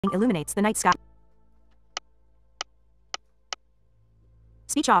illuminates the night sky.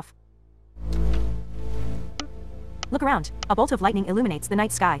 Speech off. Look around. A bolt of lightning illuminates the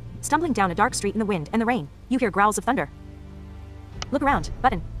night sky, stumbling down a dark street in the wind and the rain. You hear growls of thunder. Look around.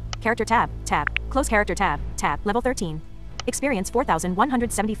 Button. Character tab. Tab. Close character tab. Tab. Level 13. Experience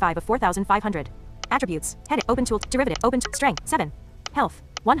 4,175 of 4,500. Attributes. Heading. Open tool. Derivative. Open. Strength. 7. Health.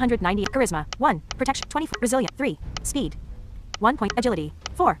 190. Charisma. 1. Protection. 24. Resilient. 3. Speed. 1 point. Agility.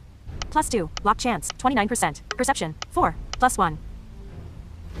 4. Plus 2. Block chance. 29%. Perception. 4. Plus 1.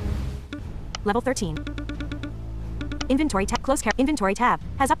 Level 13. Inventory tab. Close inventory tab.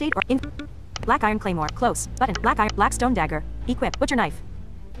 Has update or Black Iron Claymore. Close. Button. Black Iron. Black Stone Dagger. Equip. Butcher Knife.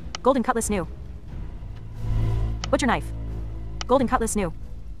 Golden Cutlass new. Butcher Knife. Golden Cutlass new.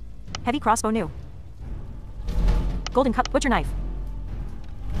 Heavy Crossbow new. Golden Cut. Butcher Knife.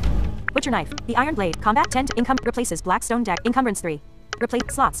 Butcher Knife. The Iron Blade. Combat 10 to income. Replaces Black Stone Dagger. Encumbrance 3. Replace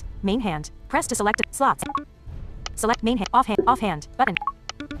slots. Main hand. Press to select slots. Select main hand. Off hand. Button.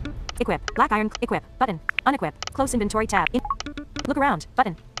 Equip. Black Iron. Equip. Button. Unequip. Close inventory tab. Look around.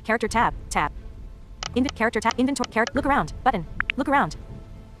 Button. Character tab. Tab. Character tab. Inventory. Look around. Button. Look around.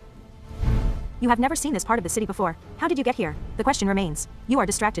 You have never seen this part of the city before. How did you get here? The question remains. You are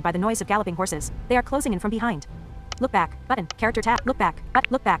distracted by the noise of galloping horses. They are closing in from behind. Look back. Button. Character tab. Look back.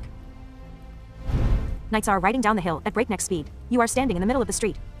 Look back. Knights are riding down the hill at breakneck speed. You are standing in the middle of the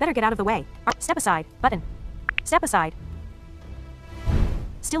street. Better get out of the way. Step aside. Button. Step aside.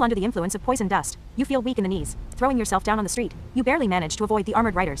 Still under the influence of poison dust, you feel weak in the knees, throwing yourself down on the street. You barely manage to avoid the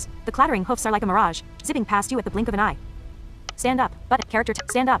armored riders. The clattering hoofs are like a mirage, zipping past you at the blink of an eye. Stand up. Button. Character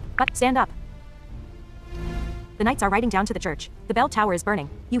stand up. Stand up. The knights are riding down to the church. The bell tower is burning.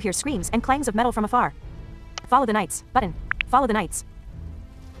 You hear screams and clangs of metal from afar. Follow the knights. Button. Follow the knights.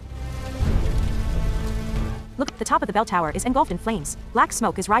 Look, the top of the bell tower is engulfed in flames. Black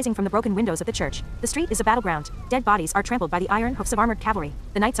smoke is rising from the broken windows of the church. The street is a battleground. Dead bodies are trampled by the iron hoofs of armored cavalry.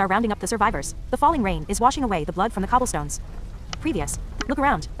 The knights are rounding up the survivors. The falling rain is washing away the blood from the cobblestones. Previous. Look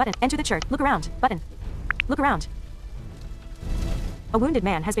around. Button. Enter the church. Look around. Button. Look around. A wounded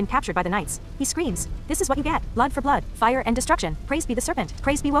man has been captured by the knights. He screams, "This is what you get. Blood for blood, fire and destruction. Praise be the serpent.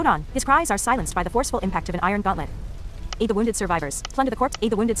 Praise be Wodan." His cries are silenced by the forceful impact of an iron gauntlet. Aid the wounded survivors. Plunder the corpse.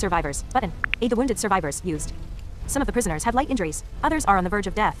 Aid the wounded survivors. Button. Aid the wounded survivors. Used. Some of the prisoners have light injuries. Others are on the verge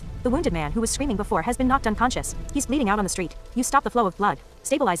of death. The wounded man who was screaming before has been knocked unconscious. He's bleeding out on the street. You stop the flow of blood,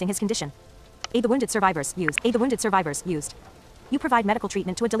 stabilizing his condition. Aid the wounded survivors. Used. Aid the wounded survivors. Used. You provide medical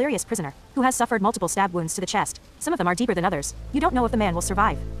treatment to a delirious prisoner who has suffered multiple stab wounds to the chest. Some of them are deeper than others. You don't know if the man will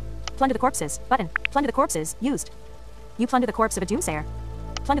survive. Plunder the corpses. Button. Plunder the corpses. Used. You plunder the corpse of a doomsayer.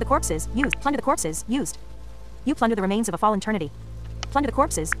 Plunder the corpses. Used. Plunder the corpses. Used. You plunder the remains of a fallen eternity. Plunder the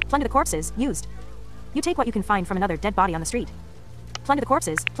corpses. Plunder the corpses. Used. You take what you can find from another dead body on the street. Plunder the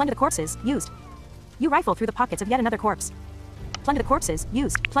corpses. Plunder the corpses. Used. You rifle through the pockets of yet another corpse. Plunder the corpses.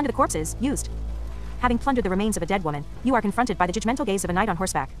 Used. Plunder the corpses. Used. Having plundered the remains of a dead woman, you are confronted by the judgmental gaze of a knight on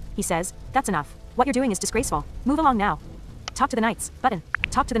horseback. He says, "That's enough. What you're doing is disgraceful. Move along now." Talk to the knights. Button.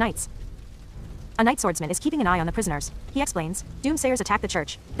 Talk to the knights. A knight swordsman is keeping an eye on the prisoners. He explains, "Doomsayers attack the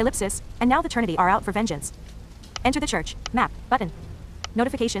church. Ellipsis. And now the Trinity are out for vengeance." Enter the church. Map. Button.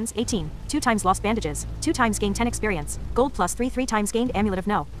 Notifications 18. 2 times lost bandages. 2 times gained 10 experience. Gold plus 3 3 times gained amulet of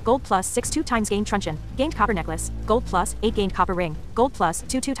no. Gold plus 6 2 times gained truncheon. Gained copper necklace. Gold plus 8 gained copper ring. Gold plus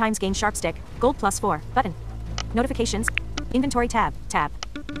 2 2 times gained sharp stick. Gold plus 4. Button. Notifications. Inventory tab. Tab.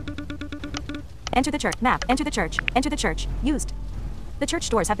 Enter the church. Map. Enter the church. Enter the church. Used. The church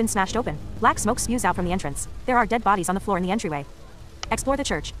doors have been smashed open. Black smoke spews out from the entrance. There are dead bodies on the floor in the entryway. Explore the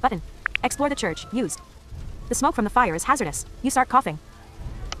church. Button. Explore the church. Used. The smoke from the fire is hazardous. You start coughing.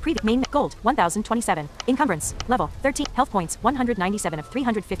 Main gold 1027. Encumbrance level 13. Health points 197 of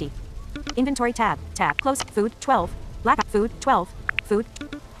 350. Inventory tab. Tab. Close. Food 12. Black food 12. Food.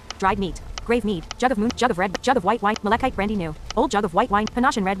 Dried meat. Grave mead. Jug of moon. Jug of red. Jug of white wine. Malachite brandy new. Old jug of white wine.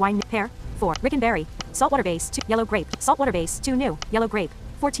 Panache and red wine. Pear 4. Rickenberry. Saltwater base 2. Yellow grape. Saltwater base 2 new. Yellow grape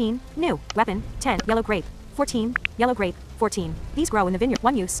 14. New. Weapon 10. Yellow grape 14. Yellow grape 14. These grow in the vineyard.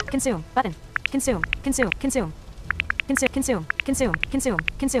 1 use. Consume. Button. Consume. Consume. Consume. Consume, consume, consume,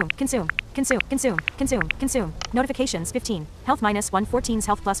 consume, consume, consume, consume, consume, consume. Notifications 15. Health minus 1 14's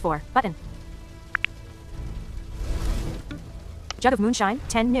health plus 4. Button. Jug of moonshine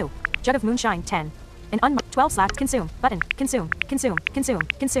 10 new. Jug of moonshine 10. An 12 slash consume. Button. Consume, consume, consume,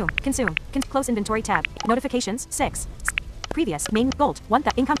 consume, consume. Close inventory tab. Notifications 6. Previous main gold 1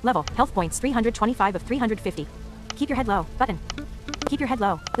 income level health points 325 of 350. Keep your head low. Button. Keep your head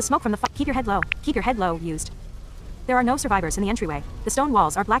low. The smoke from the keep your head low. Keep your head low. Used. There are no survivors in the entryway. The stone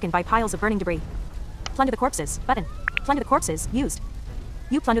walls are blackened by piles of burning debris. Plunder the corpses. Button. Plunder the corpses. Used.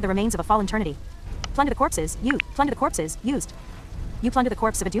 You plunder the remains of a fallen eternity. Plunder the corpses, used. Plunder the corpses, used. You plunder the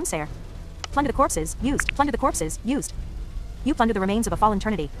corpse of a doomsayer. Plunder the corpses, used. Plunder the corpses, used. You plunder the remains of a fallen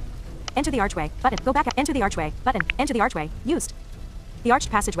eternity. Enter the archway, button. Go back, enter the archway, button. Enter the archway, used. The arched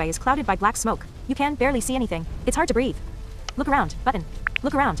passageway is clouded by black smoke. You can barely see anything. It's hard to breathe. Look around, button.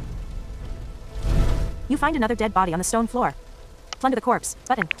 Look around. You find another dead body on the stone floor. Plunder the corpse,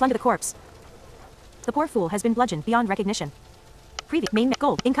 button. Plunder the corpse. The poor fool has been bludgeoned beyond recognition. Previous main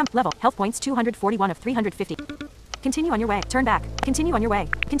gold income level health points 241 of 350. Continue on your way. Turn back. Continue on your way.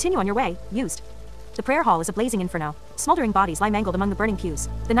 Continue on your way. Used. The prayer hall is a blazing inferno. Smoldering bodies lie mangled among the burning pews.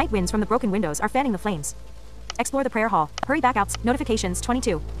 The night winds from the broken windows are fanning the flames. Explore the prayer hall. Hurry back out. Notifications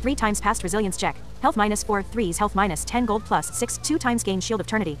 22. 3 times past resilience check. Health minus 4. 3's health minus 10 gold plus 6. 2 times gained shield of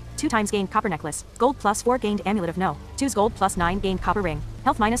eternity. 2 times gained copper necklace. Gold plus 4 gained amulet of no. 2's gold plus 9 gained copper ring.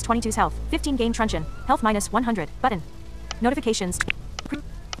 Health minus 22's health. 15 gained truncheon. Health minus 100. Button. Notifications.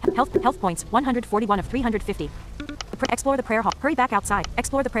 Health points 141 of 350. Explore the prayer hall. Hurry back outside.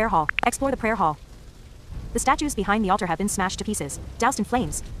 Explore the prayer hall. Explore the prayer hall. The statues behind the altar have been smashed to pieces, doused in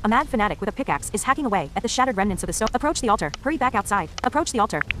flames. A mad fanatic with a pickaxe is hacking away at the shattered remnants of the stone. Approach the altar. Hurry back outside. Approach the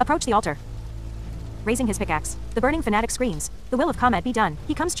altar. Approach the altar. Raising his pickaxe, the burning fanatic screams, "The will of combat be done."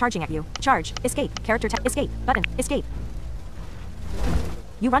 He comes charging at you. Charge. Escape. Character tap. Escape. Button. Escape.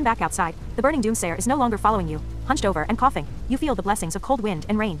 You run back outside. The burning doomsayer is no longer following you. Hunched over and coughing, you feel the blessings of cold wind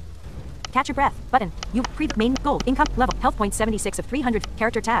and rain. Catch your breath. Button. You main gold income level health point 76 of 300.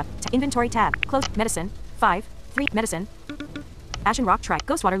 Character tab. Inventory tab. Close. Medicine. 5. 3. Medicine. Ashen rock trike.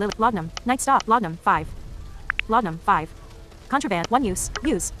 Ghostwater lily. Laudanum. Night stop. Laudanum. 5. Laudanum. 5. Contraband. 1 use.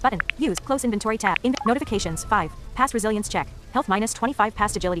 Use. Button. Use. Close inventory tab. Notifications. 5. Past resilience check. Health minus 25.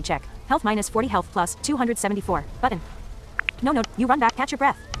 Past agility check. Health minus 40. Health plus 274. Button. No. You run back. Catch your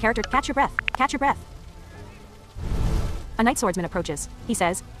breath. Character. Catch your breath. Catch your breath. A night swordsman approaches. He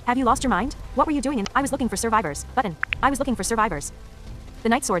says, "Have you lost your mind? What were you doing in? I was looking for survivors." Button. I was looking for survivors. The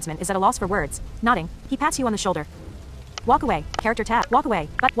night swordsman is at a loss for words. Nodding, he pats you on the shoulder. Walk away. Character tab. Walk away.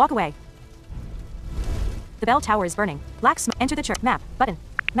 But walk away. The bell tower is burning. Black smoke. Enter the church. Map. Button.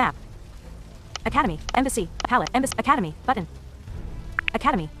 Map. Academy. Embassy. Palette. Embassy. Academy. Button.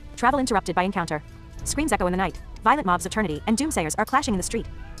 Academy. Travel interrupted by encounter. Screams echo in the night. Violent mobs of eternity and doomsayers are clashing in the street.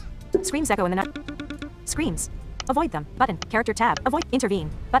 Screams echo in the night. Screams. Avoid them. Button. Character tab. Avoid.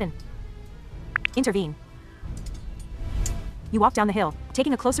 Intervene. Button. Intervene. You walk down the hill,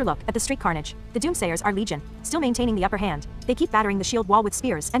 taking a closer look at the street carnage. The doomsayers are legion, still maintaining the upper hand. They keep battering the shield wall with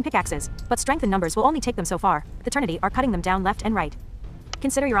spears and pickaxes, but strength and numbers will only take them so far. The eternity are cutting them down left and right.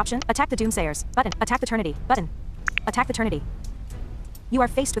 Consider your option. Attack the doomsayers. Button. Attack the eternity. Button. Attack the eternity. You are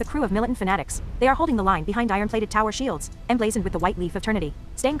faced with a crew of militant fanatics. They are holding the line behind iron-plated tower shields, emblazoned with the white leaf of eternity.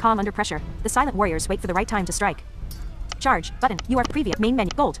 Staying calm under pressure, the silent warriors wait for the right time to strike. Charge. Button. You are previous. Main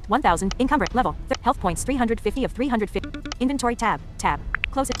menu. Gold. 1000. Encumbered. Level. Health points 350 of 350. Inventory tab. Tab.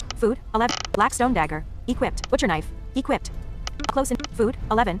 Close it. Food. 11. Black stone dagger. Equipped. Butcher knife. Equipped. Close in. Food.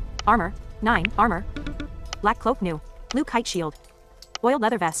 11. Armor. 9. Armor. Black cloak. New. Luke height shield. Oiled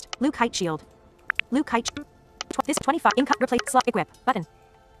leather vest. Luke height shield. Luke height. This 25. Income. Replace. Slot. Equip. Button.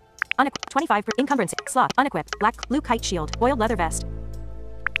 Unequip. 25. Encumbrance. Slot. Unequipped. Black. Luke height shield. Oiled leather vest.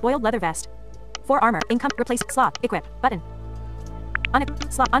 Oiled leather vest. 4 armor. Income. Replace. Slot. Equip. Button.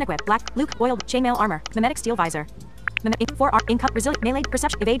 Slot. Unequip. Black. Luke. Oiled. Chainmail armor. Mimetic steel visor. 4 income. Resilient. Melee.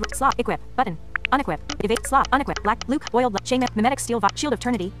 Perception. Evade. Slot. Equip. Button. Unequip. Evade. Slot. Unequip. Black. Luke. Oiled. Chainmail. Mimetic steel shield of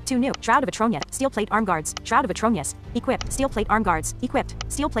eternity. 2 new. Shroud of Atronius. Steel plate arm guards. Shroud of Atronius. Equipped. Steel plate arm guards. Equipped.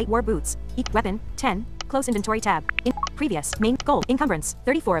 Steel plate war boots. Weapon. 10. Close inventory tab. Previous. Main. Gold. Encumbrance.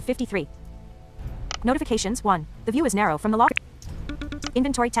 34 of 53. Notifications. 1. The view is narrow from the locker.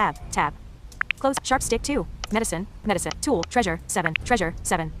 Inventory tab. Tab. Close. Sharp stick 2. Medicine. Medicine. Tool. Treasure. 7. Treasure.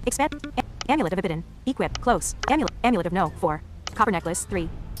 7. Expand. Amulet of Abaddon. Equip. Close. Amulet. Amulet of No. 4. Copper necklace. 3.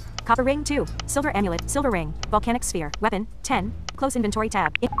 Copper ring. 2. Silver amulet. Silver ring. Volcanic sphere. Weapon. 10. Close inventory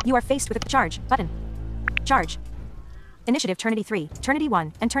tab. You are faced with a charge. Button. Charge. Initiative Eternity 3. Eternity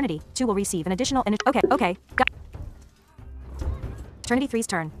 1. And Eternity 2 will receive an additional Okay. Got Eternity 3's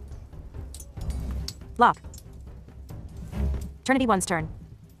turn. Block. Eternity 1's turn.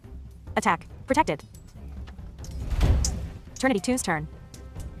 Attack. Protected. Eternity 2's turn.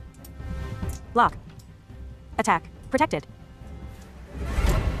 Block. Attack. Protected.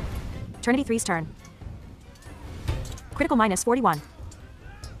 Eternity 3's turn. Critical minus 41.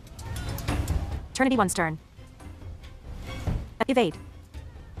 Eternity 1's turn. Evade.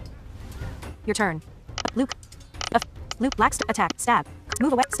 Your turn. Luke. Luke. Black. Attack. Stab.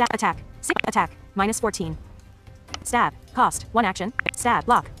 Move away. Stab. Attack. Attack. Minus 14. Stab. Cost. 1 action. Stab.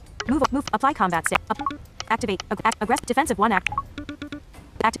 Block. Move. Apply combat save. Activate. Aggressive. Defensive 1 act.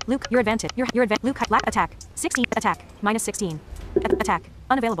 Act. Luke, your advantage. Your advantage. Luke, lack attack. 16. Attack. Minus 16. Attack.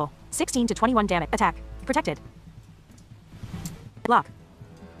 Unavailable. 16 to 21 damage. Attack. Protected. Block.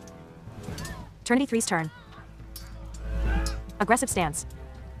 Trinity 3's turn. Aggressive stance.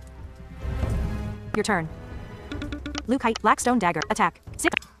 Your turn. Luke height. Black stone dagger. Attack.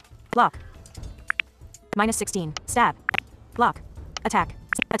 6. Block. Minus 16. Stab. Block. Attack.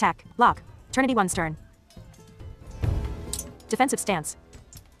 Attack. Block. Trinity 1's turn. Defensive stance.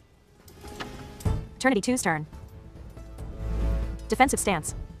 Trinity 2's turn. Defensive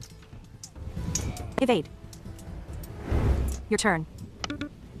stance. Evade. Your turn.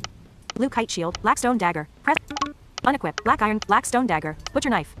 Luke height shield. Black stone dagger. Press. Unequip. Black iron. Black stone dagger. Butcher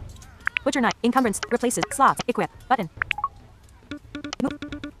knife. Butcher knife. Encumbrance. Replaces. Slots. Equip. Button.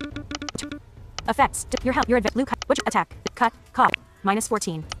 Effects. Your help. Your advantage. Luke height. Butcher. Attack. Cut. Cop. Minus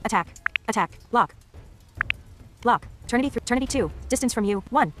 14. Attack. Attack. Block. Block. Trinity 2. Distance from you.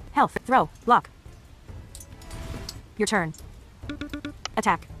 1. Health. Throw. Block. Your turn.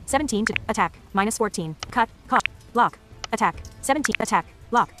 Attack. 17 to attack. Minus 14. Cut. Cop. Block. Attack. 17. Attack.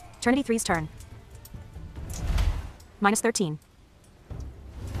 Block. Trinity 3's turn. Minus 13.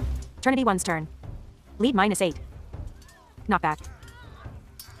 Trinity 1's turn. Lead minus 8. Knockback.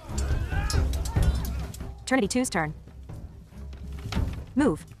 Trinity 2's turn.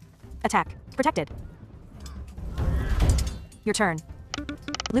 Move. Attack. Protected. Your turn.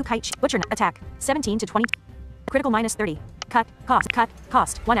 Luke height. Butcher. Attack. 17 to 20. Critical minus 30. Cut. Cost. Cut.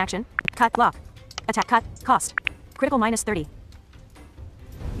 Cost. 1 action. Cut. Block. Attack. Cut. Cost. Critical minus 30.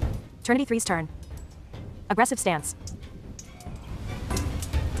 Trinity 3's turn. Aggressive stance.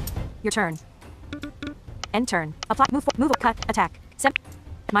 Your turn. End turn. Apply. Move. Cut. Attack.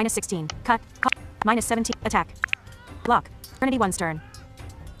 Minus 16. Cut. Minus 17. Attack. Block. Trinity 1's turn.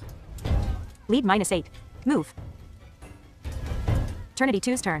 Lead minus 8. Move. Trinity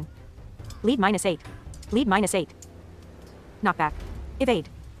 2's turn. Lead minus 8. Lead minus 8. Knockback. Evade.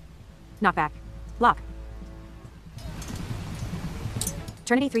 Knockback. Block.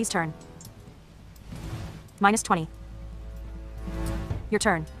 Trinity 3's turn. Minus 20. Your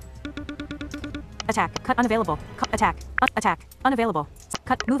turn. Attack. Cut. Unavailable. Attack. Attack. Unavailable.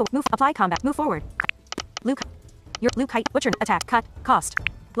 Cut. Move. Apply combat. Move forward. Luke. Your Luke height. Butcher. Attack. Cut. Cost.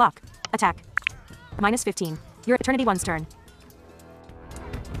 Block. Attack. Minus 15. Your Trinity 1's turn.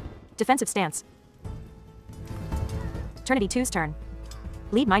 Defensive stance. Trinity 2's turn.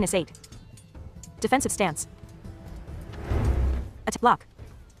 Lead minus 8. Defensive stance. Attack. Block.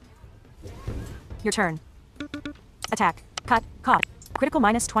 Your turn. Attack. Cut. Caught. Critical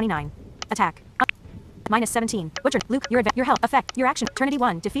minus 29. Attack. Minus 17. Butcher. Luke. Your health. Effect. Your action. Trinity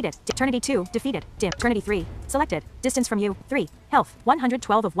 1. Defeated. Trinity 2. Defeated. Dim. Trinity 3. Selected. Distance from you. 3. Health.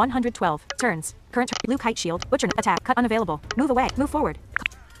 112 of 112. Turns. Current. Luke height shield. Butcher. Attack. Cut. Unavailable. Move away. Move forward.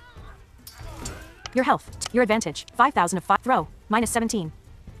 Your health. Your advantage. 5,000 of 5. Throw. Minus 17.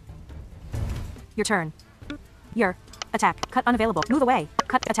 Your turn. Your attack. Cut. Unavailable. Move away.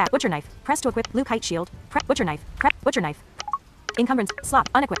 Cut. Attack. Butcher knife. Press to equip. Luke height shield. Prep. Butcher knife. Prep. Butcher knife. Encumbrance.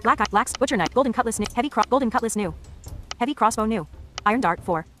 Slot. Unequip. Black eye. Blacks. Butcher knife. Golden cutlass new. Heavy cross. Golden cutlass new. Heavy crossbow new. Iron dart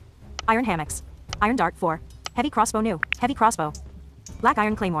 4. Iron hammocks. Iron dart 4. Heavy crossbow new. Heavy crossbow. Black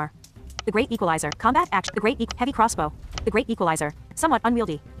iron claymore. The great equalizer. Combat action. The great heavy crossbow. The great equalizer. Somewhat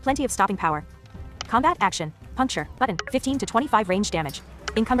unwieldy. Plenty of stopping power. Combat action. Puncture. Button. 15 to 25 range damage.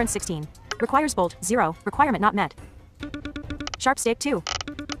 Encumbrance 16. Requires bolt. 0. Requirement not met. Sharp stake 2.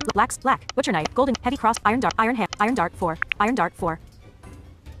 Black. Butcher knife. Golden. Heavy cross. Iron dart. Iron dart 4. Iron dart 4.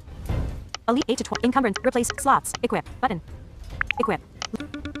 Elite 8 to 20. Encumbrance. Replace. Slots. Equip. Button. Equip.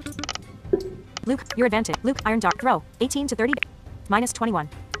 Luke. Your advantage. Luke. Iron dart. Throw. 18 to 30. Minus 21.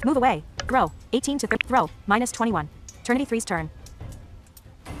 Move away. Throw. 18 to 30. Throw. Minus 21. Trinity 3's turn.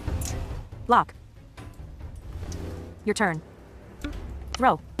 Block. Your turn.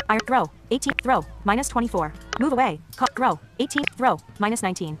 Throw. Iron. Throw. 18. Throw. Minus 24. Move away. Throw. 18. Throw. Minus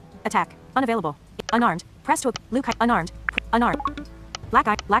 19. Attack. Unavailable. Unarmed. Press to Luke. Unarmed. Unarmed. Black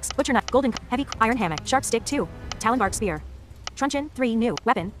eye. Blacks. Butcher knife. Golden. Heavy. Iron hammock. Sharp stick 2. Talonbark spear. Truncheon 3 new.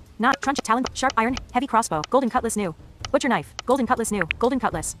 Weapon. Not truncheon. Talon. Sharp iron. Heavy crossbow. Golden cutlass new. Butcher knife. Golden cutlass new. Golden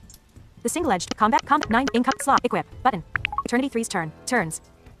cutlass. The single-edged. Combat. 9. Income. Slot. Equip. Button. Trinity 3's turn. Turns.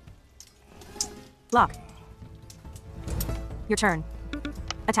 Block. Your turn.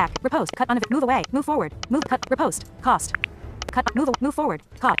 Attack. Riposte. Cut. Move away. Move forward. Move. Cut. Riposte. Cost. Cut. Move forward.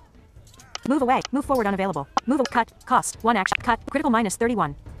 Caught. Move away. Move forward. Unavailable. Move. Cut. Cost. 1 action. Cut. Critical minus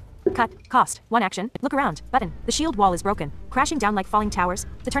 31. Cut. Cost. 1 action. Look around. Button. The shield wall is broken. Crashing down like falling towers.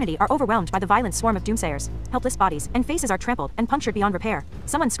 The Trinity are overwhelmed by the violent swarm of doomsayers. Helpless bodies and faces are trampled and punctured beyond repair.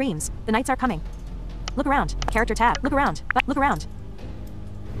 Someone screams. The knights are coming. Look around. Character tab. Look around. Look around.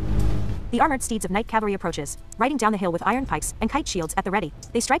 The armored steeds of night cavalry approaches, riding down the hill with iron pikes and kite shields at the ready.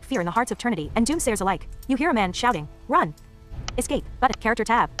 They strike fear in the hearts of Trinity and doomsayers alike. You hear a man shouting, "Run! Escape! Button. Character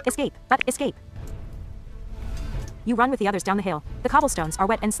tab. Escape! But escape!" You run with the others down the hill. The cobblestones are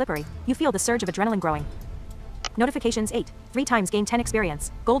wet and slippery. You feel the surge of adrenaline growing. Notifications 8. 3 times gained 10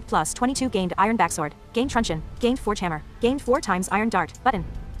 experience. Gold plus 22 gained iron backsword. Gained truncheon. Gained forge hammer. Gained 4 times iron dart. Button.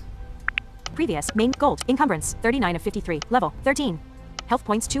 Previous. Main. Gold. Encumbrance. 39 of 53. Level. 13. Health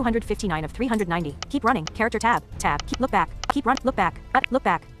points 259 of 390. Keep running. Character tab. Tab. Keep look back. Keep run. Look back. But look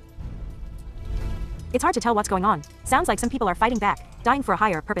back. It's hard to tell what's going on. Sounds like some people are fighting back. Dying for a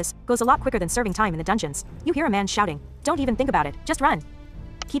higher purpose goes a lot quicker than serving time in the dungeons. You hear a man shouting. Don't even think about it. Just run.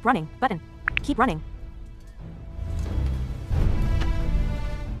 Keep running. Button. Keep running.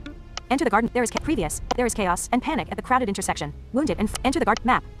 Enter the garden. There is previous. There is chaos and panic at the crowded intersection. Wounded and enter the guard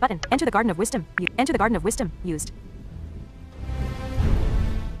map. Button. Enter the garden of wisdom. Enter the garden of wisdom. Used.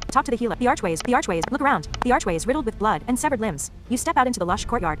 Talk to the healer. The archways. Look around. The archway is riddled with blood and severed limbs. You step out into the lush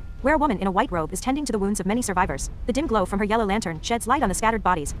courtyard, where a woman in a white robe is tending to the wounds of many survivors. The dim glow from her yellow lantern sheds light on the scattered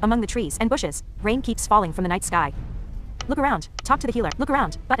bodies among the trees and bushes. Rain keeps falling from the night sky. Look around. Talk to the healer. Look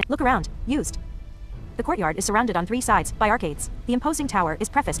around. Button. Look around. Used. The courtyard is surrounded on 3 sides by arcades. The imposing tower is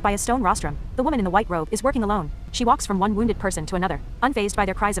prefaced by a stone rostrum. The woman in the white robe is working alone. She walks from one wounded person to another, unfazed by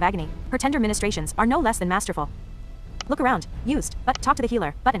their cries of agony. Her tender ministrations are no less than masterful. Look around. Used. But talk to the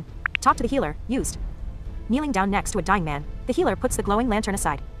healer. Button. Talk to the healer. Used. Kneeling down next to a dying man, the healer puts the glowing lantern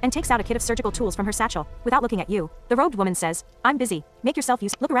aside and takes out a kit of surgical tools from her satchel. Without looking at you, the robed woman says, "I'm busy. Make yourself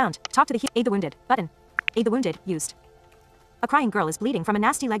use." Look around. Talk to the aid the wounded. Button. Aid the wounded. Used. A crying girl is bleeding from a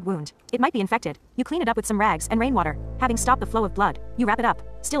nasty leg wound. It might be infected. You clean it up with some rags and rainwater. Having stopped the flow of blood, you wrap it up.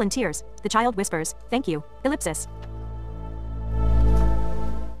 Still in tears, the child whispers, "Thank you." Ellipsis.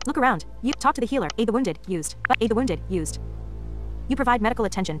 Look around. You talk to the healer. Aid the wounded. Used. But aid the wounded. Used. You provide medical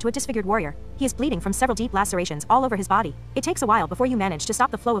attention to a disfigured warrior. He is bleeding from several deep lacerations all over his body. It takes a while before you manage to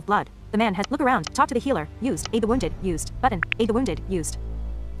stop the flow of blood. The man has. Look around. Talk to the healer. Used. Aid the wounded. Used. Button. Aid the wounded. Used.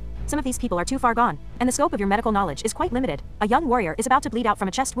 Some of these people are too far gone, and the scope of your medical knowledge is quite limited. A young warrior is about to bleed out from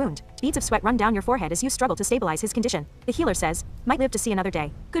a chest wound. Beads of sweat run down your forehead as you struggle to stabilize his condition. The healer says, "Might live to see another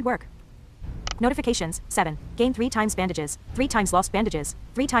day. Good work." Notifications 7. Gain 3 times bandages. 3 times lost bandages.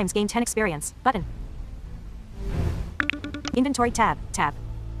 3 times gain 10 experience. Button. Inventory tab. Tab.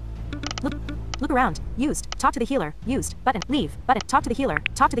 Look around. Used. Talk to the healer. Used. Button. Leave. Button. Talk to the healer.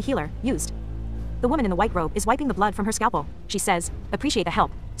 Talk to the healer. Used. The woman in the white robe is wiping the blood from her scalpel. She says, "Appreciate the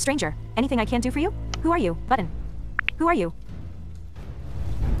help. Stranger, anything I can do for you? Who are you?" Button. Who are you?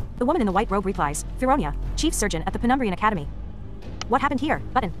 The woman in the white robe replies, "Feronia, chief surgeon at the Penumbrian Academy." What happened here?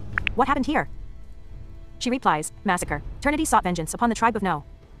 Button. What happened here? She replies, "Massacre. Trinity sought vengeance upon the tribe of No."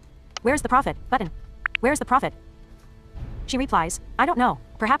 Where's the prophet? Button. Where's the prophet? She replies, "I don't know.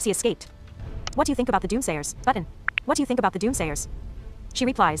 Perhaps he escaped." What do you think about the doomsayers? Button. What do you think about the doomsayers? She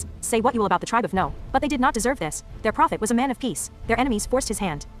replies, "Say what you will about the tribe of No, but they did not deserve this. Their prophet was a man of peace. Their enemies forced his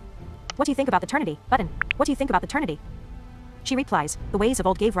hand." What do you think about the Trinity? Button. What do you think about the Trinity? She replies, "The ways of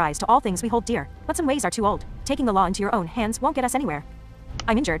old gave rise to all things we hold dear, but some ways are too old. Taking the law into your own hands won't get us anywhere."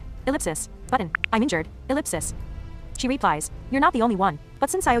 I'm injured. Ellipsis. Button. I'm injured. Ellipsis. She replies, "You're not the only one, but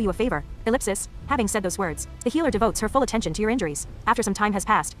since I owe you a favor." Ellipsis. Having said those words, the healer devotes her full attention to your injuries. After some time has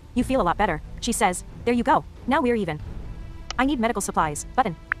passed, you feel a lot better. She says, "There you go. Now we're even." I need medical supplies.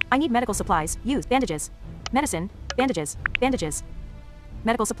 Button. I need medical supplies. Use bandages. Medicine. Bandages. Bandages.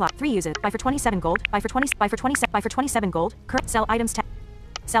 Medical supply. 3 uses. Buy for 27 gold. Buy for 27 gold. Sell items tab.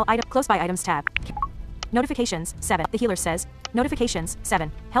 Sell item. Close by items tab. Notifications 7. The healer says, "Notifications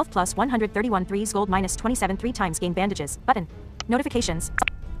 7. Health plus 131 3s gold minus 27 3 times gain bandages." Button. Notifications.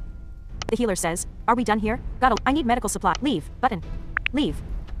 The healer says, "Are we done here? I need medical supply." Leave. Button. Leave.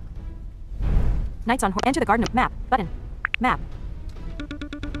 Knights on horse. Enter the garden of map. Button. Map.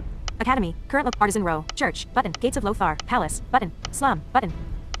 Academy. Current Artisan Row. Church. Button. Gates of Lothar. Palace. Button. Slum. Button.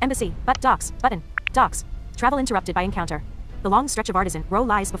 Embassy. Docks. Button. Docks. Travel interrupted by encounter. The long stretch of Artisan Row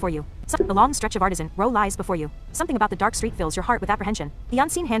lies before you. The long stretch of Artisan Row lies before you. Something about the dark street fills your heart with apprehension. The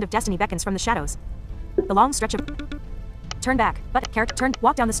unseen hand of destiny beckons from the shadows. The long stretch of... Turn back. Button. Turn.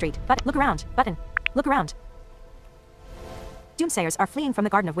 Walk down the street. Button. Look around. Button. Look around. Doomsayers are fleeing from the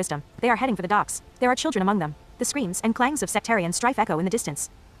Garden of Wisdom. They are heading for the docks. There are children among them. The screams and clangs of sectarian strife echo in the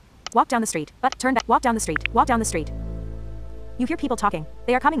distance. Walk down the street. Turn back. Walk down the street. Walk down the street. You hear people talking.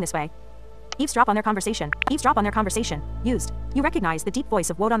 They are coming this way. Eavesdrop on their conversation. Eavesdrop on their conversation. Used. You recognize the deep voice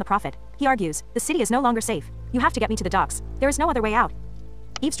of Wodan the prophet. He argues, "The city is no longer safe. You have to get me to the docks. There is no other way out."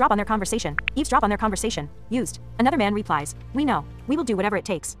 Eavesdrop on their conversation. Eavesdrop on their conversation. Used. Another man replies, "We know. We will do whatever it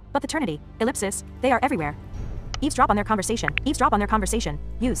takes. But the Trinity. Ellipsis. They are everywhere." Eavesdrop on their conversation. Eavesdrop on their conversation.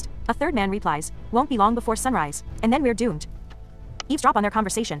 Used. A third man replies, won't be long before sunrise. And then we're doomed. Eavesdrop on their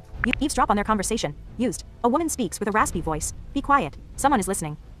conversation. Eavesdrop on their conversation. Used. A woman speaks with a raspy voice. Be quiet. Someone is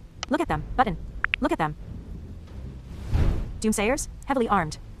listening. Look at them. Button. Look at them. Doomsayers? Heavily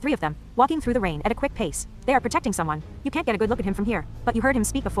armed. 3 of them. Walking through the rain at a quick pace. They are protecting someone. You can't get a good look at him from here. But you heard him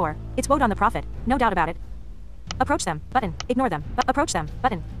speak before. It's Wodan the Prophet. No doubt about it. Approach them. Button. Ignore them. Approach them.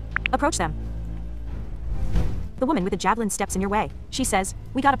 Button. Approach them. The woman with the javelin steps in your way. She says,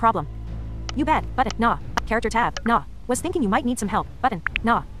 we got a problem. You bet. Button. Nah. Character tab. Nah. Was thinking you might need some help. Button.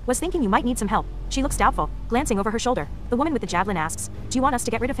 Nah. Was thinking you might need some help. She looks doubtful, glancing over her shoulder. The woman with the javelin asks, do you want us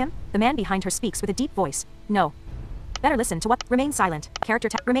to get rid of him? The man behind her speaks with a deep voice. No. Better listen to what. Remain silent. Character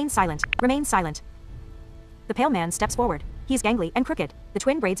tab. Remain silent. Remain silent. The pale man steps forward. He is gangly and crooked. The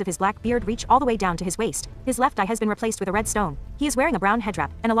twin braids of his black beard reach all the way down to his waist. His left eye has been replaced with a red stone. He is wearing a brown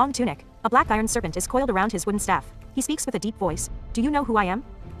headwrap and a long tunic. A black iron serpent is coiled around his wooden staff. He speaks with a deep voice. Do you know who I am?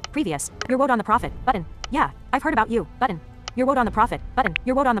 Previous. You're Wodan the Prophet. Button. Yeah, I've heard about you. Button. You're Wodan the Prophet. Button.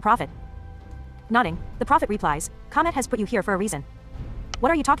 You're Wodan the Prophet. Nodding, the Prophet replies, Comet has put you here for a reason.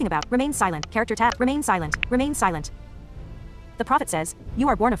 What are you talking about? Remain silent. Character tab. Remain silent. Remain silent. The Prophet says, you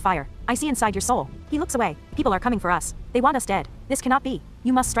are born of fire. I see inside your soul. He looks away. People are coming for us. They want us dead. This cannot be.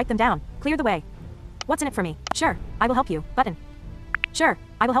 You must strike them down. Clear the way. What's in it for me? Sure, I will help you. Button. Sure,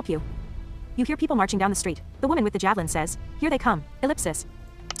 I will help you. You hear people marching down the street. The woman with the javelin says, here they come. Ellipsis.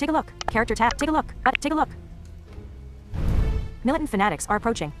 Take a look. Character tab. Take a look. Take a look. Militant fanatics are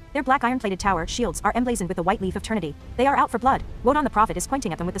approaching. Their black iron-plated tower shields are emblazoned with the white leaf of Trinity. They are out for blood. Wodan the Prophet is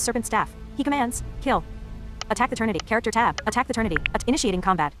pointing at them with the serpent staff. He commands, kill. Attack the Trinity. Character tab. Attack the Trinity. Initiating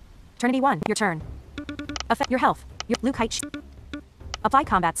combat. Trinity 1. Your turn. Affect your health. Your Luke height. Apply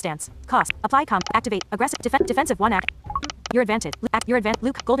combat stance. Cost. Apply activate. Aggressive. Defensive 1 act. Your advantage. Your advantage.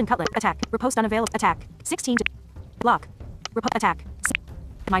 Luke. Golden cutlet. Attack. Riposte unavailable. Attack. 16 to block. Attack.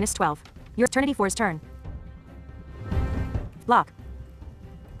 Minus 12. Your Trinity 4's turn. Block.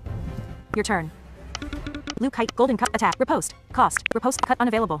 Your turn. Luke height. Golden cut. Attack. Riposte. Cost. Riposte cut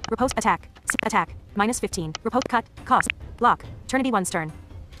unavailable. Riposte attack. Attack. Minus 15. Riposte cut. Cost. Block. Trinity 1's turn.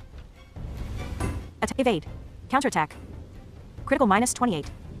 Evade. Counterattack. Critical minus 28.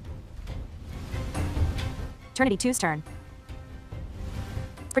 Trinity 2's turn.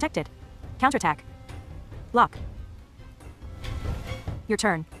 Protected. Counterattack. Block. Your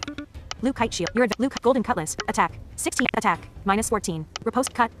turn. Luke height shield. Your Luke golden cutlass. Attack. 16. Attack. Minus 14.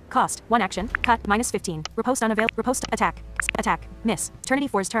 Riposte cut. Cost. 1 action. Cut. Minus 15. Riposte unavailable. Riposte. Attack. Attack. Miss. Trinity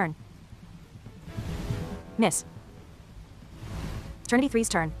 4's turn. Miss. Trinity 3's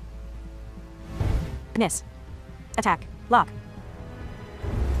turn. Miss. Attack. Block.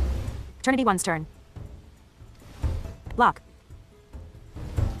 Trinity 1's turn. Block.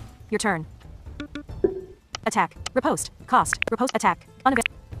 Your turn. Attack. Riposte. Cost. Riposte. Attack.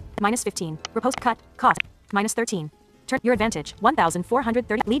 Unavailable. Minus 15. Riposte. Cut. Cost. Minus 13. Turn. Your advantage.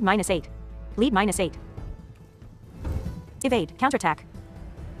 1,430. Lead minus 8. Lead minus 8. Evade. Counterattack.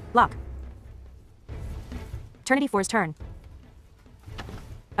 Block. Trinity 4's turn.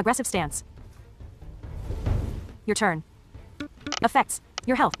 Aggressive stance. Your turn. Effects.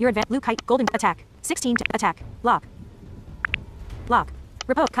 Your health. Your advantage. Luke height. Golden. Attack. 16 to attack. Block. Block.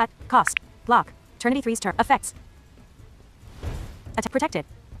 Riposte. Cut. Cost. Block. Trinity 3's turn. Effects. Attack. Protected.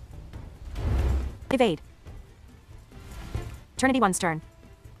 Evade. Trinity 1's turn.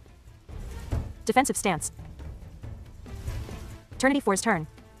 Defensive stance. Trinity 4's turn.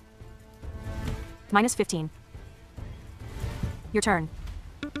 Minus 15. Your turn.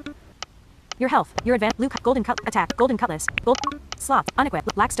 Your health. Your advanced. Luke. Golden cut. Attack. Golden cutlass. Gold. Slot.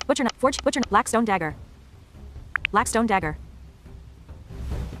 Unequipped. Black stone. Butcher. Forge. Butcher. Black stone dagger. Black stone dagger.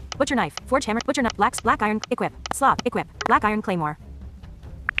 Butcher knife. Forge hammer. Butcher knife. Black iron. Equip. Slot. Equip. Black iron claymore.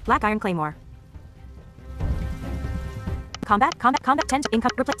 Black iron claymore. Combat. 10 to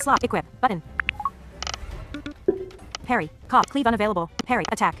income. Replace. Slot. Equip. Button. Parry. Cop. Cleave unavailable. Parry.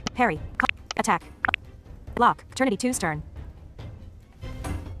 Attack. Parry. Attack. Block. Trinity 2's turn.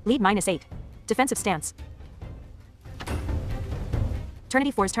 Lead minus 8. Defensive stance.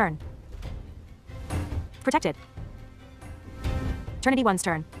 Trinity 4's turn. Protected. Trinity 1's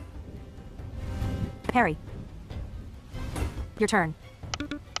turn. Parry. Your turn.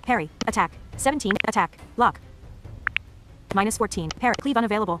 Parry. Attack. 17. Attack. Block. Minus 14. Parry. Cleave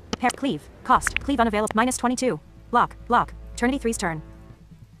unavailable. Cleave. Cost. Cleave unavailable. Minus 22. Block. Block. Trinity 3's turn.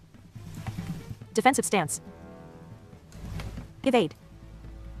 Defensive stance. Evade.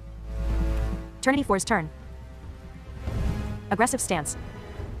 Trinity 4's turn. Aggressive stance.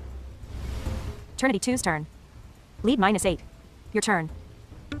 Trinity 2's turn. Lead minus 8. Your turn.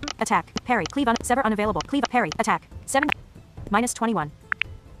 Attack. Parry. Cleave on. Sever unavailable. Cleave. Parry. Attack. 7. Minus 21.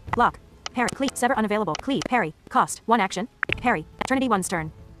 Block. Parry. Cleave. Sever unavailable. Cleave. Parry. Cost. 1 action. Parry. Eternity 1's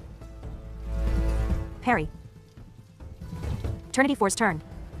turn. Parry. Eternity 4's turn.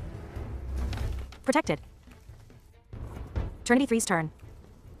 Protected. Eternity 3's turn.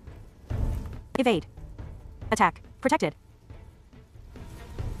 Evade. Attack. Protected.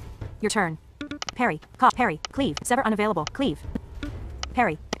 Your turn. Parry. Parry. Cleave. Sever unavailable. Cleave.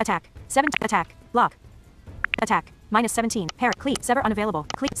 Parry. Attack. 7. Attack. Block. Attack. Minus 17. Parry. Cleave. Sever unavailable.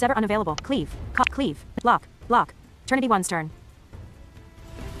 Cleave. Sever unavailable. Cleave. Cleave. Block. Block. Eternity 1's turn.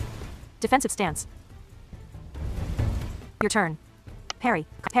 Defensive stance. Your turn. Parry.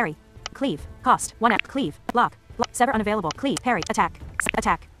 Parry. Cleave. Cost. 1 act. Cleave. Block. Block. Sever unavailable. Cleave. Parry. Attack.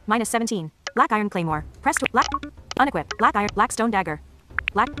 Attack. Minus 17. Black Iron Claymore. Press to black. Unequip. Black Iron. Black Stone Dagger.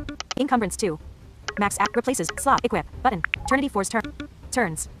 Black. Encumbrance 2. Max act. Replaces. Slot. Equip. Button. Eternity 4's turn.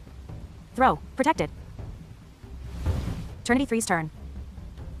 Turns. Throw. Protected. Eternity 3's turn.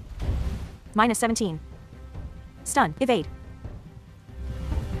 Minus 17. Stun. Evade.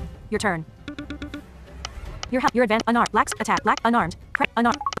 Your turn. Your advance. Unarmed. Black's attack. Black. Unarmed.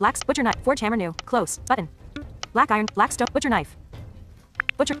 Unarmed. Black's butcher knife. Forge hammer new. Close. Button. Black iron. Black stone. Butcher knife.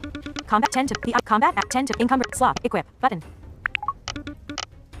 Butcher. Combat 10 to the combat at 10 to encumber. Slot. Equip. Button.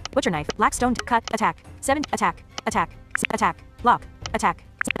 Butcher knife. Black stone. Cut. Attack. 7. Attack. Attack. Attack. Block. Attack.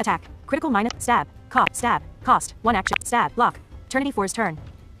 Attack. Critical minus. Stab. Stab. Cost. 1 action. Stab. Block. Eternity 4's turn.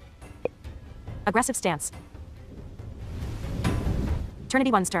 Aggressive stance.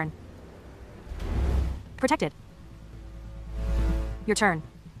 Eternity 1's turn. Protected. Your turn.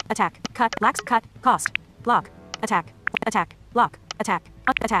 Attack. Cut. Lax. Cut. Cost. Block. Attack. Attack. Block. Attack.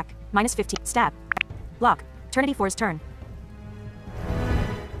 Attack. Minus 50. Stab. Block. Eternity 4's turn.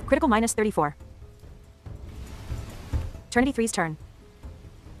 Critical minus 34. Eternity 3's turn.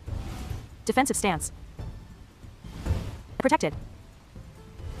 Defensive stance. Protected.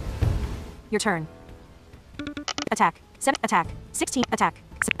 Your turn. Attack. 7. Attack. 16. Attack.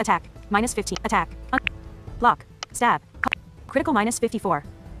 Attack. Minus 15. Attack. Block. Stab. Critical minus 54.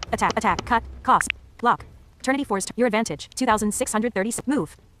 Attack. Attack. Cut. Cost. Block. Eternity 4's your advantage. 2630.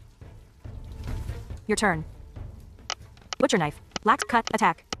 Move. Your turn. Butcher knife. Black. Cut.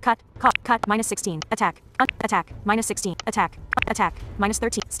 Attack. Cut. Cut. Minus 16. Attack. Attack. Minus 16. Attack. Attack. Minus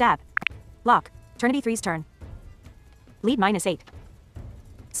 13. Stab. Block. Eternity 3's turn. Lead minus 8.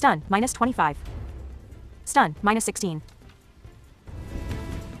 Stun. Minus 25. Stun. Minus 16.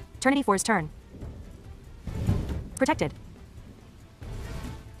 Eternity 4's turn. Protected.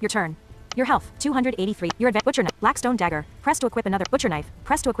 Your turn. Your health. 283. Your advance. Butcher knife. Black stone dagger. Press to equip another. Butcher knife.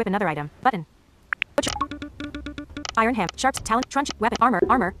 Press to equip another item. Button. Butcher. Iron ham. Sharp. Talent. Trunch. Weapon.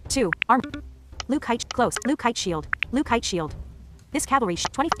 Armor. 2. Armor. Luke height. Close. Luke height shield. Luke height shield. This cavalry.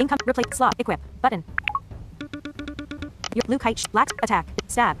 20. Income. Replace. Slot. Equip. Button. Your Luke height. Black. Attack.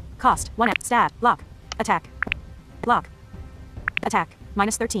 Stab. Cost. 1. Stab. Block. Attack. Block. Attack.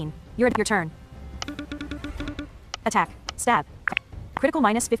 Minus 13. Your turn. Attack. Stab. Critical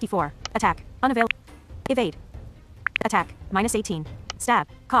minus 54. Attack. Unavailable. Evade. Attack. Minus 18. Stab.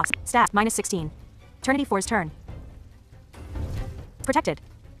 Cost. Stab. Minus 16. Eternity 4's turn. Protected.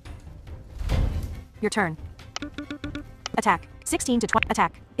 Your turn. Attack. 16 to 20.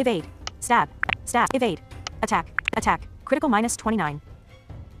 Attack. Evade. Stab. Stab. Evade. Attack. Attack. Critical minus 29.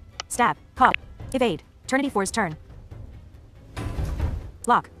 Stab. Caught. Evade. Eternity 4's turn.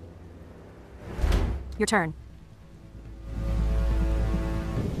 Block. Your turn.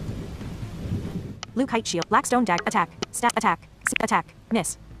 Luke height shield. Black stone dag. Attack. Stab. Attack. Attack.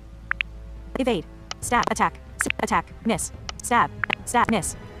 Miss. Evade. Stab. Attack. Attack. Miss. Stab. Stab.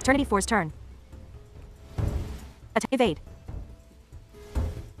 Miss. Eternity 4's turn. Evade.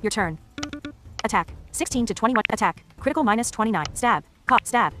 Your turn. Attack. 16 to 21. Attack. Critical minus 29. Stab.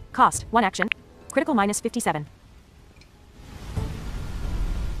 Stab. Cost. 1 action. Critical minus 57.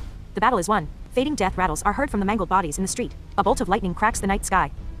 The battle is won. Fading death rattles are heard from the mangled bodies in the street. A bolt of lightning cracks the night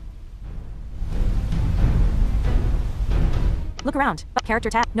sky. Look around. Character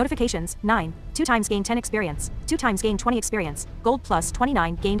tab. Notifications. 9. 2 times gain 10 experience. 2 times gain 20 experience. Gold plus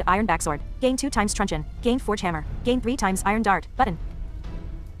 29. Gained iron backsword. Gain 2 times truncheon. Gained forge hammer. Gain 3 times iron dart. Button.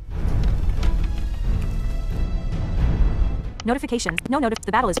 Notifications. No notif.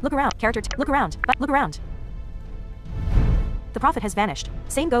 The battle is. Look around. Character. Look around. Look around. The prophet has vanished.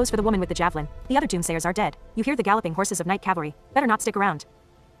 Same goes for the woman with the javelin. The other doomsayers are dead. You hear the galloping horses of night cavalry. Better not stick around.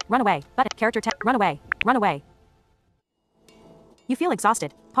 Run away. Button. Character tab. Run away. Run away. You feel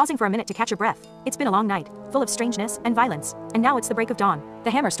exhausted, pausing for a minute to catch your breath. It's been a long night, full of strangeness and violence, and now it's the break of dawn.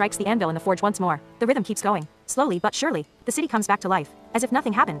 The hammer strikes the anvil in the forge once more. The rhythm keeps going. Slowly but surely, the city comes back to life, as if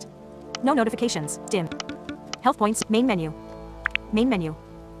nothing happened. No notifications. Dim. Health points. Main menu. Main menu.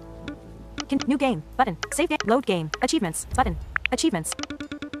 New game. Button. Save game. Load game. Achievements. Button. Achievements.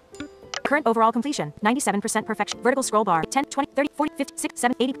 Current overall completion. 97% perfection. Vertical scroll bar. 10, 20, 30, 40, 50, 60,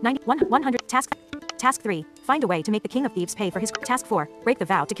 70, 80, 90, 100. Task 3. Find a way to make the king of thieves pay for his. Task 4. Break the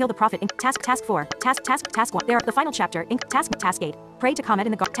vow to kill the prophet in. Task 4. Task 1. There are the final chapter in. Task 8. Pray to Comet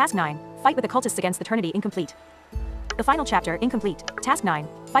in the guard. Task 9. Fight with the cultists against the Trinity incomplete. The final chapter incomplete. Task 9.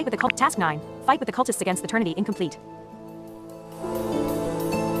 Fight with the cult. Task 9. Fight with the cultists against the Trinity incomplete.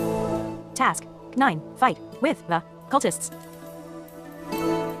 Task 9. Fight with the cultists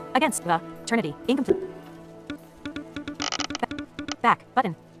against the Trinity incomplete. Back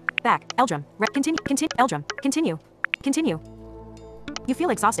button. Back. Eldrum. Continue. Eldrum. Continue. You feel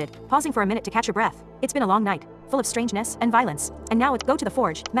exhausted, pausing for a minute to catch your breath. It's been a long night, full of strangeness and violence. And now go to the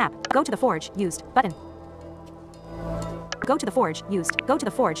forge. Map. Go to the forge. Used. Button. Go to the forge. Used. Go to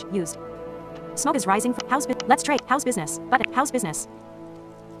the forge. Used. Smoke is rising from. Let's trade. How's business? Button. How's business?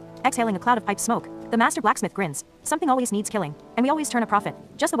 Exhaling a cloud of pipe smoke, the master blacksmith grins. Something always needs killing, and we always turn a profit.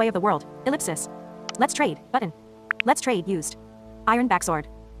 Just the way of the world. Ellipsis. Let's trade. Button. Let's trade. Used. Iron backsword.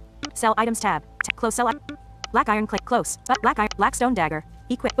 Sell items tab. Close sell. Black iron clay. Close. Black iron. Black stone dagger.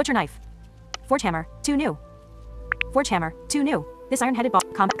 Equip. Butcher knife. Forge hammer. 2 new. Forge hammer. 2 new. This iron-headed ball.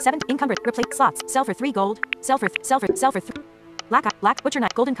 Combat. 7. Encumbered. Replace slots. Sell for 3 gold. Sell for 3. Black butcher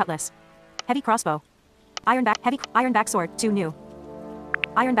knife. Golden cutlass. Heavy crossbow. Iron back sword. 2 new.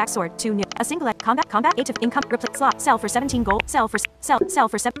 Iron back sword. 2 new. A single combat 8 of income. Replace slot. Sell for 17 gold. Sell for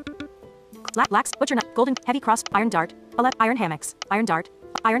 7. Black butcher knife. Golden heavy cross. Iron dart. 11. Iron hammocks. Iron dart.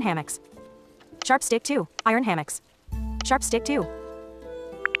 Iron hammocks. Sharp stick 2. Iron hammocks. Sharp stick 2.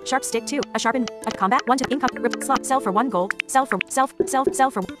 Sharp stick 2. A sharpened. A combat 1 to income. Replace slot. Sell for 1 gold. Sell for.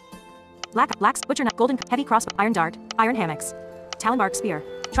 Black's butcher knife. Golden heavy cross. Iron dart. Iron hammocks. Talonbark spear.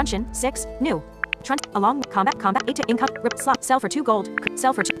 Truncheon 6. New. Along combat 8 to income. Rip slot. Sell for 2 gold.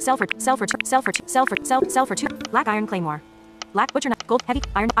 Sell for 2. Black iron claymore. Black butcher knife. Gold heavy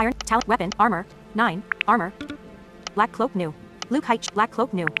iron talent weapon armor 9 armor. Black cloak new. Blue kite. Black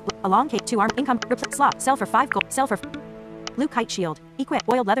cloak new. Along cape 2 arm income. Replace slot. Sell for 5 gold. Sell for blue kite shield. Equip.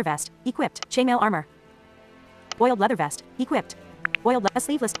 Oiled leather vest. Equipped. Chainmail armor. Oiled leather vest. Equipped. A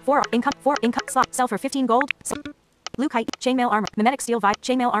sleeveless 4 income slot. Sell for 15 gold. Blue kite. Chainmail armor. Mimetic steel vibe.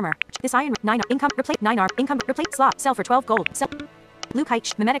 Chainmail armor. This iron 9 income. Replace 9 arm income. Replace slot. Sell for 12 gold. Sell. Blue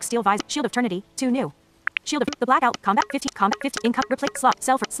kite. Mimetic steel visor. Shield of Eternity. 2 new. Shield of the blackout. Combat 50 income. Replace slot.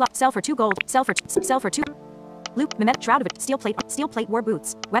 Sell for 2 gold. Sell for 2. Loop. Mimetic shroud of it. Steel plate war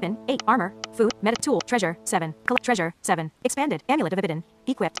boots. Weapon 8 armor. Food. Meta tool. Treasure 7. Treasure 7. Expanded. Amulet of Ibidin.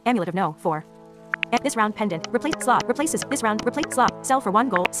 Equipped. Amulet of No 4. At this round pendant. Replace slot. Replaces this round. Replace slot. Sell for 1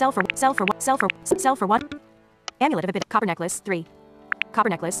 gold. Sell for 1. Amulet of Ibidin. Copper necklace 3. Copper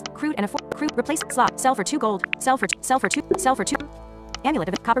necklace. Crude and a 4. Crude. Replace slot. Sell for 2 gold. Sell for 2. Amulet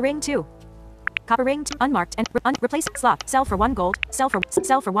of it. Copper ring 2. Copper ring unmarked and replace slot. Sell for 1 gold. Sell for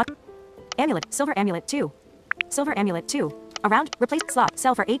 1. Amulet. Silver amulet 2. Silver amulet 2. Around. Replace slot.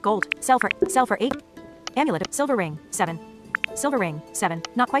 Sell for 8 gold. Sell for 8. Amulet. Silver ring 7. Silver ring 7.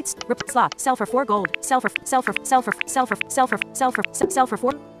 Not quite. Slot. Sell for 4 gold. Sell for 4.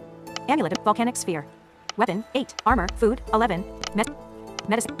 Amulet. Volcanic sphere. Weapon 8. Armor. Food 11.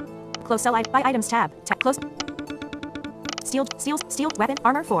 Medicine. Close sell buy items tab. Close. Steel weapon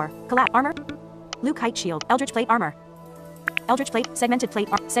armor 4. Collapse armor. Blue kite shield. Eldritch plate armor. Eldritch plate. Segmented plate.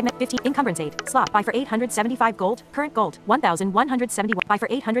 Segment 15. Encumbrance 8. Slot. Buy for 875 gold. Current gold 1171. Buy for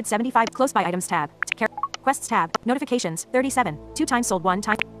 875. Close by items tab. Quests tab. Notifications 37. 2 times sold 1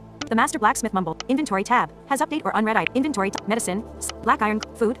 time. The master blacksmith mumbled. Inventory tab. Has update or unread item. Inventory. Medicine. Black iron.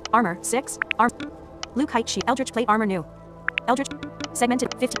 Food. Armor 6. Blue kite shield. Eldritch plate armor new. Eldritch.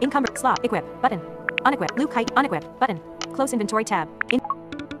 Segmented 50. Encumbered. Slot. Equip. Button. Unequip. Blue kite. Unequip. Button. Close inventory tab.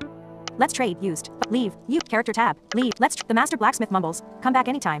 Let's trade. Used. Leave. Character tab. Leave. The master blacksmith mumbles. Come back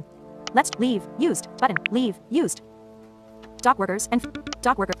anytime. Let's leave. Used. Button. Leave. Used. Dock workers and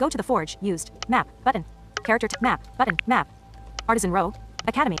dock worker. Go to the forge. Used. Map. Button. Character map. Button. Map. Artisan row.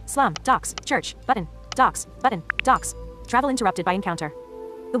 Academy. Slum. Docks. Church. Button. Docks. Button. Docks. Travel interrupted by encounter.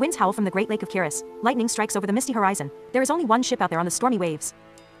 The winds howl from the great lake of Kiris. Lightning strikes over the misty horizon. There is only one ship out there on the stormy waves.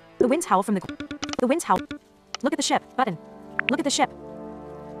 The winds howl from the winds howl. Look at the ship. Button. Look at the ship.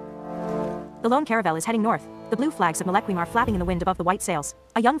 The lone caravel is heading north. The blue flags of Malequim are flapping in the wind above the white sails.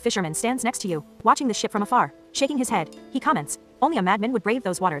 A young fisherman stands next to you, watching the ship from afar. Shaking his head, he comments, only a madman would brave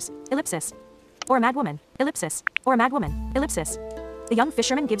those waters. Ellipsis. Or a madwoman. Ellipsis. Or a madwoman. Ellipsis. The young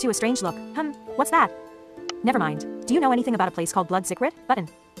fisherman gives you a strange look. What's that? Never mind. Do you know anything about a place called Blood Zikrit? Button.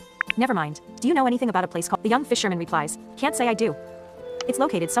 Never mind. Do you know anything about a place called... The young fisherman replies, can't say I do. It's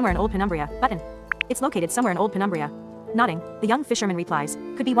located somewhere in Old Penumbria. Button. It's located somewhere in Old Penumbria. Nodding, the young fisherman replies,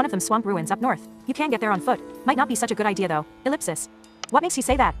 could be one of them swamp ruins up north. You can get there on foot. Might not be such a good idea though. Ellipsis. What makes you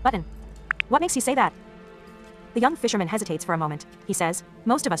say that? Button. What makes you say that? The young fisherman hesitates for a moment. He says,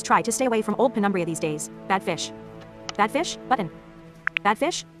 most of us try to stay away from Old Penumbria these days. Bad fish. Bad fish? Button. Bad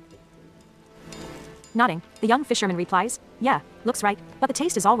fish? Nodding, the young fisherman replies, yeah, looks right, but the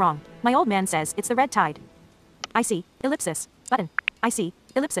taste is all wrong. My old man says it's the red tide. I see. Ellipsis. Button. I see.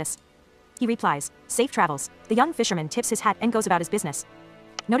 Ellipsis. He replies, safe travels. The young fisherman tips his hat and goes about his business.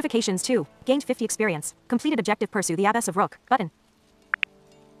 Notifications 2. Gained 50 experience. Completed objective pursue the Abbess of Rook. Button.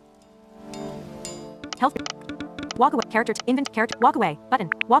 Health. Walk away. Character. Walk away.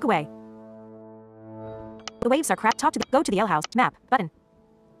 Button. Walk away. The waves are crap. Go to the L house. Map. Button.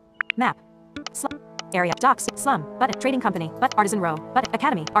 Map. Slum. Area. Docks. Slum. Button. Trading company. But artisan row. Button.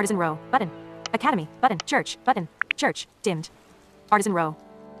 Academy. Artisan row. Button. Academy. Button. Church. Button. Church. Dimmed. Artisan row.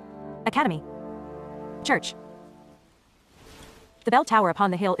 Academy. Church. The bell tower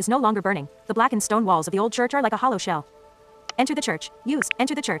upon the hill is no longer burning. The blackened stone walls of the old church are like a hollow shell. Enter the church. Used.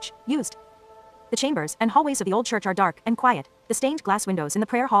 Enter the church. Used. The chambers and hallways of the old church are dark and quiet. The stained glass windows in the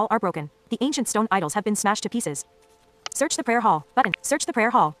prayer hall are broken. The ancient stone idols have been smashed to pieces. Search the prayer hall. Button. Search the prayer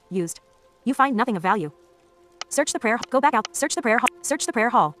hall. Used. You find nothing of value. Search the prayer. Go back out. Search the prayer hall. Search the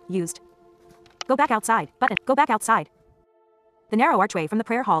prayer hall. Used. Go back outside. Button. Go back outside. The narrow archway from the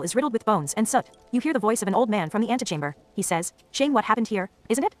prayer hall is riddled with bones and soot. You hear the voice of an old man from the antechamber. He says, shame what happened here,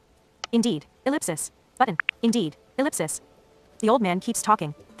 isn't it? Indeed. Ellipsis. Button. Indeed. Ellipsis. The old man keeps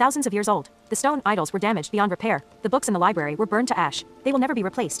talking. Thousands of years old. The stone idols were damaged beyond repair. The books in the library were burned to ash. They will never be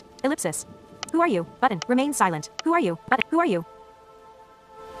replaced. Ellipsis. Who are you? Button. Remain silent. Who are you? Button. Who are you?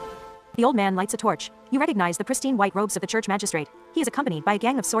 The old man lights a torch. You recognize the pristine white robes of the church magistrate. He is accompanied by a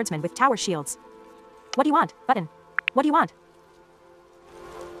gang of swordsmen with tower shields. What do you want? Button. What do you want?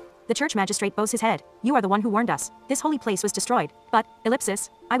 The church magistrate bows his head. You are the one who warned us. This holy place was destroyed. But, ellipsis,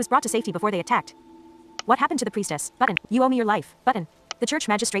 I was brought to safety before they attacked. What happened to the priestess? Button. You owe me your life. Button. The church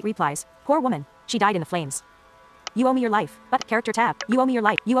magistrate replies. Poor woman. She died in the flames. You owe me your life. But, character tab. You owe me your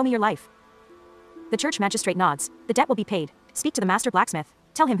life. You owe me your life. The church magistrate nods. The debt will be paid. Speak to the master blacksmith.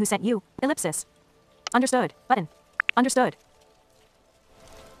 Tell him who sent you. Ellipsis. Understood. Button. Understood.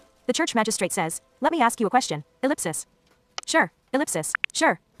 The church magistrate says, let me ask you a question. Ellipsis. Sure. Ellipsis.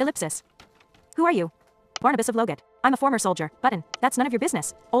 Sure. Ellipsis. Who are you? Barnabas of Logat. I'm a former soldier. Button. That's none of your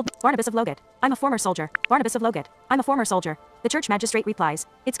business. Old Barnabas of Logat. I'm a former soldier. Barnabas of Logat. I'm a former soldier. The church magistrate replies,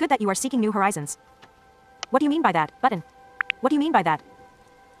 it's good that you are seeking new horizons. What do you mean by that? Button. What do you mean by that?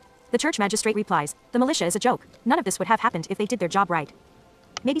 The church magistrate replies, the militia is a joke. None of this would have happened if they did their job right.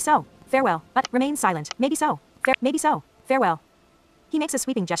 Maybe so. Farewell. But remain silent. Maybe so. Maybe so. Farewell. He makes a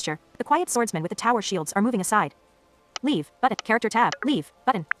sweeping gesture. The quiet swordsmen with the tower shields are moving aside. Leave. Button. Character tab. Leave.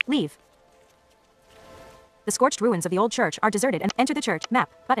 Button. Leave. The scorched ruins of the old church are deserted and enter the church. Map.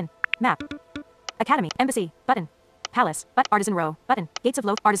 Button. Map. Academy. Embassy. Button. Palace. But artisan row. Button. Gates of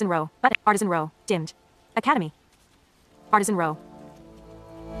loaf. Artisan row. Button. Artisan row. Dimmed. Academy. Artisan row.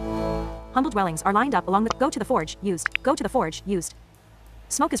 Humble dwellings are lined up along the... Go to the forge. Used. Go to the forge. Used.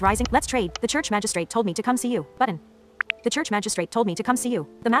 Smoke is rising. Let's trade. The church magistrate told me to come see you. Button. The church magistrate told me to come see you.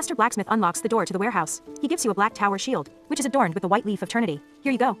 The master blacksmith unlocks the door to the warehouse. He gives you a black tower shield, which is adorned with the white leaf of eternity.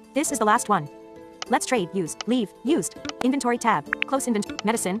 Here you go. This is the last one. Let's trade. Used. Leave. Used. Inventory tab. Close inventory.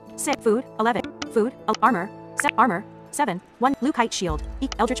 Medicine. 6. Food. 11. Food. Armor. Set. Armor. 7. 1. Lukite shield.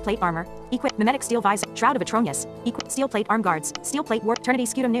 Eldritch plate armor. Equip. Mimetic steel visor. Shroud of Atronius. Equip. Steel plate arm guards. Steel plate war. Eternity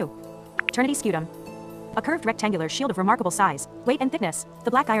scutum new. Eternity scutum. A curved rectangular shield of remarkable size, weight and thickness.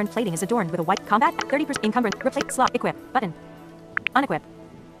 The black iron plating is adorned with a white combat 30% encumbrance. Replace slot. Equip. Button. Unequip.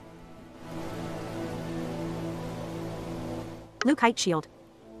 Lukite shield.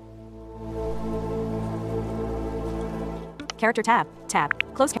 Character tab.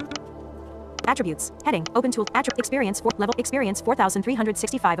 Tab. Close. Attributes. Heading. Open tool. Experience 4. Level. Experience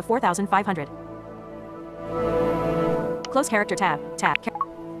 4,365 of 4,500. Close character tab. Tab.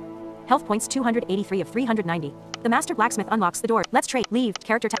 Health points 283 of 390. The master blacksmith unlocks the door. Let's trade. Leave.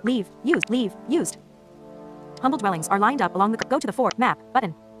 Character tab. Leave. Used. Leave. Used. Humble dwellings are lined up along the... Go to the fort. Map.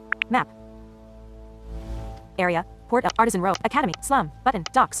 Button. Map. Area. Port. Artisan row. Academy. Slum. Button.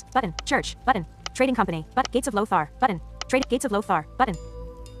 Docks. Button. Church. Button. Trading company. Gates of Lothar. Button. Trade. Gates of Lothar. Button.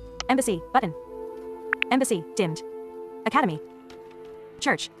 Embassy. Button. Embassy. Dimmed. Academy.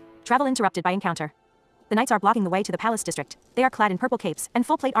 Church. Travel interrupted by encounter. The knights are blocking the way to the palace district. They are clad in purple capes and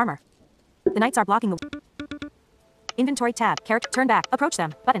full plate armor. The knights are blocking the... Inventory tab. Character. Turn back. Approach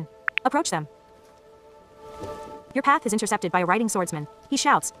them. Button. Approach them. Your path is intercepted by a riding swordsman. He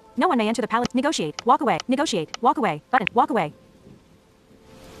shouts, "No one may enter the palace. Negotiate. Walk away. Negotiate. Walk away. Button. Walk away."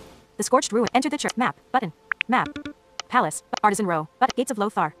 The scorched ruin. Enter the church. Map. Button. Map. Palace. Artisan row. But gates of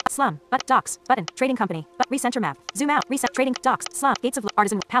Lothar. Slum. But docks. Button. Trading company. But recenter map. Zoom out. Reset. Trading. Docks. Slum. Gates of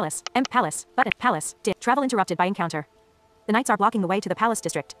artisan. Palace. Palace. Button. Palace. Travel interrupted by encounter. The knights are blocking the way to the palace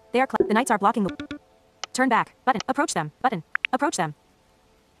district. The knights are blocking the. Turn back. Button. Approach them. Button. Approach them.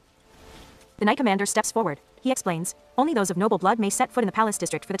 The knight commander steps forward. He explains, only those of noble blood may set foot in the palace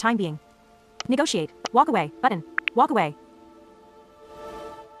district for the time being. Negotiate. Walk away. Button. Walk away.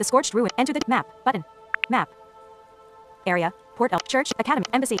 The scorched ruin. Enter the map. Button. Map. Area. Port Elf. Church. Academy.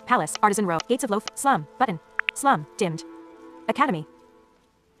 Embassy. Palace. Artisan row. Gates of Loaf. Slum. Button. Slum. Dimmed. Academy.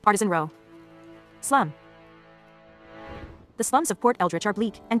 Artisan row. Slum. The slums of Port Eldritch are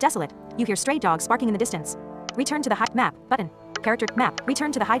bleak and desolate. You hear stray dogs barking in the distance. Return to the map. Button. Character. Map.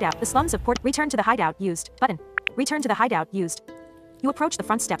 Return to the hideout. The slums of Port. Return to the hideout. Used. Button. Return to the hideout. Used. You approach the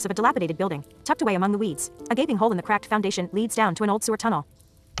front steps of a dilapidated building, tucked away among the weeds. A gaping hole in the cracked foundation leads down to an old sewer tunnel.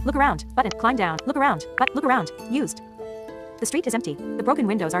 Look around. Button. Climb down. Look around. Look around. Used. The street is empty. The broken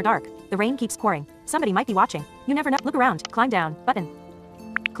windows are dark. The rain keeps pouring. Somebody might be watching. You never know. Look around. Climb down. Button.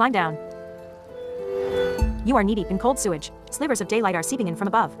 Climb down. You are knee-deep in cold sewage. Slivers of daylight are seeping in from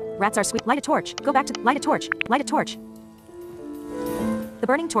above. Rats are sweet. Light a torch. Go back to. Light a torch. Light a torch. The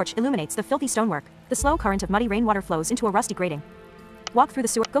burning torch illuminates the filthy stonework. The slow current of muddy rainwater flows into a rusty grating. Walk through the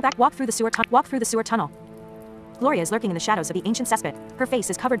sewer. Go back. Walk through the sewer. Walk through the sewer tunnel. Gloria is lurking in the shadows of the ancient cesspit. Her face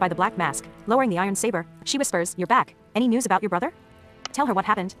is covered by the black mask. Lowering the iron saber, she whispers, "You're back. Any news about your brother?" Tell her what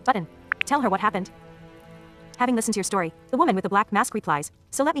happened. Button. Tell her what happened. Having listened to your story, the woman with the black mask replies,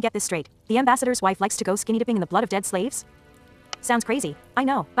 "So let me get this straight. The ambassador's wife likes to go skinny dipping in the blood of dead slaves?" Sounds crazy. I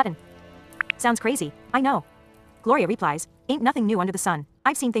know. Button. Sounds crazy. I know. Gloria replies, "Ain't nothing new under the sun.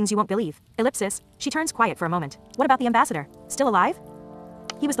 I've seen things you won't believe." Ellipsis. She turns quiet for a moment. What about the ambassador? Still alive?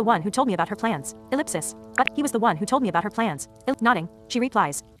 He was the one who told me about her plans. Ellipsis. But he was the one who told me about her plans. Nodding, she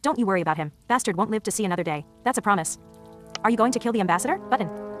replies, "Don't you worry about him. Bastard won't live to see another day. That's a promise." Are you going to kill the ambassador? Button.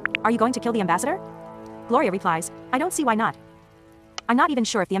 Are you going to kill the ambassador? Gloria replies, "I don't see why not. I'm not even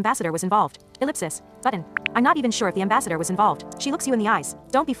sure if the ambassador was involved." Ellipsis. Button. I'm not even sure if the ambassador was involved. She looks you in the eyes.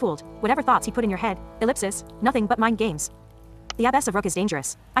 Don't be fooled. Whatever thoughts he put in your head. Ellipsis. Nothing but mind games. The Abbess of Rook is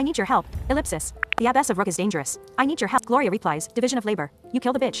dangerous. I need your help. Ellipsis. The Abbess of Rook is dangerous. I need your help. Gloria replies, "Division of labor. You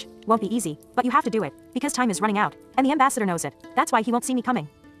kill the bitch. Won't be easy, but you have to do it, because time is running out, and the ambassador knows it. That's why he won't see me coming."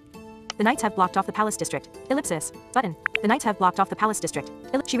 The knights have blocked off the palace district. Ellipsis. Button. The knights have blocked off the palace district.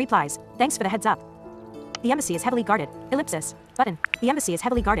 She replies, "Thanks for the heads up. The embassy is heavily guarded." Ellipsis. Button. The embassy is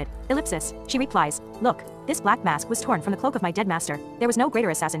heavily guarded. Ellipsis. She replies, "Look, this black mask was torn from the cloak of my dead master. There was no greater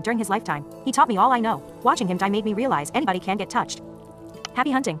assassin during his lifetime. He taught me all I know. Watching him die made me realize anybody can get touched.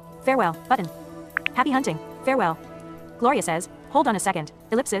 Happy hunting. Farewell." Button. Happy hunting. Farewell. Gloria says, "Hold on a second."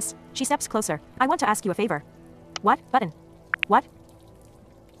 Ellipsis. She steps closer. "I want to ask you a favor." "What?" Button. "What?"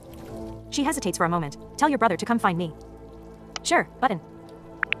 She hesitates for a moment. "Tell your brother to come find me." "Sure." Button.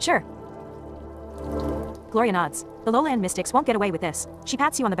 "Sure." Gloria nods. "The lowland mystics won't get away with this." She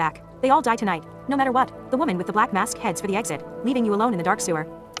pats you on the back. "They all die tonight. No matter what." The woman with the black mask heads for the exit, leaving you alone in the dark sewer.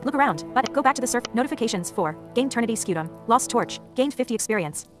 Look around. But go back to the surf. Notifications 4. Gained Trinity Scutum. Lost Torch. Gained 50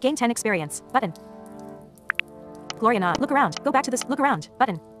 experience. Gained 10 experience. Button. Gloria nod. Look around. Go back to this. Look around.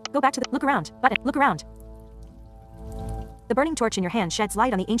 Button. Go back to the. Look around. Button. Look around. The burning torch in your hand sheds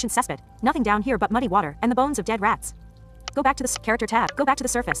light on the ancient cesspit. Nothing down here but muddy water and the bones of dead rats. Go back to the character tab. Go back to the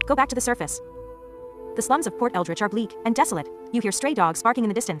surface. Go back to the surface. The slums of Port Eldritch are bleak and desolate. You hear stray dogs barking in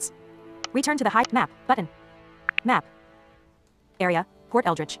the distance. Return to the high map. Button. Map. Area. Port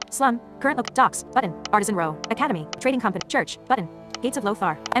Eldritch. Slum. Current docks. Button. Artisan row. Academy. Trading company. Church. Button. Gates of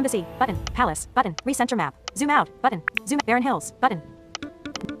Lothar. Embassy. Button. Palace. Button. Recenter map. Zoom out. Button. Zoom. Barren Hills. Button.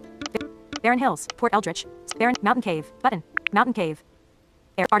 Barren Hills. Port Eldritch. Barren. Mountain Cave. Button. Mountain Cave.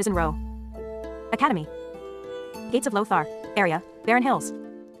 Artisan row. Academy. Gates of Lothar. Area. Barren Hills.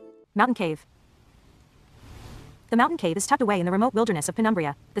 Mountain Cave. The mountain cave is tucked away in the remote wilderness of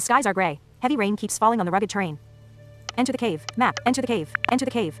Penumbria. The skies are gray. Heavy rain keeps falling on the rugged terrain. Enter the cave. Map. Enter the cave. Enter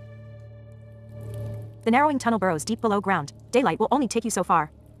the cave. The narrowing tunnel burrows deep below ground. Daylight will only take you so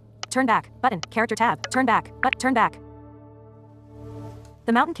far. Turn back. Button. Character tab. Turn back. Turn back.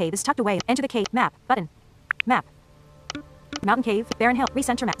 The mountain cave is tucked away. Enter the cave. Map. Button. Map. Mountain Cave, Barren Hill,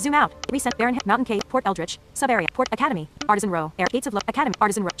 Recenter map. Zoom out. Recent Barren Hill, Mountain Cave, Port Eldritch, Sub-area, Port Academy, Artisan Row, Gates of Academy,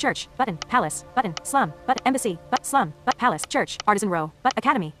 Artisan Row, Church, Button, Palace, Button, Slum, But Embassy, But Slum, But Palace, Church, Artisan Row, But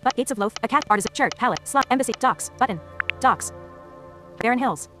Academy, But Gates of Loaf, Artisan, Church, Palace, Slum, Embassy, Docks, Button, Docks, Barren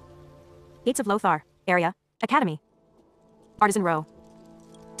Hills, Gates of Lothar, Area, Academy, Artisan Row,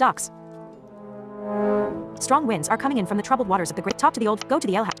 Docks. Strong winds are coming in from the troubled waters of the great. Talk to the old. Go to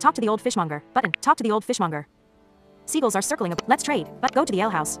the ale house. Talk to the old fishmonger. Button. Talk to the old fishmonger. Seagulls are circling. Let's trade. But go to the ale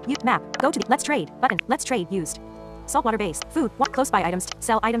house. Map. Go to the. Let's trade. Button. Let's trade. Used. Saltwater base. Food. Close by items.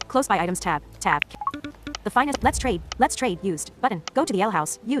 Sell item. Close by items. Tab. Tab. The finest. Let's trade. Let's trade. Used. Button. Go to the ale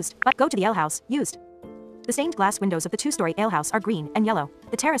house. Used. But go to the ale house. Used. The stained glass windows of the two-story alehouse are green and yellow.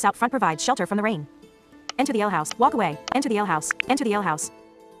 The terrace out front provides shelter from the rain. Enter the alehouse. Walk away. Enter the alehouse. Enter the alehouse.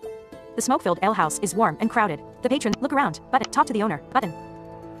 The smoke-filled alehouse is warm and crowded. The patron. Look around. Button. Talk to the owner. Button.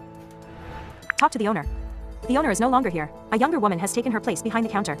 Talk to the owner. The owner is no longer here. A younger woman has taken her place behind the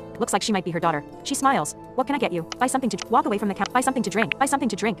counter. Looks like she might be her daughter. She smiles. What can I get you? Buy something to walk away from the counter. Buy something to drink. Buy something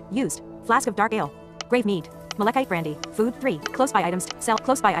to drink. Used. Flask of dark ale. Grave mead. Malachite brandy. Food. 3. Close by items. Sell.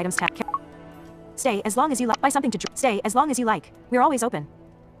 Close by items. Tab. Stay as long as you like. Buy something to drink. Stay as long as you like. We're always open.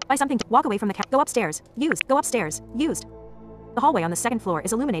 Buy something to walk away from the counter. Go upstairs. Used. Go upstairs. Used. The hallway on the second floor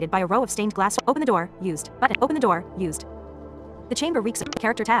is illuminated by a row of stained glass. Open the door. Used. Button. Open the door. Used. The chamber reeks of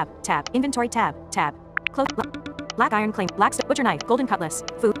character tab. Tab. Inventory tab. Tab. Close. Black iron claim. Black butcher knife. Golden cutlass.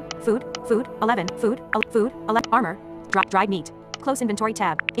 Food. Food. Food. 11. Food. Food. 11. Armor. Dried meat. Close inventory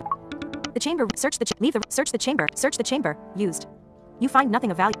tab. The chamber. Search the. Leave the. Search the chamber. Search the chamber. Used. You find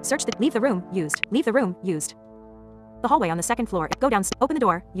nothing of value. Search the. Leave the room. Used. Leave the room. Used. The hallway on the second floor. Go down. Open the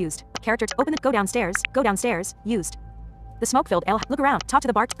door. Used. Character. Open the. Go downstairs. Go downstairs. Used. The smoke-filled ale. Look around. Talk to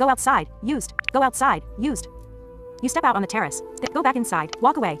the bar. Go outside. Used. Go outside. Used. You step out on the terrace. Go back inside.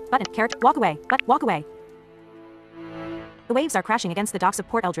 Walk away. Button. Character. Walk away. But walk away. The waves are crashing against the docks of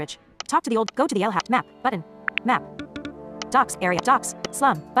Port Eldridge. Talk to the old. Go to the ale house. Map. Button. Map. Docks. Area. Docks.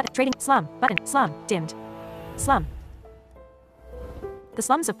 Slum. Button. Trading. Slum. Button. Slum. Dimmed. Slum. The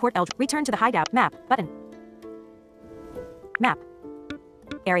slums of Port Eldridge. Return to the hideout. Map. Button. Map.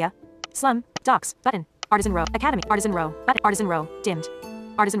 Area. Slum. Docks. Button. Artisan row. Academy. Artisan row. Button. Artisan row. Dimmed.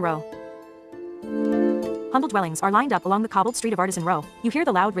 Artisan row. Humble dwellings are lined up along the cobbled street of Artisan row. You hear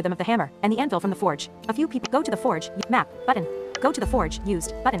the loud rhythm of the hammer and the anvil from the forge. A few people. Go to the forge. Map. Button. Go to the forge.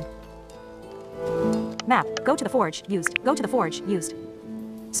 Used. Button. Map. Go to the forge. Used. Go to the forge. Used.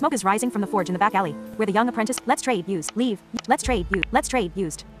 Smoke is rising from the forge in the back alley, where the young apprentice. Let's trade. Used. Leave. Let's trade. Used. Let's trade.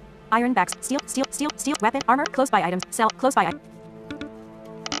 Used. Iron backs. Steel. Steel. Steel. Steel. Weapon. Armor. Close by items. Sell. Close by.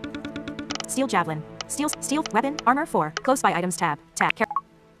 Steel javelin. Steel. Steel. Weapon. Armor. 4. Close by items. Tab. Tab.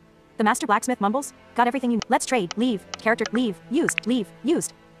 The master blacksmith mumbles. Got everything you need. Let's trade. Leave. Character. Leave. Used. Leave.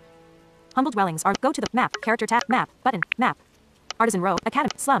 Used. Humble dwellings are. Go to the map. Character tab. Map. Button. Map. Artisan row.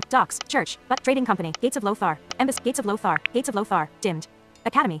 Academy. Slum. Docks. Church. But trading company. Gates of Lothar. Embassy. Gates of Lothar. Gates of Lothar. Dimmed.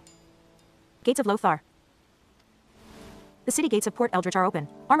 Academy. Gates of Lothar. The city gates of Port Eldridge are open.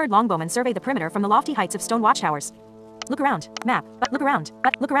 Armored longbowmen survey the perimeter from the lofty heights of stone watchtowers. Look around. Map. But look around.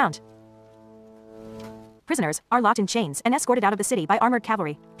 But look around. Prisoners are locked in chains and escorted out of the city by armored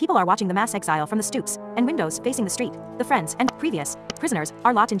cavalry. People are watching the mass exile from the stoops and windows facing the street. The friends and previous prisoners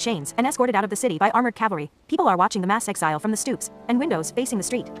are locked in chains and escorted out of the city by armored cavalry. People are watching the mass exile from the stoops and windows facing the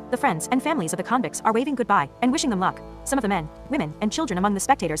street. The friends and families of the convicts are waving goodbye and wishing them luck. Some of the men, women, and children among the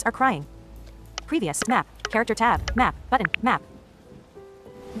spectators are crying. Previous. Map. Character tab. Map. Button. Map.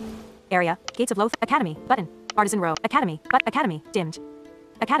 Area. Gates of Loth. Academy. Button. Artisan row. Academy. But Academy. Dimmed.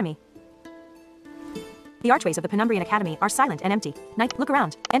 Academy. The archways of the Penumbrian Academy are silent and empty. Night. Look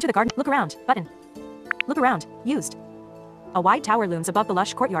around. Enter the garden. Look around. Button. Look around. Used. A wide tower looms above the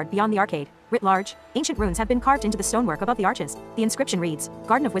lush courtyard beyond the arcade. Writ large, ancient runes have been carved into the stonework above the arches. The inscription reads,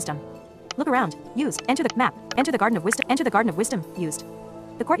 Garden of Wisdom. Look around. Used. Enter the map. Enter the Garden of Wisdom. Enter the Garden of Wisdom. Used.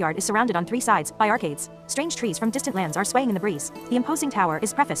 The courtyard is surrounded on 3 sides by arcades. Strange trees from distant lands are swaying in the breeze. The imposing tower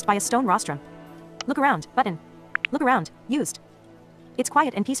is prefaced by a stone rostrum. Look around. Button. Look around. Used. It's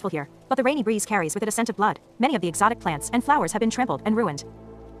quiet and peaceful here, but the rainy breeze carries with it a scent of blood. Many of the exotic plants and flowers have been trampled and ruined.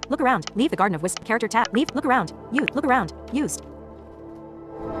 Look around. Leave the Garden of Wisdom. Character tab. Leave. Look around. Used. Look around. Used.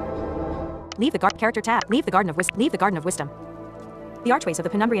 Leave the character tab. Leave the Garden of Wisdom. Leave the Garden of Wisdom. The archways of the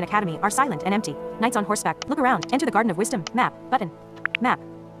Penumbrian Academy are silent and empty. Knights on horseback. Look around. Enter the Garden of Wisdom. Map. Button. Map.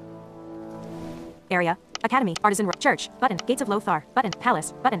 Area. Academy. Artisan. Church. Button. Gates of Lothar. Button.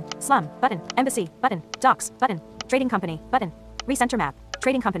 Palace. Button. Slum. Button. Embassy. Button. Docks. Button. Trading company. Button. Recenter map.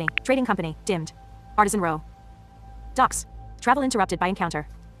 Trading company. Trading company. Dimmed. Artisan row. Docks. Travel interrupted by encounter.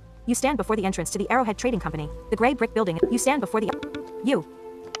 You stand before the entrance to the Arrowhead Trading Company. The gray brick building. You stand before the. You.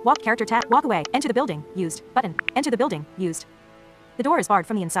 Walk character tab. Walk away. Enter the building. Used. Button. Enter the building. Used. The door is barred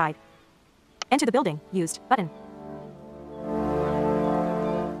from the inside. Enter the building. Used. Button.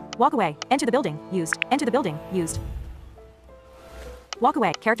 Walk away. Enter the building. Used. Enter the building. Used. Walk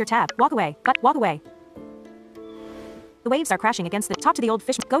away. Character tab. Walk away. But walk away. The waves are crashing against the. Talk to the old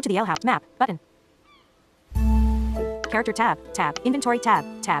fish. Go to the ale house. Map. Button. Character tab. Tab. Inventory tab.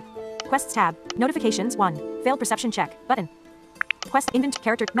 Tab. Quests tab. Notifications 1. Failed perception check. Button. Quest invent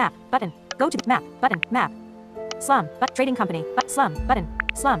character map. Button. Go to map. Button. Map. Slum. But trading company. But slum. Button.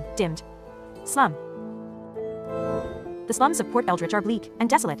 Slum. Dimmed. Slum. The slums of Port Eldritch are bleak and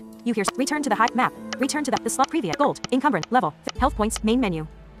desolate. You hear return to the high map. Return to the slum previous gold. Encumbrance level. Health points. Main menu.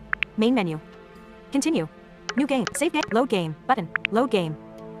 Main menu. Continue. New game. Save game. Load game. Button. Load game.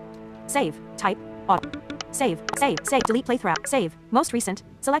 Save. Type. Auto. Save. Save. Save. Delete playthrough. Save. Most recent.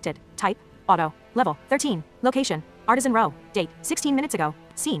 Selected. Type. Auto. Level. 13. Location. Artisan Row. Date. 16 minutes ago.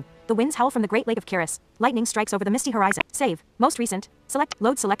 Scene. The winds howl from the Great Lake of Kiris. Lightning strikes over the misty horizon. Save. Most recent. Select.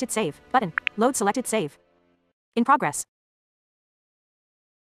 Load selected save. Button. Load selected save. In progress.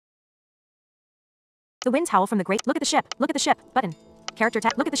 The winds howl from the great. Look at the ship. Look at the ship. Button. Character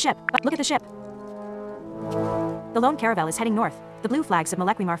tab. Look at the ship. Look at the ship. The lone caravel is heading north. The blue flags of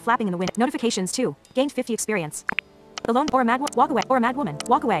Malequim are flapping in the wind. Notifications 2. Gained 50 experience. The lone or a mad walk away or a mad woman.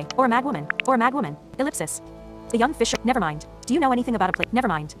 Walk away or a mad woman or a mad woman. Ellipsis. The young fisher. Never mind. Do you know anything about a place? Never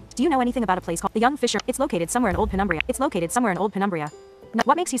mind. Do you know anything about a place called the young fisher? It's located somewhere in Old Penumbria. It's located somewhere in Old Penumbria. No,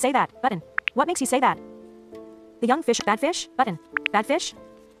 what makes you say that? Button. What makes you say that? The young fish. Bad fish? Button. Bad fish?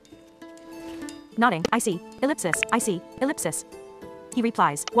 Nodding. I see. Ellipsis. I see. Ellipsis. He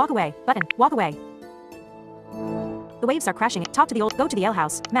replies. Walk away. Button. Walk away. The waves are crashing. Talk to the old. Go to the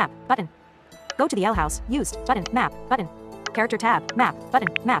alehouse. Map. Button. Go to the alehouse. Used. Button. Map. Button. Character tab. Map. Button.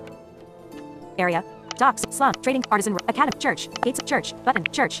 Map. Area. Docks. Slum. Trading. Artisan. Academy. Church. Gates. Church. Button.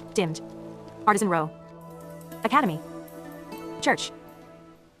 Church. Dimmed. Artisan Row. Academy. Church.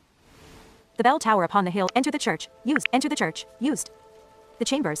 The bell tower upon the hill. Enter the church. Used. Enter the church. Used. The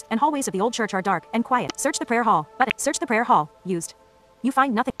chambers and hallways of the old church are dark and quiet. Search the prayer hall. Button. Search the prayer hall. Used. You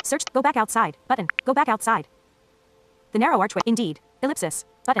find nothing. Search. Go back outside. Button. Go back outside. The narrow archway. Indeed. Ellipsis.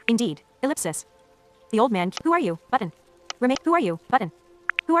 Button. Indeed. Ellipsis. The old man. Who are you? Button. Remain. Who are you? Button.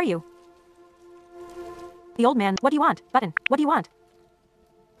 Who are you? The old man. What do you want? Button. What do you want?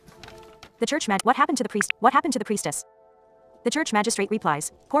 The church what happened to the priest? What happened to the priestess? The church magistrate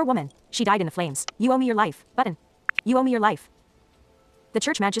replies. Poor woman. She died in the flames. You owe me your life. Button. You owe me your life. The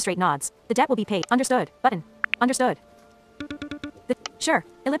church magistrate nods. The debt will be paid. Understood. Button. Understood. Sure.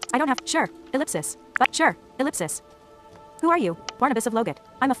 I don't have. Sure. Ellipsis. But sure. Ellipsis. Who are you? Barnabas of Logut.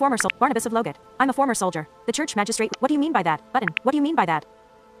 I'm a former Barnabas of Logut. I'm a former soldier. The church magistrate. What do you mean by that? Button. What do you mean by that?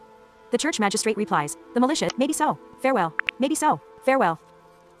 The church magistrate replies. The militia. Maybe so. Farewell. Maybe so. Farewell.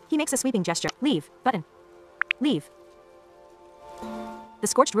 He makes a sweeping gesture. Leave. Button. Leave. The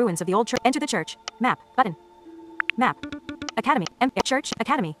scorched ruins of the old church. Enter the church. Map. Button. Map. Academy. Church.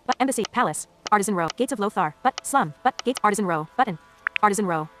 Academy. But embassy. Palace. Artisan Row. Gates of Lothar. But slum. But gates. Artisan Row. Button. Artisan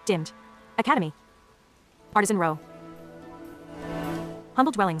Row. Dimmed. Academy. Artisan Row.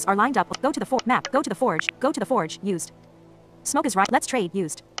 Humble dwellings are lined up. Go to the map. Go to the forge. Go to the forge. Used. Smoke is right. Let's trade.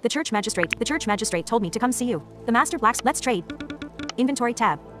 Used. The church magistrate. The church magistrate told me to come see you. The master blacks. Let's trade. Inventory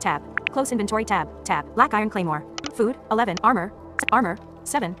tab. Tab. Close inventory tab. Tab. Black iron claymore. Food. 11. Armor. Armor.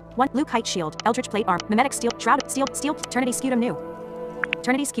 7. 1. Blue kite shield. Eldritch plate arm. Mimetic steel. Shroud. Steel. Steel. Eternity scutum new.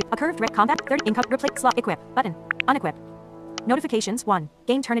 Eternity skew. A curved red combat. 30. Income. Replace. Slot. Equip. Button. Unequip. Notifications. 1.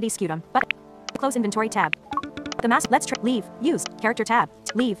 Gain eternity scutum. Button. Close inventory tab. The mask. Let's leave. Used. Character tab.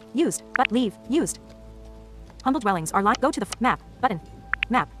 Leave. Used. But leave. Used. Humble dwellings are lined. Go to the map. Button.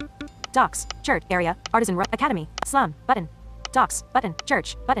 Map. Docks. Church. Area. Artisan Row. Academy. Slum. Button. Docks. Button.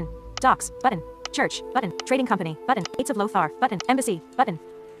 Church. Button. Docks. Button. Church. Button. Trading company. Button. Gates of Lothar. Button. Embassy. Button.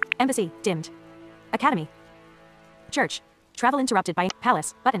 Embassy. Dimmed. Academy. Church. Travel interrupted by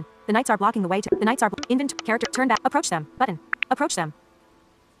palace. Button. The knights are blocking the way to. The knights are character. Turn back. Approach them. Button. Approach them.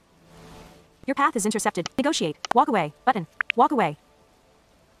 Your path is intercepted. Negotiate. Walk away. Button. Walk away.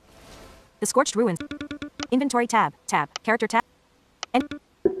 The scorched ruins. Inventory tab. Tab. Character tab. And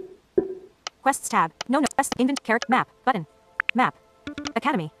quests tab. No. Quest. Character. Map. Button. Map.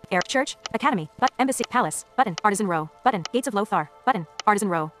 Academy. Air. Church. Academy. But embassy. Palace. Button. Artisan Row. Button. Gates of Lothar. Button. Artisan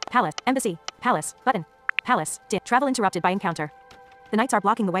Row. Palace. Embassy. Palace. Button. Palace. Travel interrupted by encounter. The knights are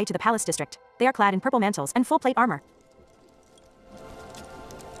blocking the way to the palace district. They are clad in purple mantles and full plate armor.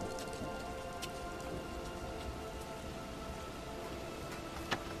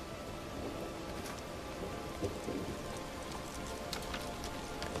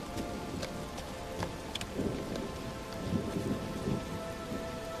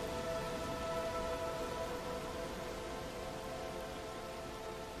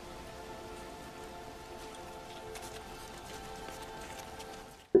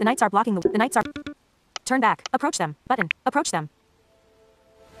 The knights are blocking the knights are. Turn back. Approach them. Button. Approach them.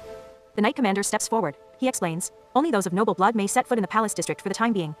 The knight commander steps forward. He explains. Only those of noble blood may set foot in the palace district for the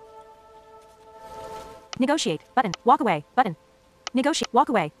time being. Negotiate. Button. Walk away. Button. Negotiate. Walk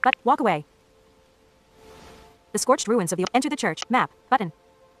away. But walk away. The scorched ruins of the enter the church. Map. Button.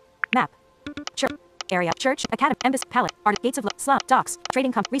 Map. Church. Area. Church. Academy. Embassy. Palette. Art. Gates of slum. Docks.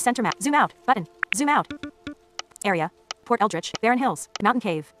 Trading company. Recenter map. Zoom out. Button. Zoom out. Area. Port Eldritch. Barren Hills. Mountain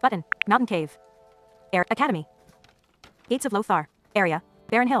Cave. Button. Mountain Cave. Air. Academy. Gates of Lothar. Area.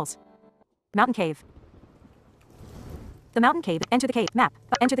 Barren Hills. Mountain Cave. The mountain cave. Enter the cave. Map.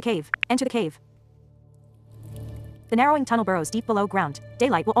 Enter the cave. Enter the cave. The narrowing tunnel burrows deep below ground.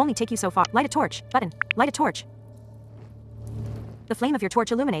 Daylight will only take you so far. Light a torch. Button. Light a torch. The flame of your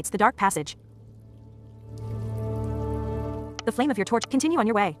torch illuminates the dark passage. The flame of your torch. Continue on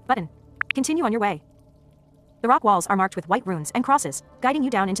your way. Button. Continue on your way. The rock walls are marked with white runes and crosses, guiding you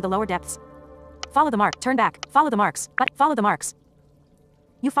down into the lower depths. Follow the mark. Turn back. Follow the marks. Follow the marks.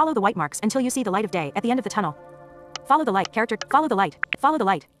 You follow the white marks until you see the light of day at the end of the tunnel. Follow the light. Character. Follow the light. Follow the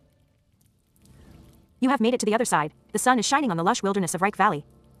light. You have made it to the other side. The sun is shining on the lush wilderness of Reich Valley.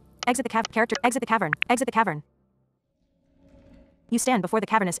 Exit the character. Exit the cavern. Exit the cavern. You stand before the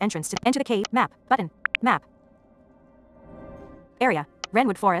cavernous entrance to enter the cave. Map. Button. Map. Area.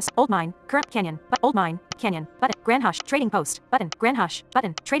 Renwood Forest. Old Mine. Current Canyon. Old Mine. Canyon. Button. Grand Hush. Trading Post. Button. Grand Hush.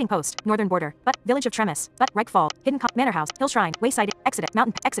 Button. Trading Post. Northern Border. Village of Tremis. Reich Fall. Hidden Manor House. Hill Shrine. Wayside. Exodus.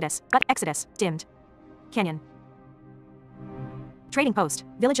 Mountain. Exodus. Exodus. Dimmed. Canyon. Trading Post.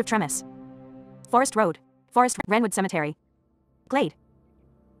 Village of Tremis. Forest Road. Forest. Renwood Cemetery. Glade.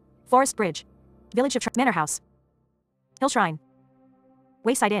 Forest Bridge. Village of Manor House. Hill Shrine.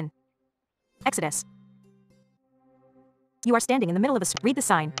 Wayside Inn. Exodus. You are standing in the middle of a read the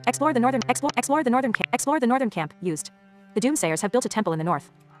sign. Explore the northern camp. Used. The Doomsayers have built a temple in the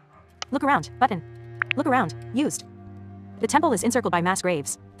north. Look around. Button. Look around. Used. The temple is encircled by mass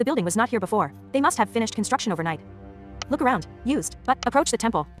graves. The building was not here before. They must have finished construction overnight. Look around. Used. Approach the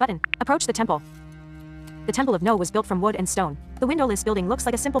temple. Button. Approach the temple. The Temple of No was built from wood and stone. The windowless building looks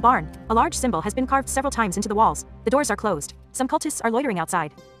like a simple barn. A large symbol has been carved several times into the walls. The doors are closed. Some cultists are loitering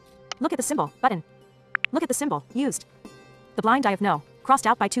outside. Look at the symbol. Button. Look at the symbol. Used. The blind eye of No. Crossed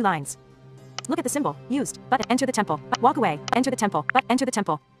out by 2 lines. Look at the symbol. Used. Button. Enter the temple. Walk away. Enter the temple. Enter the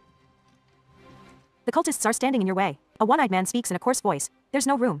temple. The cultists are standing in your way. A one-eyed man speaks in a coarse voice. There's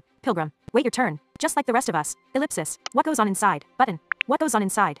no room. Pilgrim. Wait your turn. Just like the rest of us. Ellipsis. What goes on inside? Button. What goes on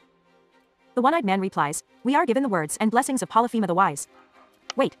inside? The one-eyed man replies, we are given the words and blessings of Polyphema the Wise.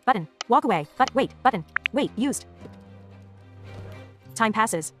 Wait. Button. Walk away. Wait. Button. Wait. Used. Time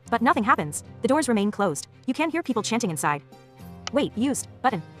passes, but nothing happens. The doors remain closed. You can hear people chanting inside. Wait. Used.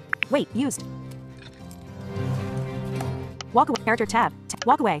 Button. Wait. Used. Walk away. Character tab.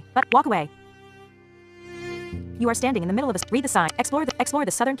 Walk away. Walk away. You are standing in the middle of a read the sign. Explore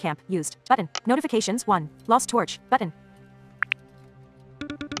the southern camp. Used. Button. Notifications 1. Lost torch. Button.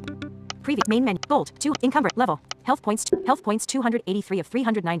 Preview. Main menu. Gold. 2. Encumbered. Level. Health points 283 of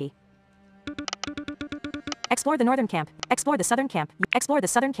 390. Explore the northern camp. Explore the southern camp. Explore the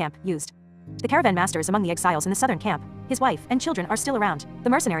southern camp. Used. The caravan master is among the exiles in the southern camp. His wife and children are still around. The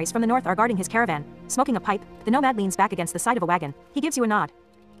mercenaries from the north are guarding his caravan. Smoking a pipe, the nomad leans back against the side of a wagon. He gives you a nod.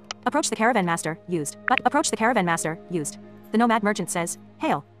 Approach the caravan master. Used. Approach the caravan master. Used. The nomad merchant says,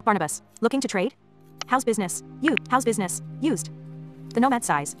 hail, Barnabas. Looking to trade? How's business? How's business? Used. The nomad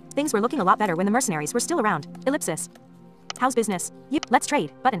sighs. Things were looking a lot better when the mercenaries were still around. Ellipsis. How's business? Let's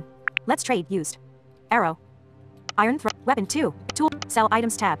trade. Button. Let's trade. Used. Arrow. Iron throw. Weapon 2. Tool. Sell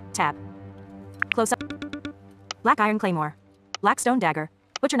items tab. Tab. Close up. Black iron claymore. Black stone dagger.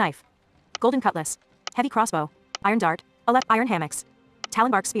 Butcher knife. Golden cutlass. Heavy crossbow. Iron dart. 11. Iron hammocks.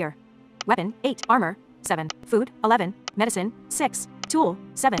 Talonbark spear. Weapon 8. Armor 7. Food 11. Medicine 6. Tool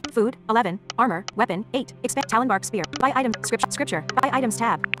 7. Food 11. Armor. Weapon 8. Expect Talonbark spear. Buy item. Scripture. Buy items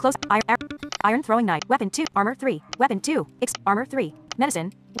tab. Close. Iron throwing knife. Weapon 2. Armor 3. Weapon 2. Armor 3.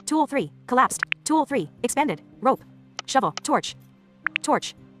 Medicine. Tool 3. Collapsed. Tool 3. Expanded. Rope. Shovel. Torch.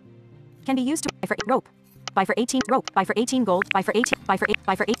 Torch. Can be used to buy for rope. Buy for 18 rope. Buy for 18 gold. Buy for 18. Buy for 8.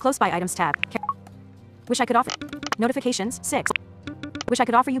 Buy for 8. Close by items tab. Wish I could offer. Notifications 6. Wish I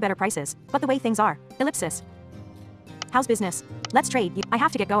could offer you better prices, but the way things are. Ellipsis. How's business? Let's trade. I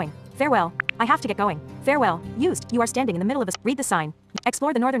have to get going. Farewell. I have to get going. Farewell. Used. You are standing in the middle of a read the sign.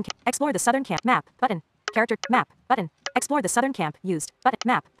 Explore the southern camp. Map. Button. Character. Map. Button. Explore the southern camp. Used. Button.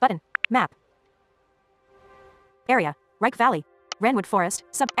 Map. Button. Map. Area. Reich Valley. Renwood Forest.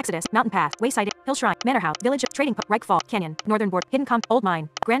 Exodus. Mountain Path. Wayside. Hill Shrine. Manor House. Village. Trading. Reich Fall. Canyon. Northern Board. Hidden Old Mine.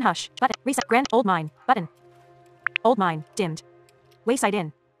 Grand Hush. Button. Reset. Grand. Old Mine. Button. Old Mine. Dimmed. Wayside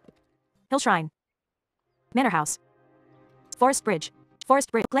Inn. Hill Shrine. Manor House. Forest Bridge.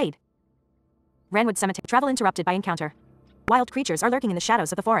 Forest Bridge. Glade. Renwood Cemetery. Travel interrupted by encounter. Wild creatures are lurking in the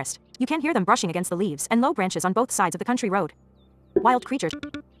shadows of the forest. You can hear them brushing against the leaves and low branches on both sides of the country road. Wild creatures.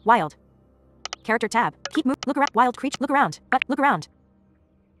 Wild. Character tab. Keep move. Look around. Wild creature. Look around. But look around.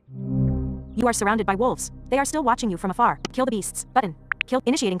 You are surrounded by wolves. They are still watching you from afar. Kill the beasts. Button. Kill.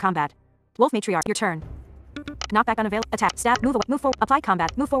 Initiating combat. Wolf matriarch. Your turn. Knockback unavailable. Attack. Stab. Move away. Move forward. Apply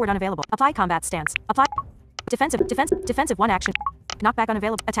combat. Move forward unavailable. Apply combat stance. Apply. Defensive 1 action. Knockback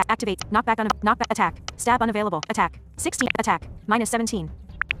unavailable. Attack. Activate. Knockback. Attack. Stab unavailable. Attack. 16. Attack. -17.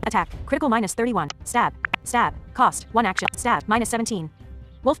 Attack. Critical -31. Stab. Stab. Cost. 1 action. Stab. -17.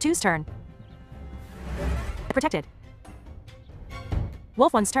 Wolf 2's turn. Protected.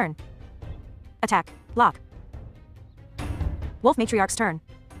 Wolf 1's turn. Attack. Block. Wolf matriarch's turn.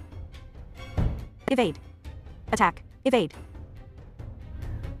 Evade. Attack. Evade.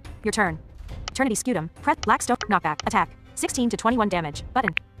 Your turn. Eternity Scutum. Press. Blackstone. Knockback. Attack. 16 to 21 damage.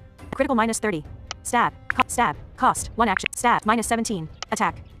 Button. Critical -30. Stab. Stab. Cost. 1 action. Stab. -17.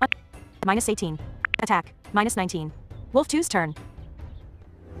 Attack. -18. Attack. -19. Wolf 2's turn.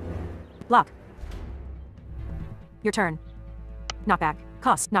 Block. Your turn. Knockback.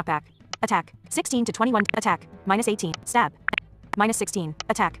 Cost. Knockback. Attack. 16 to 21. Attack. -18. Stab. -16.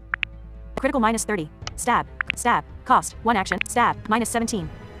 Attack. Critical -30. Stab. Stab. Cost. 1 action. Stab. -17.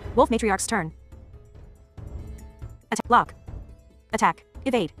 Wolf matriarch's turn. Attack. Block. Attack.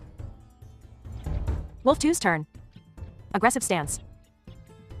 Evade. Wolf 2's turn. Aggressive stance.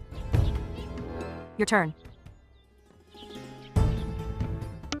 Your turn.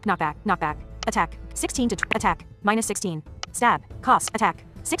 Knockback. Knockback. Attack. 16 to attack. -16. Stab. Cost. Attack.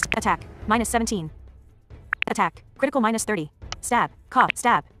 6. Attack. -17. Attack. Critical -30. Stab. Cost.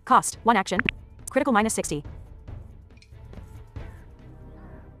 Stab. Cost. 1 action. Critical -60.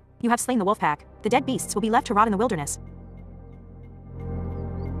 You have slain the wolf pack. The dead beasts will be left to rot in the wilderness.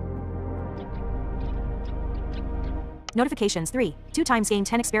 Notifications 3. 2 times gain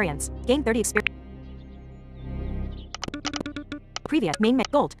 10 experience. Gain 30 experience. Previous. Main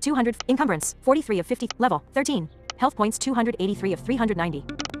gold. 200. Encumbrance. 43 of 50. Level. 13. Health points 283 of 390.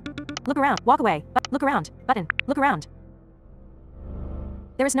 Look around. Walk away. Look around. Button. Look around.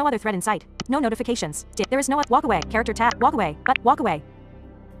 There is no other threat in sight. No notifications. There is no walk away. Character tab. Walk away. Walk away.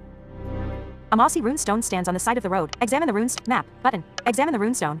 A mossy runestone stands on the side of the road. Examine the runes. Map. Button. Examine the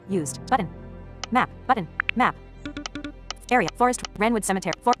runestone. Used. Button. Map. Button. Map. Area. Forest. Wrenwood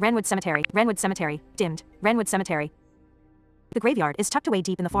Cemetery. Wrenwood Cemetery. Wrenwood Cemetery. Dimmed. Wrenwood Cemetery. The graveyard is tucked away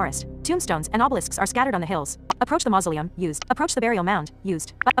deep in the forest. Tombstones and obelisks are scattered on the hills. Approach the mausoleum. Used. Approach the burial mound.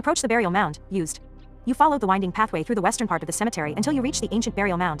 Used. Approach the burial mound. Used. You follow the winding pathway through the western part of the cemetery until you reach the ancient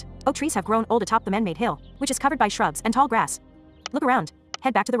burial mound. Oak trees have grown old atop the man-made hill, which is covered by shrubs and tall grass. Look around.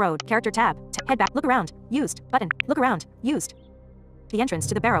 Head back to the road. Character tab. Head back. Look around. Used. Button. Look around. Used. The entrance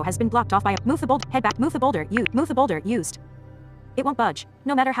to the barrow has been blocked off by a move the boulder. Head back. Move the boulder. Move the boulder. Used. It won't budge,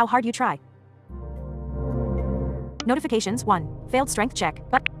 no matter how hard you try. Notifications 1. Failed strength check.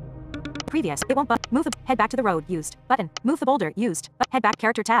 But previous. It won't budge. Move the head back to the road. Used. Button. Move the boulder. Used. Head back.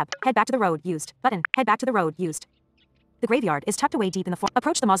 Character tab. Head back to the road. Used. Button. Head back to the road. Used. The graveyard is tucked away deep in the forest.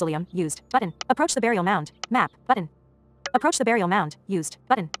 Approach the mausoleum. Used. Button. Approach the burial mound. Map. Button. Approach the burial mound. Used.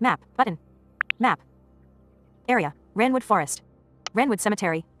 Button. Map. Button. Map. Area. Wrenwood Forest. Wrenwood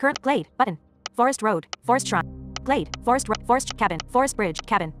Cemetery. Current glade. Button. Forest Road. Forest Shrine. Glade. Forest. Forest. Cabin. Forest Bridge.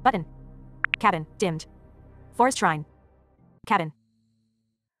 Cabin. Button. Cabin. Dimmed. Forest Shrine. Cabin.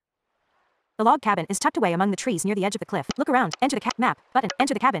 The log cabin is tucked away among the trees near the edge of the cliff. Look around. Enter the map. Button.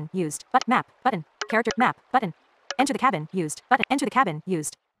 Enter the cabin. Used. Map. Button. Character. Map. Button. Enter the cabin. Used. Button. Enter the cabin.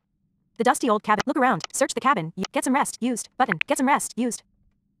 Used. The dusty old cabin. Look around. Search the cabin. Get some rest. Used. Button. Get some rest. Used.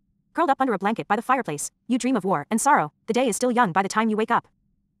 Curled up under a blanket by the fireplace, you dream of war and sorrow. The day is still young by the time you wake up.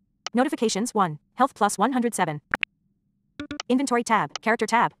 Notifications 1. Health plus 107. Inventory tab. Character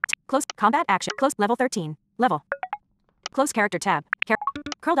tab. Close. Combat action. Close. Level 13. Level. Close character tab.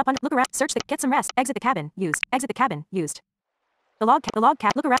 Curled up under. Look around. Search the. Get some rest. Exit the cabin. Used. Exit the cabin. Used. The log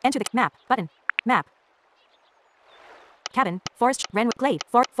cab. Look around. Enter the map. Button. Map. Cabin. Forest. Wrenwood. Glade.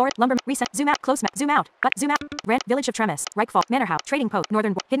 Forest. Lumber. Reset. Zoom out. Close map. Zoom out. But zoom out. Village of Tremis. Reichfall. Manor House. Trading Post.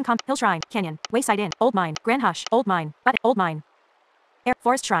 Northern. Hidden Comp. Hill Shrine. Canyon. Wayside Inn. Old Mine. Grand Hush. Old Mine. But Old Mine. Air.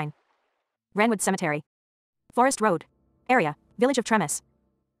 Forest Shrine. Wrenwood Cemetery. Forest Road. Area. Village of Tremis.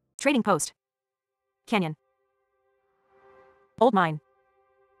 Trading Post. Canyon. Old Mine.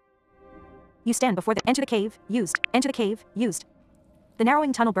 You stand before the. Enter the cave. Used. Enter the cave. Used. The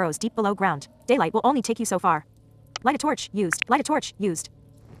narrowing tunnel burrows deep below ground. Daylight will only take you so far. Light a torch. Used. Light a torch. Used.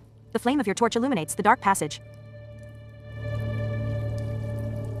 The flame of your torch illuminates the dark passage.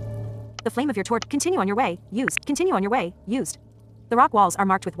 The flame of your torch. Continue on your way. Used. Continue on your way. Used. The rock walls are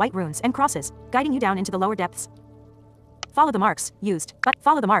marked with white runes and crosses, guiding you down into the lower depths. Follow the marks. Used. But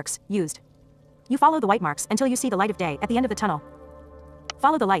follow the marks. Used. You follow the white marks until you see the light of day at the end of the tunnel.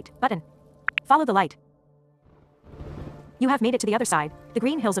 Follow the light. Button. Follow the light. You have made it to the other side. The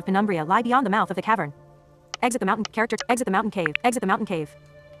green hills of Penumbria lie beyond the mouth of the cavern. Exit the mountain. Character. Exit the mountain cave. Exit the mountain cave.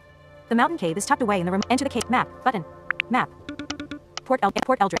 The mountain cave is tucked away in the room. Enter the cave. Map. Button. Map. Port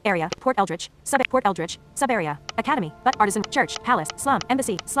Eldritch. Area. Port Eldritch. Port Eldritch. Sub-area. Academy. But Artisan. Church. Palace. Slum.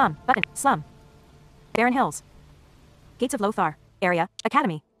 Embassy. Slum. Button. Slum. Barren Hills. Gates of Lothar. Area.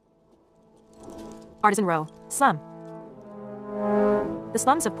 Academy. Artisan Row. Slum. The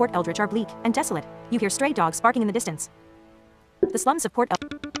slums of Port Eldritch are bleak and desolate. You hear stray dogs barking in the distance. The slums of Port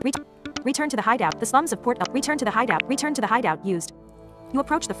Return to the hideout. The slums of Port Return to the hideout. Return to the hideout. Used. You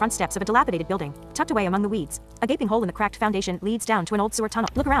approach the front steps of a dilapidated building, tucked away among the weeds. A gaping hole in the cracked foundation leads down to an old sewer tunnel.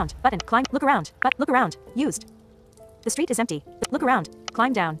 Look around. Button. Climb. Look around. But look around. Used. The street is empty. Look around.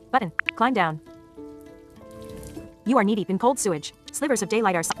 Climb down. Button. Climb down. You are knee-deep in cold sewage. Slivers of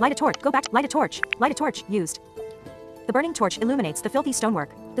daylight are... Light a torch. Go back. Light a torch. Light a torch. Used. The burning torch illuminates the filthy stonework.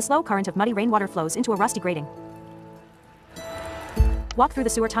 The slow current of muddy rainwater flows into a rusty grating. Walk through the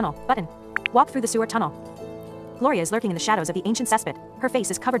sewer tunnel. Button. Walk through the sewer tunnel. Gloria is lurking in the shadows of the ancient cesspit. Her face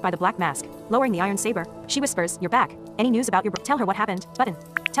is covered by the black mask. Lowering the iron saber, she whispers, "You're back. Any news about your Tell her what happened." Button.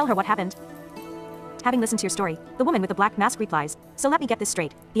 Tell her what happened. Having listened to your story, the woman with the black mask replies, "So let me get this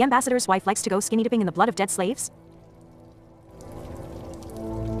straight. The ambassador's wife likes to go skinny dipping in the blood of dead slaves?"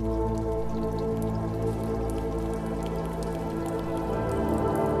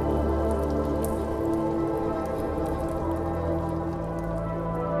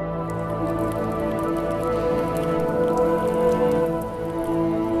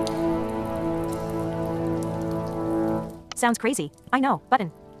 Sounds crazy. I know.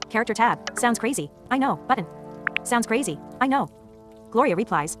 Button. Character tab. Sounds crazy. I know. Button. Sounds crazy. I know. Gloria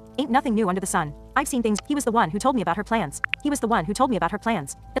replies, "Ain't nothing new under the sun. I've seen things." He was the one who told me about her plans. He was the one who told me about her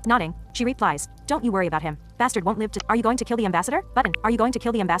plans. Nodding, she replies, "Don't you worry about him. Bastard won't live to... Are you going to kill the ambassador?" Button. Are you going to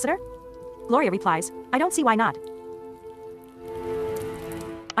kill the ambassador? Gloria replies, "I don't see why not.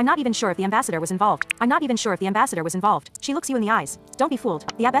 I'm not even sure if the ambassador was involved. I'm not even sure if the ambassador was involved." She looks you in the eyes. "Don't be fooled.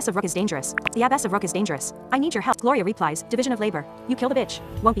 The Abbess of Rook is dangerous. The Abbess of Rook is dangerous. I need your help." Gloria replies, "Division of labor. You kill the bitch.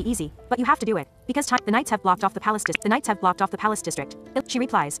 Won't be easy, but you have to do it. Because the knights have blocked off the palace district. The knights have blocked off the palace district." She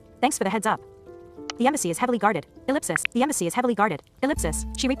replies, "Thanks for the heads up. The embassy is heavily guarded." Ellipsis. The embassy is heavily guarded. Ellipsis.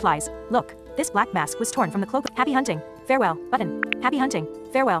 She replies, "Look. This black mask was torn from the cloak. Happy hunting. Farewell." Button. Happy hunting.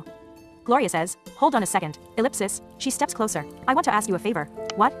 Farewell. Gloria says, "Hold on a second." Ellipsis. She steps closer. "I want to ask you a favor."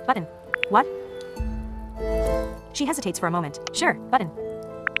 "What?" Button. "What?" She hesitates for a moment. "Sure." Button.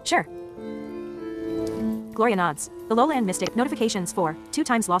 "Sure." Gloria nods. The Lowland Mystic notifications for 2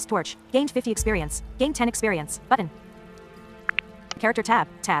 times lost torch. Gained 50 experience. Gained 10 experience. Button. Character tab.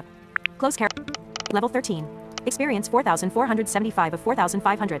 Tab. Close character. Level 13. Experience 4,475 of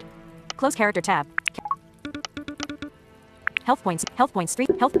 4,500. Close character tab. Health points. Health points 3.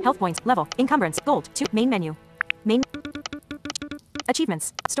 Health points. Level. Encumbrance. Gold 2. Main menu. Main.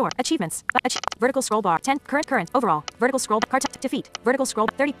 Achievements. Store. Achievements. Vertical scroll bar. 10. Current. Overall. Vertical scroll. Cartel. Defeat. Vertical scroll.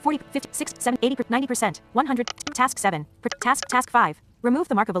 30, 40, 50, 60, 70, 80, 90%. 100. Task 7. Task 5. Remove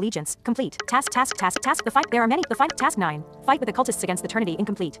the mark of allegiance. Complete. Task. The fight. There are many. The fight. Task 9. Fight with the cultists against the Eternity.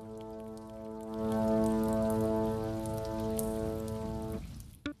 Incomplete.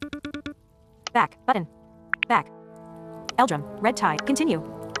 Back. Button. Back. Eldrum. Red tie. Continue.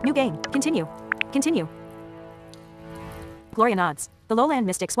 New game. Continue. Continue. Gloria nods. The Lowland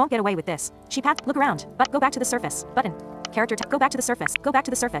Mystics won't get away with this. She pats. Look around. But go back to the surface. Button. Character tab. Go back to the surface. Go back to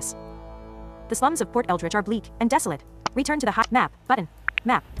the surface. The slums of Port Eldritch are bleak and desolate. Return to the map. Button.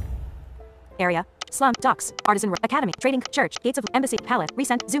 Map. Area. Slum. Docks. Artisan. Academy. Trading. Church. Gates of Embassy. Palace.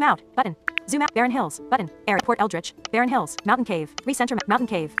 Recent. Zoom out. Button. Zoom out. Barren Hills. Button. Area. Port Eldritch. Barren Hills. Mountain Cave. Recenter. Mountain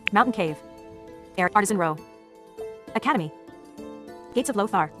Cave. Mountain Cave. Area. Artisan Row. Academy. Gates of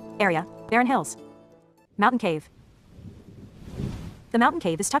Lothar. Area. Barren Hills. Mountain Cave. The mountain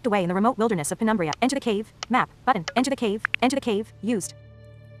cave is tucked away in the remote wilderness of Penumbria. Enter the cave. Map. Button. Enter the cave. Enter the cave. Used.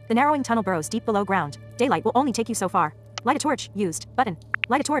 The narrowing tunnel burrows deep below ground. Daylight will only take you so far. Light a torch. Used. Button.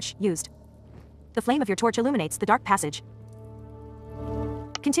 Light a torch. Used. The flame of your torch illuminates the dark passage.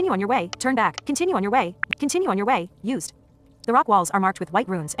 Continue on your way. Turn back. Continue on your way. Continue on your way. Used. The rock walls are marked with white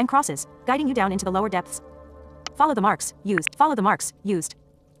runes and crosses, guiding you down into the lower depths. Follow the marks. Used. Follow the marks. Used.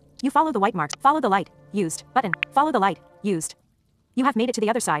 You follow the white marks. Follow the light. Used. Button. Follow the light. Used. You have made it to the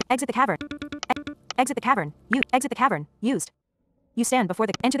other side. Exit the cavern. Exit the cavern. Exit the cavern. Used. You stand before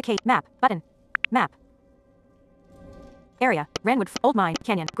the... Enter the cave. Map. Button. Map. Area. Ranwood. Old Mine.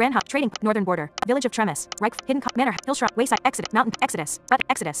 Canyon. Grand Hut. Trading. Northern Border. Village of Tremis. Reich. Hidden... Manor. Hillshrub. Wayside. Exit. Mountain. Exodus.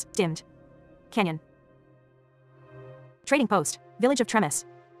 Exodus. Dimmed. Canyon. Trading Post. Village of Tremis.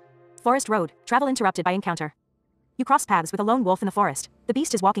 Forest Road. Travel interrupted by encounter. You cross paths with a lone wolf in the forest. The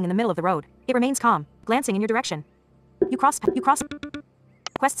beast is walking in the middle of the road. It remains calm, glancing in your direction. You cross.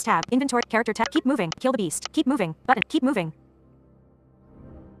 Quests tab. Inventory. Character tab. Keep moving. Kill the beast. Keep moving. Button. Keep moving.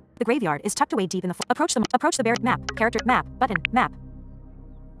 The graveyard is tucked away deep in the approach the bear. Map. Character. Map. Button. Map.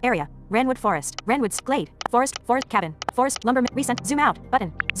 Area. Ranwood Forest. Ranwood's Glade. Forest. Cabin. Forest. Lumber. Recent. Zoom out.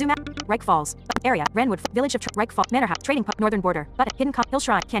 Button. Zoom out. Reich Falls. Area. Ranwood. Village of Reich Falls. Manor House. Trading Post. Northern Border. Button. Hidden Hill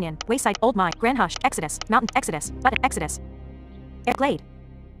Shrine. Canyon. Wayside. Old Mine. Grand Hush. Exodus. Mountain. Exodus. Button. Exodus. Glade.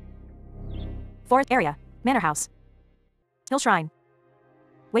 Forest. Area. Manor House. Hill Shrine.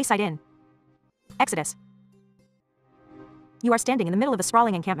 Wayside Inn. Exodus. You are standing in the middle of a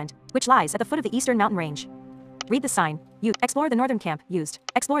sprawling encampment, which lies at the foot of the eastern mountain range. Read the sign. Explore the northern camp. Used.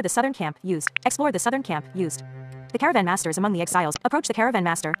 Explore the southern camp. Used. Explore the southern camp. Used. The caravan master is among the exiles. Approach the caravan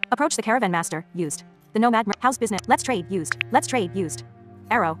master. Approach the caravan master. Used. The nomad. House business. Let's trade. Used. Let's trade. Used.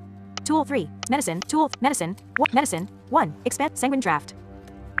 Arrow. Tool 3. Medicine. Tool. Medicine. Medicine. 1. Expand. Sanguine draft.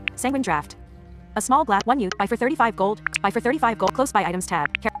 Sanguine draft. A small glass. 1 ute. Buy for 35 gold. Buy for 35 gold. Close by items tab.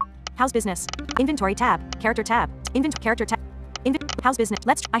 House business. Inventory tab. Character tab. Character tab. House business.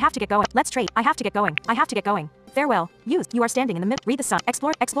 I have to get going. Let's trade. I have to get going. I have to get going. Farewell. Used. You are standing in the middle. Read the sign.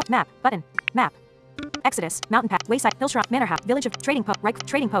 Explore. Map. Button. Map. Exodus. Mountain path. Wayside. Hill Shrine. Manor House. Village of Trading Post.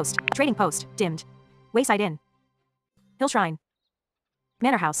 Trading Post. Trading Post. Dimmed. Wayside Inn. Hill Shrine.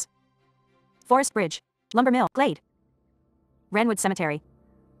 Manor House. Forest Bridge. Lumber Mill. Glade. Ranwood Cemetery.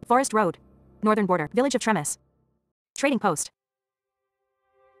 Forest Road. Northern Border. Village of Tremis. Trading Post.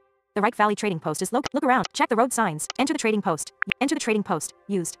 The Reich Valley Trading Post is look around. Check the road signs. Enter the trading post. Enter the trading post.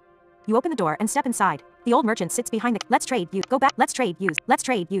 Used. You open the door and step inside. The old merchant sits behind the let's trade. Go back. Let's trade. Used. Let's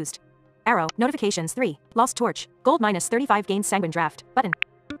trade. Used. Arrow. Notifications 3. Lost torch. Gold minus 35 gains sanguine draft. Button.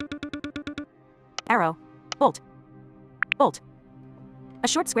 Arrow. Bolt. Bolt. A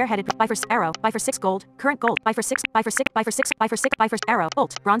short square-headed buy for arrow. Buy for 6 gold. Current gold. Buy for 6. Buy for 6. Buy for 6. Buy for 6. Buy for arrow.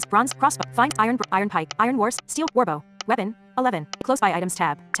 Bolt. Bronze crossbow. Find iron pike. Iron wars. Steel warbow. Weapon. 11. Close by items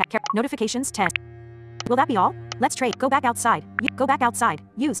tab. Notifications 10. Will that be all? Let's trade. Go back outside. Go back outside.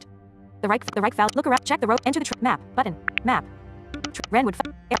 Used. The Reich Valley. Look around. Check the road. Enter the map. Button. Map. Ranwood.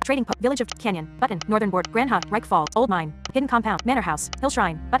 Trading Post. Village of Canyon. Button. Northern Board. Grand Hunt. Reich Falls. Old Mine. Hidden Compound. Manor House. Hill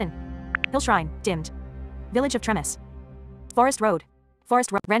Shrine. Button. Hill Shrine. Dimmed. Village of Tremis. Forest Road.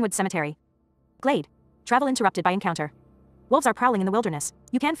 Forest Road. Ranwood Cemetery. Glade. Travel interrupted by encounter. Wolves are prowling in the wilderness.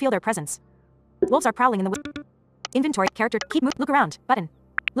 You can feel their presence. Wolves are prowling in the inventory. Character. Keep move. Look around. Button.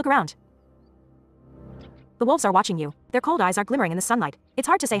 Look around. The wolves are watching you. Their cold eyes are glimmering in the sunlight. It's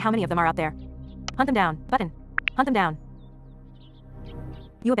hard to say how many of them are out there. Hunt them down. Button. Hunt them down.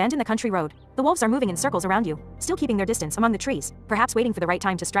 You abandon the country road. The wolves are moving in circles around you, still keeping their distance among the trees, perhaps waiting for the right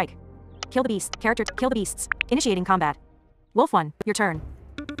time to strike. Kill the beast. Character. Kill the beasts. Initiating combat. Wolf 1. Your turn.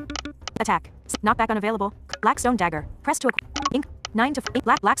 Attack. Knockback unavailable. Black stone dagger. Press to ink. 9 to 8.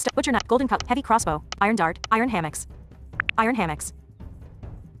 Black stone. Butcher nut. Golden cup. Heavy crossbow. Iron dart. Iron hammocks. Iron hammocks.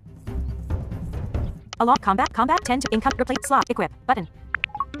 Along combat. 10 to income. Replace slot. Equip. Button.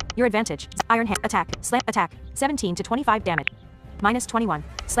 Your advantage. Iron hand. Attack. Slam. Attack. 17 to 25 damage. Minus 21.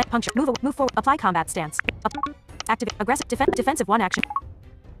 Slam. Puncture. Move forward. Apply combat stance. Activate. Aggressive. Defensive 1 action.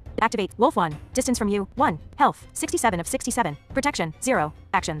 Activate. Wolf 1. Distance from you. 1. Health. 67 of 67. Protection. 0.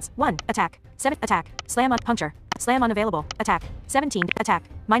 Actions. 1. Attack. 7. Attack. Slam on. Puncture. Slam unavailable. Attack. 17. Attack.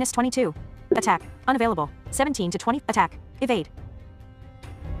 Minus 22. Attack. Unavailable. 17 to 20. Attack. Evade.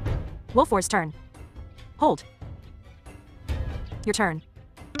 Wolf 4's turn. Hold. Your turn.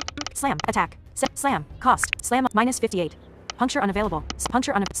 Slam. Attack. Slam. Cost. Slam. Minus 58. Puncture unavailable.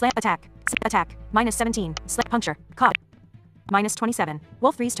 Puncture slam. Attack. Attack. Minus 17. Slam. Puncture. Caught. Minus 27.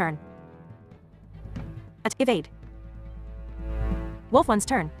 Wolf 3's turn. Evade. Wolf 1's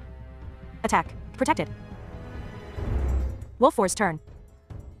turn. Attack. Protected. Wolf 4's turn.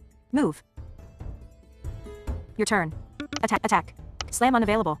 Move. Your turn. Attack. Slam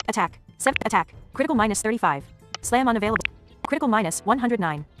unavailable. Attack. Attack. Critical minus 35. Slam unavailable. Critical minus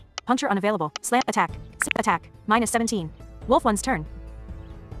 109. Puncture unavailable. Slam. Attack. Attack. Minus 17. Wolf 1's turn.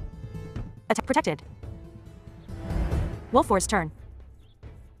 Attack. Protected. Wolf 4's turn.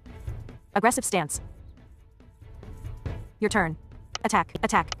 Aggressive stance. Your turn.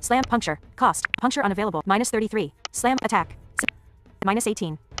 Attack. Slam. Puncture. Cost. Puncture unavailable. Minus 33. Slam. Attack. Minus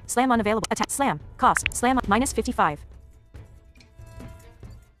 18. Slam unavailable. Attack. Slam. Cost. Slam. Minus 55.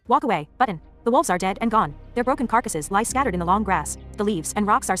 Walk away. Button. The wolves are dead and gone. Their broken carcasses lie scattered in the long grass. The leaves and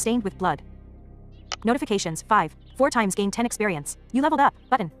rocks are stained with blood. Notifications 5. 4 times gain 10 experience. You leveled up.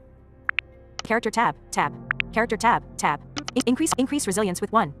 Button. Character tab. Character tab. Increase resilience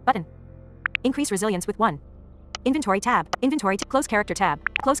with 1. Button. Increase resilience with 1. Inventory tab. Close character tab.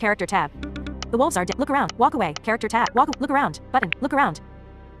 The wolves are dead. Look around. Walk away. Character tab. Look around. Button. Look around.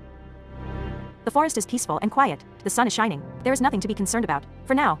 The forest is peaceful and quiet. The sun is shining. There is nothing to be concerned about.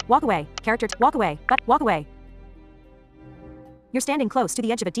 For now, walk away. Character walk away. But walk away. You're standing close to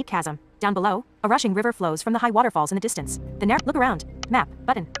the edge of a deep chasm. Down below, a rushing river flows from the high waterfalls in the distance. Look around. Map.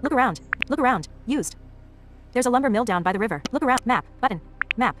 Button. Look around. Look around. Used. There's a lumber mill down by the river. Look around. Map. Button.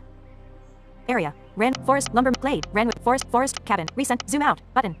 Map. Area. Forest. Lumber. Glade. Ranwood. Forest. Cabin. Recent. Zoom out.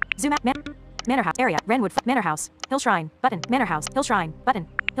 Button. Zoom out. Manor house. Area. Ranwood. Manor house. Hill shrine. Button. Manor house. Hill shrine. Button.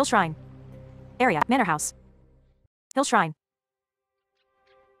 Hill shrine. Area. Manor house. Hill shrine.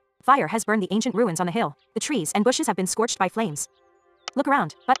 Fire has burned the ancient ruins on the hill. The trees and bushes have been scorched by flames. Look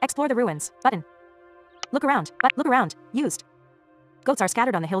around. But explore the ruins. Button. Look around. But look around. Used. Goats are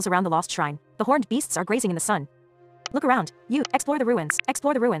scattered on the hills around the lost shrine. The horned beasts are grazing in the sun. Look around. You explore the ruins.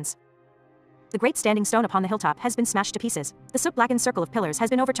 Explore the ruins. The great standing stone upon the hilltop has been smashed to pieces. The soot-blackened circle of pillars has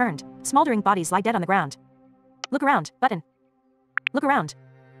been overturned. Smoldering bodies lie dead on the ground. Look around. Button. Look around.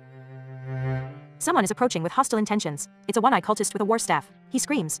 Someone is approaching with hostile intentions. It's a one-eyed cultist with a war staff. He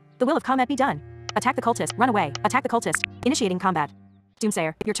screams, "The will of combat be done." Attack the cultist. Run away. Attack the cultist. Initiating combat.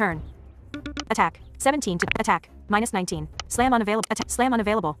 Doomsayer, your turn. Attack. 17 to attack. -19. Slam unavailable. Attack. Slam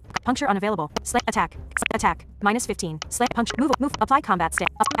unavailable. Puncture unavailable. Attack. Attack. -15. Slam. Puncture. Move. Apply combat stat.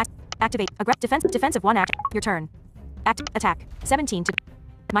 Activate. Defensive 1 act. Your turn. Attack. 17 to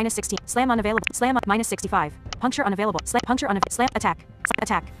 -16. Slam unavailable. Slam -65. Puncture unavailable. Puncture unavailable. Slam. Attack.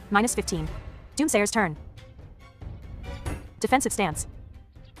 Attack. -15. Doomsayer's turn. Defensive stance.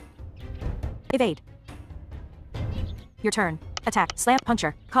 Evade. Your turn. Attack. Slam.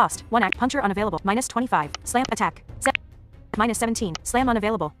 Puncture. Cost. 1 act. Puncture unavailable. -25. Slam. Attack. -17. Slam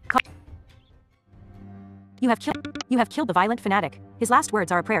unavailable. You have killed the violent fanatic. His last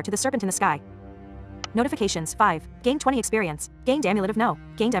words are a prayer to the serpent in the sky. Notifications 5. Gained 20 experience. Gained Amulet of No.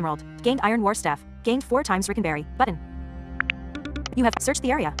 Gained Emerald. Gained Iron War Staff. Gained 4 times Rickenberry. Button. You have searched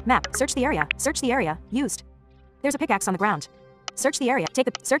the area. Map. Search the area. Search the area. Used. There's a pickaxe on the ground. Search the area.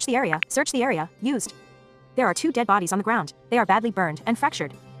 Search the area. Search the area. Used. There are 2 dead bodies on the ground. They are badly burned and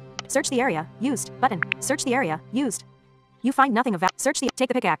fractured. Search the area. Used. Button. Search the area. Used. You find nothing of value. Take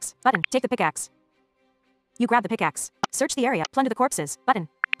the pickaxe. Button. Take the pickaxe. You grab the pickaxe. Search the area. Plunder the corpses. Button.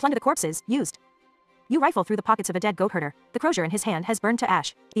 Plunder the corpses. Used. You rifle through the pockets of a dead goat herder. The crozier in his hand has burned to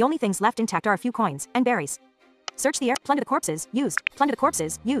ash. The only things left intact are a few coins and berries. Search the area. Plunder the corpses. Used. Plunder the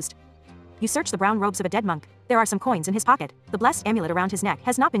corpses. Used. You search the brown robes of a dead monk. There are some coins in his pocket. The blessed amulet around his neck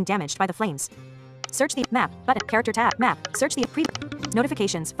has not been damaged by the flames. Search the map. Button. Character tab. Map. Search the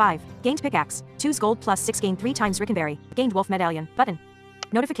Notifications 5. Gained pickaxe. 2's gold plus 6. Gained 3 times Rickenberry. Gained wolf medallion. Button.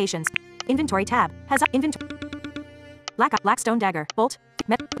 Notifications. Inventory tab. Has inventory. Black stone dagger. Bolt.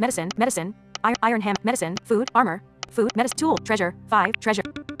 Medicine. Iron ham. Medicine. Food. Armor. Food. Medicine. Tool. Treasure. 5. Treasure.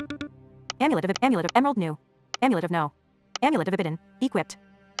 Amulet of Emerald New. Amulet of No. Amulet of Ibidin. Equipped.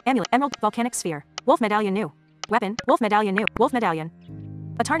 Amulet. Emerald. Volcanic sphere. Wolf medallion new. Weapon. Wolf medallion new. Wolf medallion.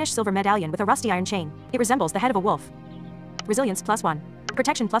 A tarnished silver medallion with a rusty iron chain. It resembles the head of a wolf. Resilience +1.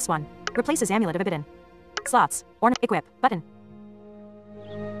 Protection +1. Replaces Amulet of Ibidin. Slots. Equip. Button.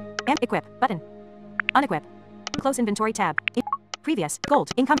 Equip. Button. Unequip. Close inventory tab. Previous.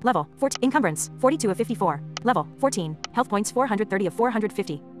 Gold. Income. Level. 14. Encumbrance. 42 of 54. Level. 14. Health points 430 of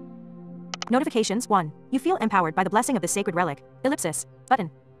 450. Notifications 1. You feel empowered by the blessing of the sacred relic. Ellipsis. Button.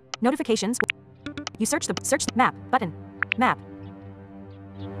 Notifications. You search the map. Button. Map.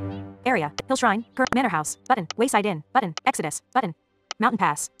 Area. Hill Shrine. Manor House. Button. Wayside Inn. Button. Exodus. Button. Mountain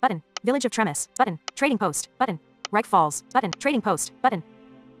Pass. Button. Village of Tremis. Button. Trading Post. Button. Reich Falls. Button. Trading Post. Button.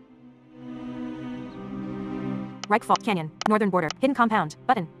 Reich Fall. Canyon. Northern Border. Hidden Compound.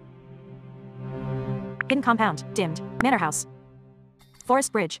 Button. Hidden Compound. Dimmed. Manor House.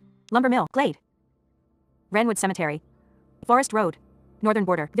 Forest Bridge. Lumber Mill. Glade. Ranwood Cemetery. Forest Road. Northern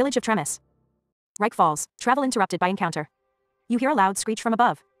Border. Village of Tremis. Reich Falls. Travel interrupted by encounter. You hear a loud screech from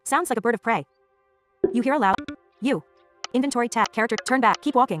above. Sounds like a bird of prey. You hear a loud. You. Inventory tab. Character. Turn back.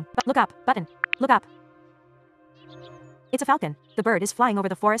 Keep walking. Look up. Button. Look up. It's a falcon. The bird is flying over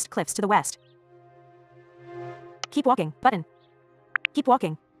the forest cliffs to the west. Keep walking. Button. Keep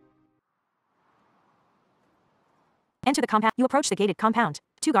walking. Enter the compound. You approach the gated compound.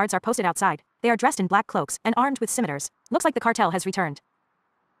 2 guards are posted outside. They are dressed in black cloaks and armed with scimitars. Looks like the cartel has returned.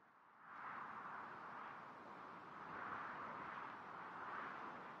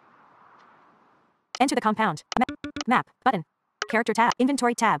 Enter the compound. Map. Button. Character tab.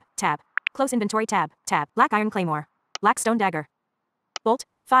 Inventory tab. Tab. Close inventory tab. Tab. Black iron claymore. Black stone dagger. Bolt.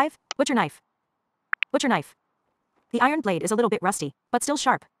 5. Butcher knife. Butcher knife. The iron blade is a little bit rusty, but still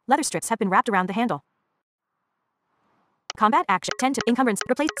sharp. Leather strips have been wrapped around the handle. Combat action. 10 to encumbrance.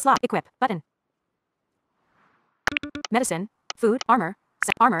 Replace slot. Equip. Button. Medicine. Food. Armor.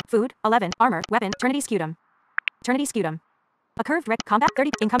 Armor. Food. 11. Armor. Weapon. Trinity Scutum. Trinity Scutum. A curved red. Combat.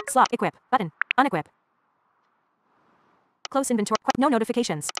 30. Income. Slot. Equip. Button. Unequip. Close inventory. No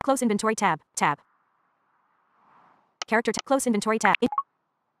notifications. Close inventory tab. Tab. Character tab. Close inventory tab.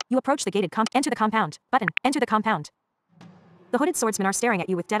 You approach the gated enter the compound. Button. Enter the compound. The hooded swordsmen are staring at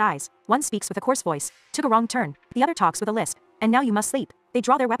you with dead eyes. One speaks with a coarse voice. Took a wrong turn. The other talks with a lisp. And now you must sleep. They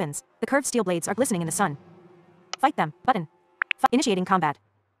draw their weapons. The curved steel blades are glistening in the sun. Fight them. Button. Initiating combat.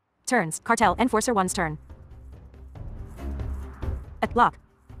 Turns. Cartel. Enforcer 1's turn. Block.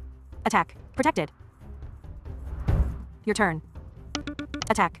 Attack. Protected. Your turn.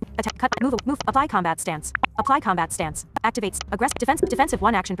 Attack. Attack. Cut. Move. Move. Apply combat stance. Apply combat stance. Activates. Aggressive. Defense. Defensive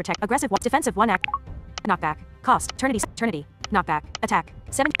 1 action. Protect. Aggressive 1. Defensive 1 act. Knockback. Cost. Trinity. Trinity. Knockback. Attack.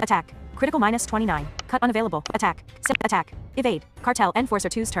 7. Attack. Critical minus 29. Cut unavailable. Attack. Attack. Evade. Cartel. Enforcer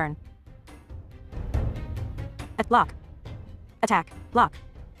 2's turn. Block. Attack. Block.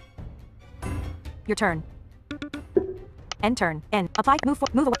 Your turn. End turn. End. Apply. Move.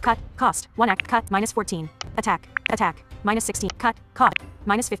 Move. Cut. Cost. 1 act. Cut. Minus 14. Attack. Attack. Minus 16. Cut. Caught.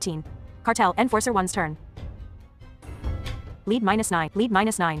 Minus 15. Cartel. Enforcer 1's turn. Lead minus 9. Lead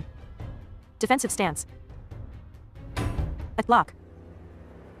minus 9. Defensive stance. Block.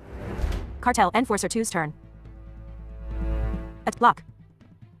 Cartel. Enforcer 2's turn. Block.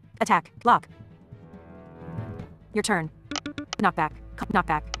 Attack. Block. Your turn. Knockback.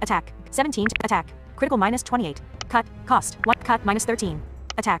 Knockback. Attack. 17. Attack. Critical minus 28. Cut. Cost. 1. Cut. Minus 13.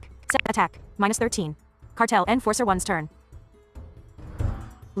 Attack. Attack. Minus 13. Cartel. Enforcer 1's turn.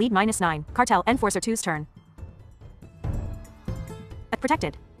 Lead minus 9. Cartel. Enforcer 2's turn.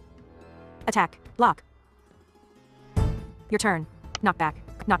 Protected. Attack. Block. Your turn. Knockback.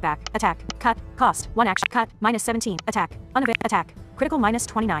 Knockback. Attack. Cut. Cost. 1 action. Cut. Minus 17. Attack. Attack. Critical minus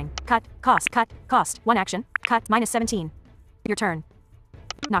 29. Cut. Cost. Cut. Cost. 1 action. Cut. Minus 17. Your turn.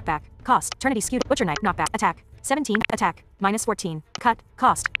 Knockback. Cost. Trinity Skew. Butcher Knight. Knockback. Attack. 17. Attack. Minus 14. Cut.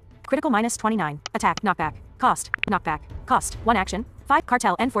 Cost. Critical minus 29. Attack. Knockback. Cost. Knockback. Cost. 1 action. 5.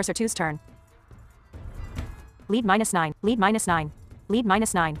 Cartel. Enforcer 2's turn. Lead minus 9. Lead minus 9. Lead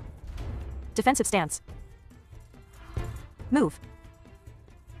minus 9. Defensive stance. Move.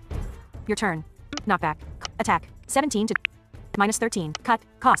 Your turn. Knockback. Attack. 17 to minus 13. Cut.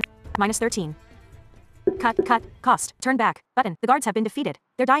 Cost. Minus 13. Cut. Cut. Cost. Turn back. Button. The guards have been defeated.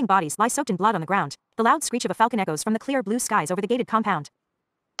 Their dying bodies lie soaked in blood on the ground. The loud screech of a falcon echoes from the clear blue skies over the gated compound.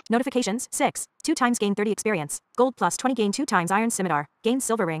 Notifications. 6. 2 times gain 30 experience. Gold plus 20 gain 2 times iron scimitar. Gain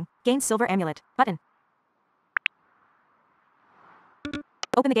silver ring. Gain silver amulet. Button.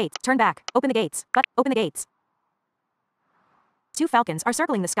 Open the gates. Turn back. Open the gates. Open the gates. 2 falcons are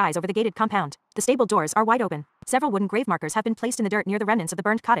circling the skies over the gated compound. The stable doors are wide open. Several wooden grave markers have been placed in the dirt near the remnants of the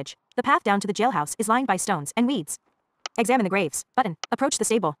burned cottage. The path down to the jailhouse is lined by stones and weeds. Examine the graves. Button. Approach the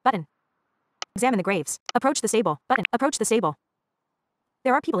stable. Button. Examine the graves. Approach the stable. Button. Approach the stable.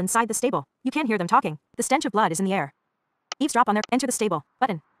 There are people inside the stable. You can't hear them talking. The stench of blood is in the air. Eavesdrop on their. Enter the stable.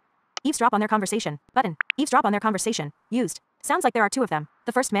 Button. Eavesdrop on their conversation. Button. Eavesdrop on their conversation. Used. Sounds like there are 2 of them.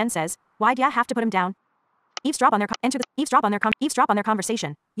 The first man says, "Why'd ya have to put him down?" Eavesdrop on their. Enter the. Eavesdrop on their. Eavesdrop on their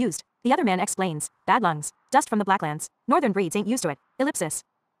conversation. Used. The other man explains. Bad lungs. Dust from the Blacklands. Northern breeds ain't used to it. Ellipsis.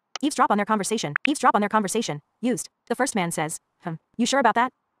 Eavesdrop on their conversation. Eavesdrop on their conversation. Used. The first man says, You sure about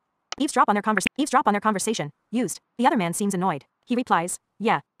that?" Eavesdrop on their Eavesdrop on their conversation. Used. The other man seems annoyed. He replies,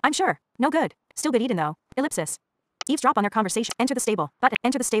 "Yeah, I'm sure. No good. Still good eating though." Ellipsis. Eavesdrop on their conversation. Enter the stable. Button.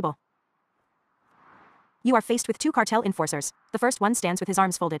 Enter the stable. You are faced with 2 cartel enforcers. The first one stands with his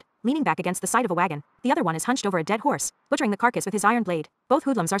arms folded, leaning back against the side of a wagon. The other one is hunched over a dead horse, butchering the carcass with his iron blade. Both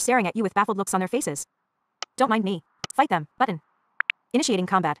hoodlums are staring at you with baffled looks on their faces. Don't mind me. Fight them. Button. Initiating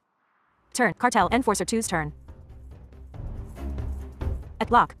combat. Turn. Cartel Enforcer 2's turn.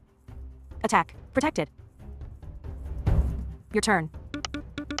 Block. Attack. Protected. Your turn.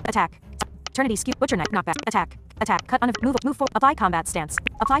 Attack. Trinity Skew. Butcher Knight. Knockback. Attack. Attack. Cut. Move. Move forward. Apply combat stance.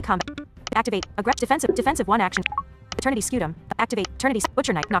 Apply combat. Activate. Defensive. Defensive 1 action. Eternity Scutum. Activate. Eternity.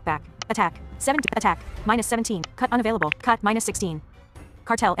 Butcher Knight. Knockback. Attack. 7. Attack. Minus 17. Cut unavailable. Cut. Minus 16.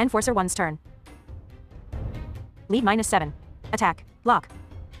 Cartel Enforcer 1's turn. Lead minus 7. Attack. Block.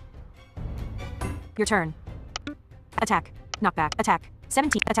 Your turn. Attack. Knockback. Attack.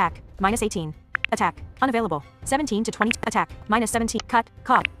 17. Attack. Minus 18. Attack. Unavailable. 17 to 20. Attack. Minus 17. Cut.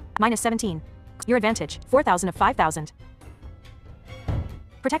 Caught. Minus 17. Your advantage. 4,000 of 5,000.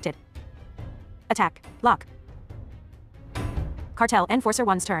 Protected. Attack. Block. Cartel Enforcer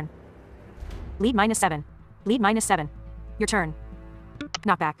 1's turn. Lead minus 7. Lead minus 7. Your turn.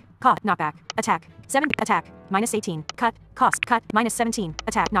 Knockback. Caught. Knockback. Attack. 7. Attack. Minus 18. Cut. Cost. Cut. Minus 17.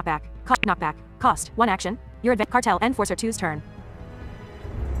 Attack. Knockback. Caught. Knockback. Cost. 1 action. Your cartel enforcer 2's turn.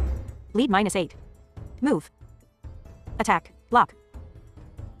 Lead -8. Move. Attack. Block.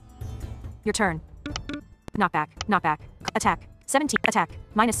 Your turn. Knockback. Knockback. Attack. 17. Attack.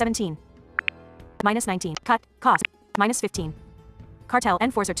 -17. -19. Cut. Cost. -15. Cartel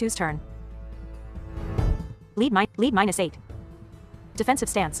enforcer 2's turn. Lead -8. Defensive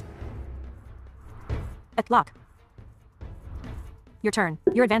stance. Lock. Your turn.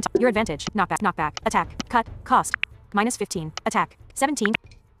 Your advantage. Knockback. Knockback. Attack. Cut. Cost. -15. Attack. 17.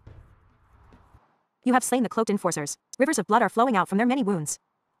 You have slain the cloaked enforcers. Rivers of blood are flowing out from their many wounds.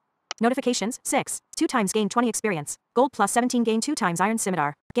 Notifications, 6. 2 times gain 20 experience. Gold plus 17 gain 2 times iron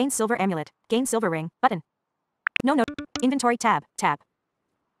scimitar. Gain silver amulet. Gain silver ring. Button. No. Inventory tab. Tab.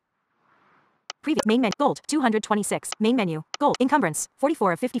 Previous main menu. Gold, 226. Main menu. Gold. Encumbrance,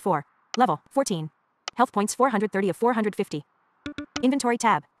 44 of 54. Level, 14. Health points 430 of 450. Inventory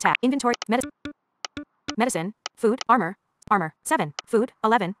tab. Tab. Inventory. Medicine. Food. Armor. Armor. 7. Food.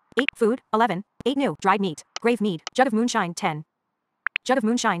 11. 8. Food. 11. 8 new. Dried meat. Grave mead. Jug of moonshine. 10. Jug of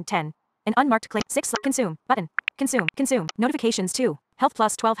moonshine. 10. An unmarked clay. 6. Consume. Button. Consume. Consume. Notifications 2. Health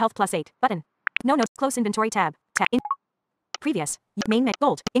plus 12. Health plus 8. Button. No. Close inventory tab. Tab. Previous. Main menu.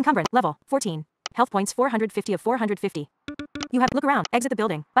 Gold. Encumbrance. Level. 14. Health points 450 of 450. You have look around. Exit the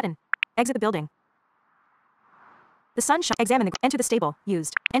building. Button. Exit the building. The sun shine. Examine the. Enter the stable.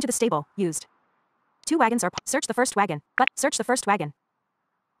 Used. Enter the stable. Used. 2 wagons are. Search the first wagon. But search the first wagon.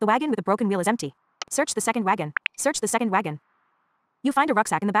 The wagon with the broken wheel is empty. Search the second wagon. Search the second wagon. You find a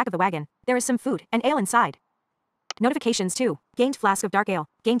rucksack in the back of the wagon. There is some food and ale inside. Notifications 2. Gained flask of dark ale.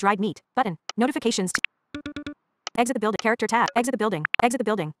 Gained dried meat. Button. Notifications 2. Exit the building. Character tab. Exit the building. Exit the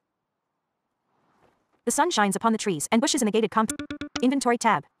building. The sun shines upon the trees and bushes in the gated Inventory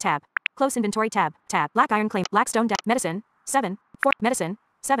tab. Tab. Close inventory tab. Tab. Black iron claim. Black stone deck. Medicine. 7. 4. Medicine.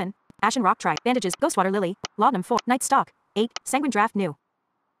 7. Ashen rock tri. Bandages. Ghostwater lily. Laudanum 4. Night stock. 8. Sanguine draft new.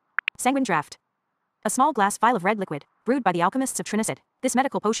 Sanguine draft. A small glass vial of red liquid, brewed by the alchemists of Trinicet. This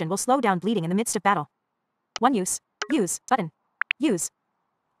medical potion will slow down bleeding in the midst of battle. 1 use. Use. Button. Use.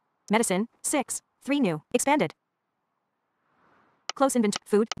 Medicine. 6. 3 new. Expanded. Close inventory.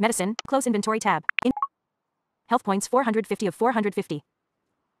 Food. Medicine. Close inventory tab. Health points 450 of 450.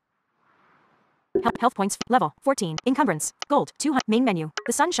 Health points. Level. 14. Encumbrance. Gold. 200. Main menu.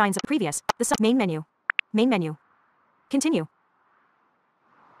 The sun shines. Previous. The sun. Main menu. Main menu. Continue.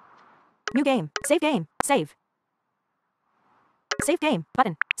 New game. Save game. Save. Save game.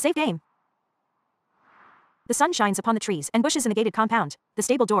 Button. Save game. The sun shines upon the trees and bushes in the gated compound. The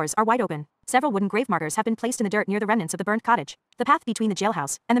stable doors are wide open. Several wooden grave markers have been placed in the dirt near the remnants of the burned cottage. The path between the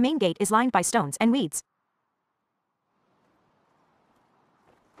jailhouse and the main gate is lined by stones and weeds.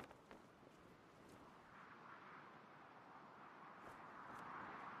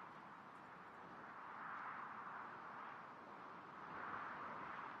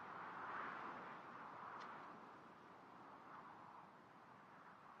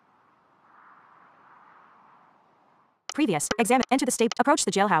 Previous. Examine. Enter the stable. Approach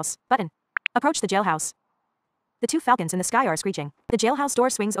the jailhouse. Button. Approach the jailhouse. The 2 falcons in the sky are screeching. The jailhouse door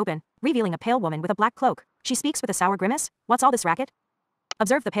swings open, revealing a pale woman with a black cloak. She speaks with a sour grimace. What's all this racket?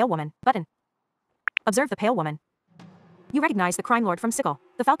 Observe the pale woman. Button. Observe the pale woman. You recognize the crime lord from Sickle.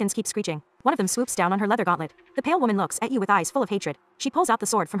 The falcons keep screeching. One of them swoops down on her leather gauntlet. The pale woman looks at you with eyes full of hatred. She pulls out the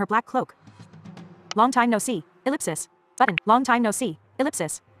sword from her black cloak. Long time no see. Ellipsis. Button. Long time no see.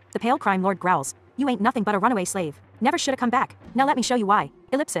 Ellipsis. The pale crime lord growls. You ain't nothing but a runaway slave. Never shoulda come back. Now let me show you why.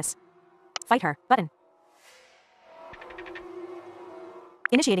 Ellipsis. Fight her. Button.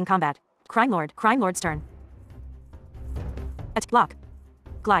 Initiating combat. Crime Lord's turn. Block.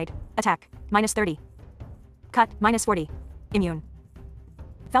 Glide. Attack. -30. Cut. -40. Immune.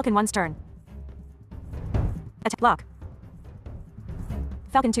 Falcon 1's turn. Attack. Block.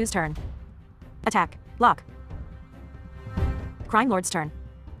 Falcon 2's turn. Attack. Block. Crime Lord's turn.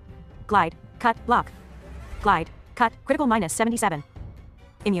 Glide. Cut. Block. Glide. Cut. Critical -77.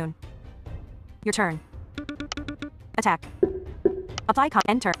 Immune. Your turn. Attack. Apply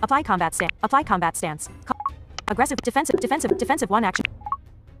enter. Apply combat stance. Apply combat stance. Aggressive. Defensive 1 action.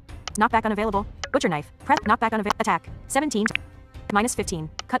 Knockback unavailable. Butcher knife. Press. Knockback unavailable. Attack. 17. -15.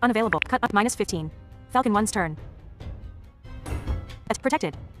 Cut unavailable. Cut -15. Falcon 1's turn.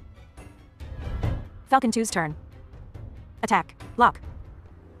 Protected. Falcon 2's turn. Attack. Block.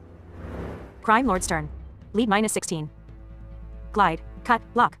 Crime Lord's turn. Lead -16. Glide. Cut.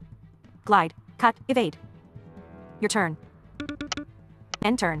 Block. Glide. Cut. Evade. Your turn.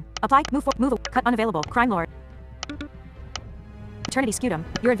 End turn. Apply. Move. Cut unavailable. Crime Lord. Eternity Scutum.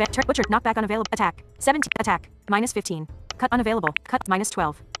 Your advantage. Butcher. Knockback unavailable. Attack. 17. Attack. -15. Cut unavailable. Cut.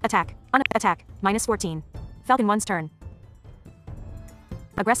 -12. Attack. Attack. -14. Falcon 1's turn.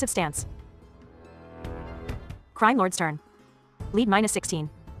 Aggressive stance. Crime Lord's turn. Lead -16.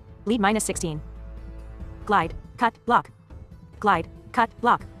 Lead -16. Glide, cut, block. Glide, cut,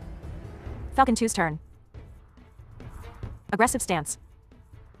 block. Falcon 2's turn. Aggressive stance.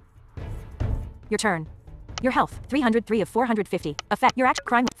 Your turn. Your health, 303 of 450. Effect, your action,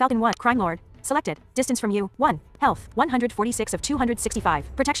 crime, Falcon 1, Crime Lord. Selected. Distance from you, 1. Health, 146 of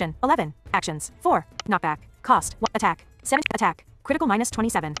 265. Protection, 11. Actions, 4. Knockback. Cost, 1. Attack, 7. Attack. Critical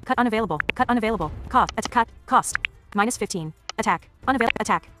 -27. Cut unavailable. Cut unavailable. Cost, cut, cost. -15. Attack, unavailable.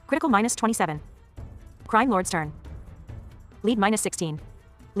 Attack. Critical -27. Crime Lord's turn. Lead -16.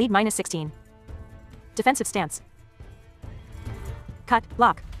 Lead -16. Defensive stance. Cut,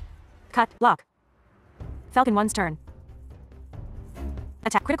 block. Cut, block. Falcon 1's turn.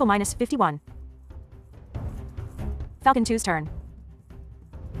 Attack, critical -51. Falcon 2's turn.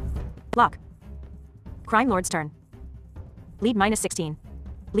 Block. Crime Lord's turn. Lead -16.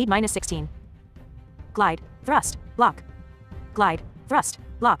 Lead -16. Glide, thrust, block. Glide, thrust,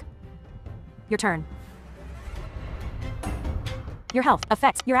 block. Your turn. Your health,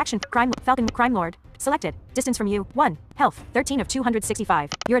 effects, your action, crime, Falcon, Crime Lord. Selected. Distance from you, 1. Health, 13 of 265.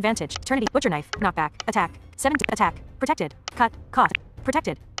 Your advantage, Eternity, Butcher Knife, knockback, attack, 7. Attack, protected, cut, cost,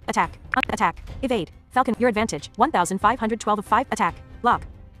 protected, attack, attack, evade. Falcon, your advantage, 1512 of 5. Attack, block.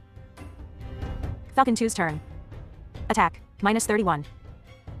 Falcon 2's turn. Attack, -31.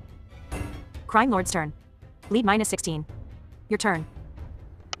 Crime Lord's turn. Lead -16. Your turn.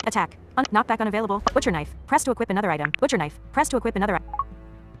 Attack. Knockback unavailable. Butcher Knife. Press to equip another item. Butcher Knife. Press to equip another item.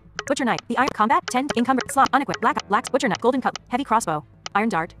 Butcher Knife. The Iron Combat. 10. Encumbered. Slot. Unequipped. Black. Butcher Knife. Golden Cut. Heavy Crossbow. Iron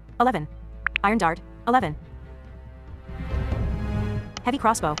Dart. 11. Iron Dart. 11. Heavy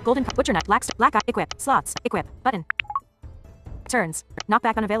Crossbow. Golden Cut. Butcher Knife. Black. Equip. Slots. Equip. Button. Turns.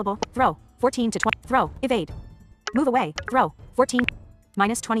 Knockback unavailable. Throw. 14 to 20. Throw. Evade. Move away. Throw. 14.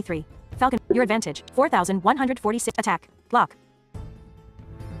 -23. Falcon. Your advantage. 4146. Attack. Block.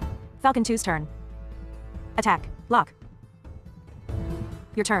 Falcon 2's turn. Attack. Block.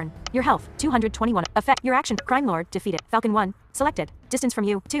 Your turn. Your health, 221. Effect. Your action. Crime Lord. Defeated. Falcon 1. Selected. Distance from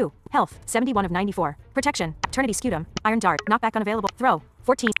you, 2. Health, 71 of 94. Protection. Eternity Scutum. Iron Dart. Knockback unavailable. Throw.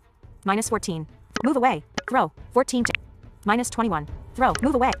 14. -14. Move away. Throw. 14 to -21. Throw.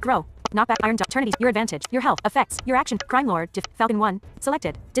 Move away. Throw. Knockback. Iron Dart. Eternity. Your advantage. Your health. Effects. Your action. Crime Lord. Falcon 1.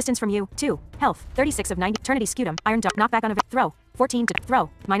 Selected. Distance from you, 2. Health, 36 of 90. Eternity Scutum. Iron Dart. Knockback unavailable. Throw. 14 to throw.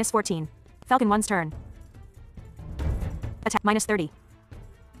 -14. Falcon 1's turn. Attack. -30.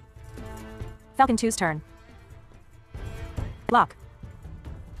 Falcon 2's turn. Block.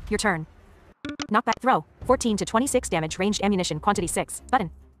 Your turn. Knockback. Throw. 14 to 26 damage. Ranged ammunition. Quantity 6. Button.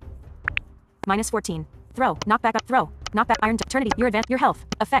 -14. Throw. Knockback up. Throw. Knockback. Iron. Eternity. Your advance. Your health.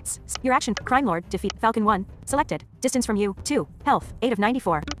 Effects. Your action. Crime Lord. Defeat. Falcon 1. Selected. Distance from you. 2. Health. 8 of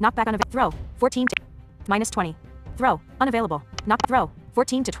 94. Knockback unavailable. Throw. 14 to -20. Throw. Unavailable. Knock. Throw.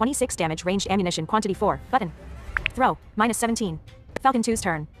 14 to 26 damage. Ranged ammunition. Quantity 4. Button. Throw. -17. Falcon 2's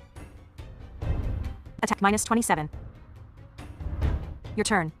turn. Attack. -27. Your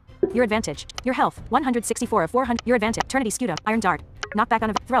turn. Your advantage. Your health. 164 of 400. Your advantage. Eternity Scutum. Iron Dart. Knockback on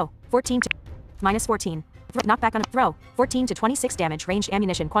a throw. 14 to -14. Knockback on a throw. 14 to 26 damage. Ranged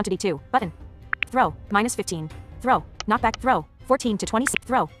ammunition. Quantity 2. Button. Throw. -15. Throw. Knockback. Throw. 14 to 26.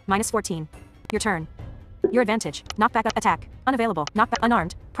 Throw. -14. Your turn. Your advantage. Knockback. Attack. Unavailable. Knockback.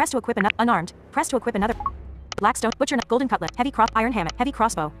 Unarmed. Press to equip another. Unarmed. Press to equip another. Blackstone. Butcher. Golden Cutlet. Heavy cross. Iron Hammer. Heavy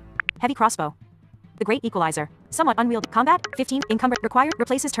crossbow. Heavy crossbow. The Great Equalizer. Somewhat unwieldy. Combat. 15. Encumbered. Required.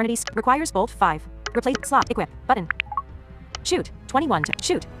 Replaces Eternities. Requires Bolt 5. Replace. Slot. Equip. Button. Shoot. 21 to.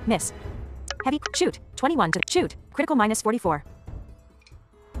 Shoot. Miss. Heavy. Shoot. 21 to. Shoot. Critical -44.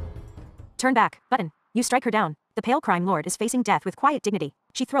 Turn back. Button. You strike her down. The pale crime lord is facing death with quiet dignity.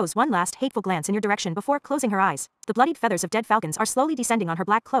 She throws one last hateful glance in your direction before closing her eyes. The bloodied feathers of dead falcons are slowly descending on her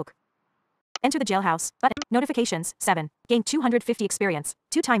black cloak. Enter the jailhouse. Button. Notifications. 7. Gain 250 experience.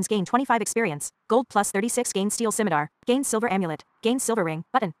 2 times gain 25 experience. Gold plus 36. Gain steel scimitar. Gain silver amulet. Gain silver ring.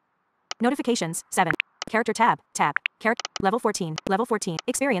 Button. Notifications. 7. Character tab. Tab. Character. Level 14. Level 14.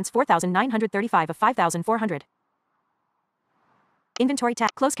 Experience 4,935 of 5,400. Inventory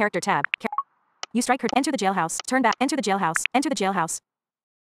tab. Close character tab. You strike her. Enter the jailhouse. Turn back. Enter the jailhouse. Enter the jailhouse.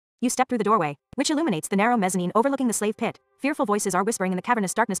 You step through the doorway, which illuminates the narrow mezzanine overlooking the slave pit. Fearful voices are whispering in the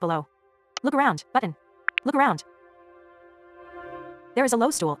cavernous darkness below. Look around. Button. Look around. There is a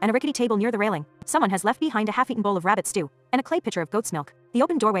low stool and a rickety table near the railing. Someone has left behind a half-eaten bowl of rabbit stew and a clay pitcher of goat's milk. The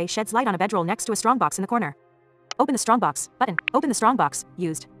open doorway sheds light on a bedroll next to a strongbox in the corner. Open the strongbox. Button. Open the strongbox.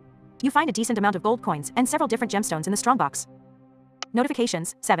 Used. You find a decent amount of gold coins and several different gemstones in the strongbox.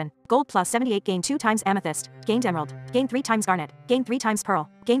 Notifications, 7. Gold plus 78 gain 2 times amethyst, gained emerald, gained 3 times garnet, gained 3 times pearl,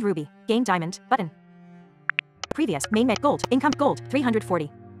 gained ruby, gained diamond, button. Previous, main menu, gold, income, gold,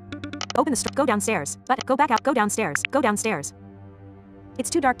 340. Open the store, go downstairs, but go back out, go downstairs, go downstairs. It's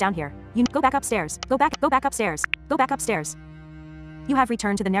too dark down here. You go back upstairs, go back upstairs, go back upstairs. You have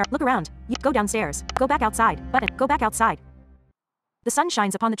returned to the narrow, look around, you go downstairs, go back outside, button, go back outside. The sun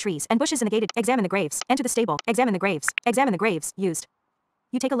shines upon the trees and bushes in the gated, examine the graves, enter the stable, examine the graves, used.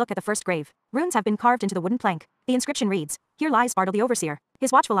 You take a look at the first grave. Runes have been carved into the wooden plank. The inscription reads, "Here lies Bartle the Overseer.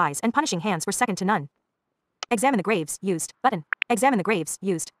 His watchful eyes and punishing hands were second to none." Examine the graves, used, button, examine the graves,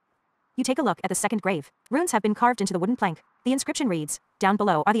 used. You take a look at the second grave. Runes have been carved into the wooden plank. The inscription reads, "Down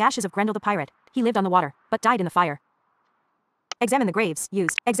below are the ashes of Grendel the pirate. He lived on the water, but died in the fire." Examine the graves,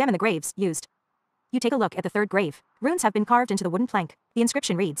 used, examine the graves, used. You take a look at the third grave. Runes have been carved into the wooden plank. The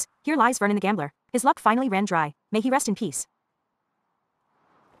inscription reads, "Here lies Vernon the gambler. His luck finally ran dry. May he rest in peace."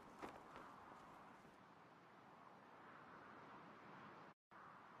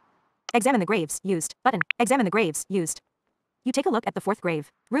 Examine the graves, used, button, examine the graves, used. You take a look at the fourth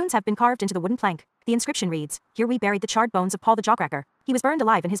grave. Runes have been carved into the wooden plank. The inscription reads, "Here we buried the charred bones of Paul the Jawcracker. He was burned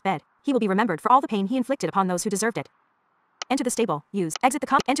alive in his bed. He will be remembered for all the pain he inflicted upon those who deserved it." Enter the stable, used, exit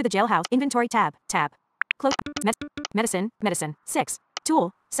the enter the jailhouse, inventory tab, close, medicine, 6,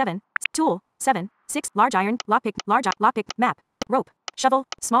 tool, 7, 6, large iron, lockpick, map, rope, shovel,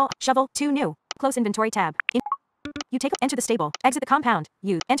 small, shovel, 2 new, close inventory tab, you take, enter the stable, exit the compound,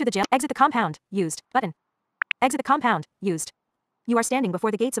 used, enter the jail, exit the compound, used, button, exit the compound, used. You are standing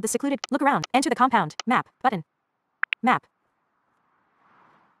before the gates of the secluded, look around, enter the compound, map, button, map,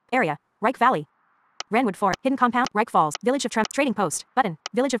 area, Reich Valley, Ranwood Fort, hidden compound, Reich Falls, village of trading post, button,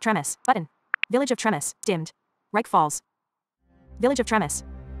 village of Tremis, button, village of Tremis, dimmed, Reich Falls, village of Tremis.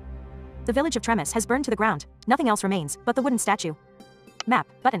 The village of Tremis has burned to the ground, nothing else remains but the wooden statue. Map,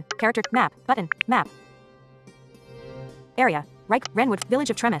 button, character, map, button, map. Area, Reich, Ranwood, village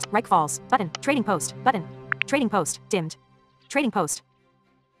of Tremis, Reich Falls, button, trading post, dimmed, trading post.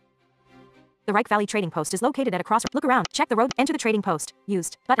 The Reich Valley Trading Post is located at a crossroad. Look around, check the road, enter the trading post,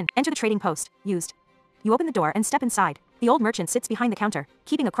 used, button, enter the trading post, used. You open the door and step inside. The old merchant sits behind the counter,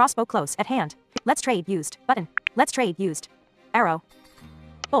 keeping a crossbow close at hand. Let's trade, used, button, let's trade, used. Arrow.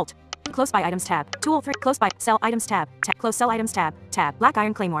 Bolt. Close by items tab. Tool 3, close by, sell items tab, close sell items tab, black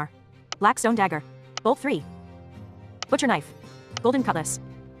iron claymore. Black stone dagger. Bolt 3. Butcher knife. Golden cutlass.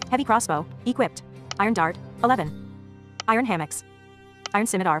 Heavy crossbow, equipped. Iron dart, 11. Iron hammocks. Iron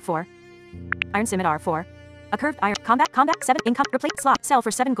scimitar 4. Iron scimitar 4. A curved iron, combat, 7, income, replace, slot, sell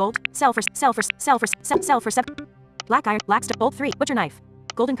for 7 gold, sell for 7. Black iron, black stone, bolt 3, butcher knife.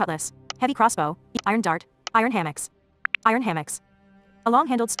 Golden cutlass. Heavy crossbow, iron dart, iron hammocks. Iron hammocks. A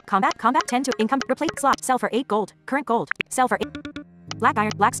long-handled, combat, 10 to, income, replace, slot, sell for 8 gold, current gold, sell for 8. Black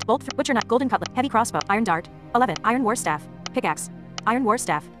iron, black, bolt 3, butcher knife, golden cutlass, heavy crossbow, iron dart, 11, iron war staff, pickaxe, iron war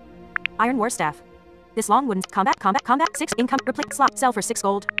staff. Iron war staff. This long wooden, combat, 6, income, replace, slot, sell for 6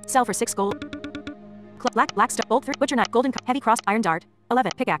 gold, sell for 6 gold. Black stone, bolt 3, butcher knife, golden, heavy cross, iron dart,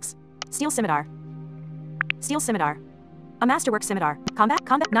 11, pickaxe. Steel scimitar. Steel scimitar. A masterwork scimitar. Combat,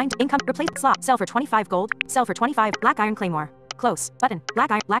 9, income, replace, slot, sell for 25 gold, sell for 25, black iron claymore. Close, button, black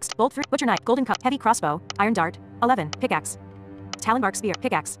iron, bolt 3, butcher knife, golden cup, heavy crossbow, iron dart, 11, pickaxe. Talonbark spear,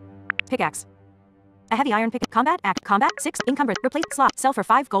 pickaxe. Pickaxe. A heavy iron pick, combat, 6, encumbered, replace, slot, sell for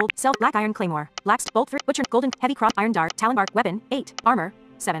 5 gold, sell, black iron claymore, black, bolt 3, butcher, golden, heavy cross, iron dart, talonbark, weapon, 8, armor,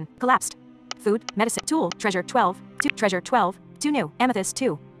 7, collapsed. Food, medicine, tool, treasure, 12, 2, treasure, 12, 2 new, amethyst,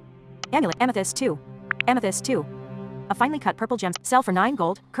 2. Amulet, amethyst, 2. Amethyst, 2. A finely cut purple gem, sell for 9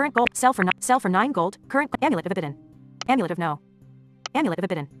 gold, current gold, sell for 9 gold, current, amulet of Abaddon. Amulet of no. Amulet of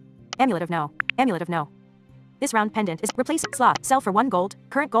Abaddon. Amulet of no. Amulet of no. This round pendant is, replace, slot, sell for 1 gold,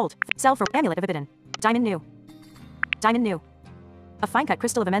 current gold, sell for, amulet of Abaddon. Diamond new. Diamond new. A fine cut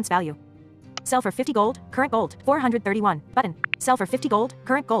crystal of immense value. Sell for 50 gold, current gold, 431, button, sell for 50 gold,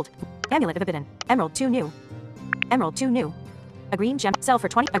 current gold. Amulet of Abaddon. Emerald 2 new. Emerald 2 new. A green gem. Sell for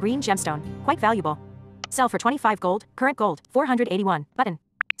 20. A green gemstone. Quite valuable. Sell for 25 gold. Current gold. 481. Button.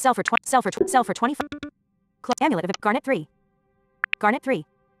 Sell for 25. Amulet of Garnet 3. Garnet 3.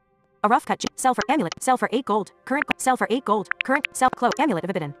 A rough cut. Sell for amulet. Sell for 8 gold. Current. Sell for 8 gold. Current. Sell cloak. Amulet of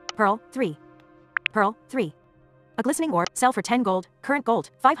Abaddon. Pearl 3. Pearl 3. A glistening ore. Sell for 10 gold. Current gold.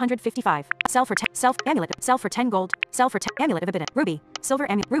 555. Sell for 10. Amulet. Sell for 10 gold. Sell for 10. Amulet of Abaddon. Ruby. Silver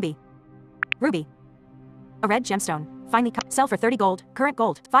amulet. Ruby. Ruby. A red gemstone. Finely cut. Sell for 30 gold. Current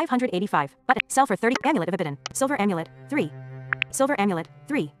gold. 585. Button. Sell for 30. Amulet of Abaddon. Silver amulet. 3. Silver amulet.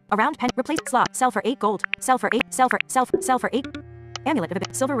 3. A round pen. Replace slot. Sell for 8 gold. Sell for 8. Sell for 8. Amulet of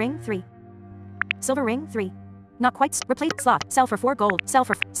Abaddon. Silver ring. 3. Silver ring. 3. Not quite. Replace slot. Sell for 4 gold. Sell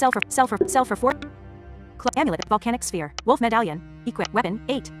for 4. Amulet. Volcanic sphere. Wolf medallion. Equip. Weapon.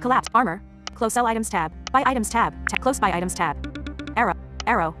 8. Collapse. Armor. Close. Sell items tab. Buy items tab. Close buy items tab.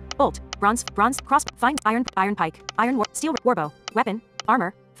 Arrow. Bolt. Bronze. Cross. Find. Iron pike. Steel. Warbow. Weapon.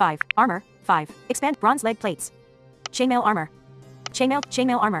 Armor. 5. Armor. 5. Expand. Bronze leg plates. Chainmail armor.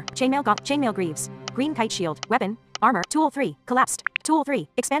 Chainmail armor. Chainmail greaves. Green kite shield. Weapon. Armor. Tool 3. Collapsed. Tool 3.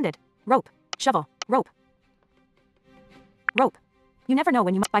 Expanded. Rope. Shovel. Rope. You never know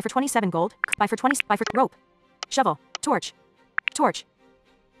when you buy for 27 gold. Buy for rope. Shovel. Torch.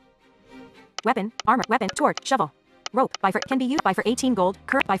 Weapon. Armor. Weapon. Torch. Shovel. Rope. Can be used. Buy for 18 gold.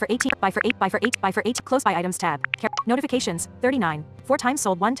 Buy for 18. Buy for 8. Close by items tab. Notifications. 39. 4 times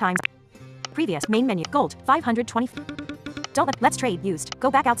sold 1 time. Previous main menu. Gold. 520. Let's trade. Used.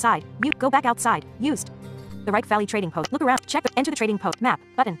 Go back outside. Go back outside. Used. The Reich Valley trading post. Look around. Check. Enter the trading post. Map.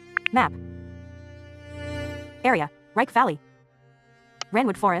 Button. Map. Area. Reich Valley.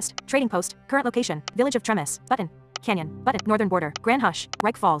 Ranwood Forest. Trading post. Current location. Village of Tremis. Button. Canyon. Button. Northern border. Grand Hush.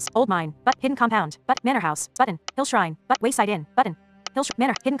 Reich Falls. Old Mine. Hidden compound. Manor House. Button. Hill Shrine. Wayside Inn. Button.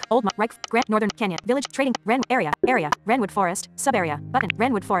 Manor. Hidden. Old Reich. Grand Northern Canyon. Village. Trading. Area. Ranwood Forest. Sub area. Button.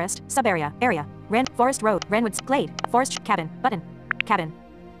 Ranwood Forest. Sub area. Forest Road. Ranwood's Glade. Forest Cabin. Button. Cabin.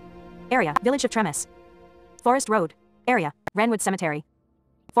 Area. Village of Tremis. Forest Road. Area. Ranwood Cemetery.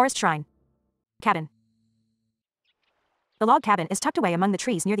 Forest Shrine. Cabin. The log cabin is tucked away among the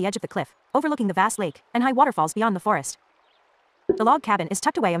trees near the edge of the cliff, overlooking the vast lake and high waterfalls beyond the forest. The log cabin is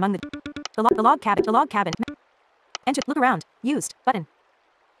tucked away among the log cabin. Enter. Look around. Used. Button.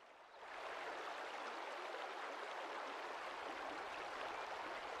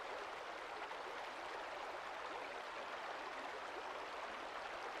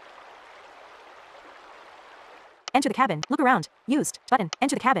 Enter the cabin. Look around. Used. Button.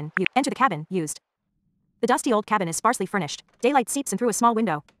 Enter the cabin. Enter the cabin. Used. The dusty old cabin is sparsely furnished. Daylight seeps in through a small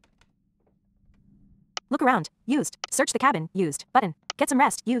window. Look around. Used. Search the cabin. Used. Button. Get some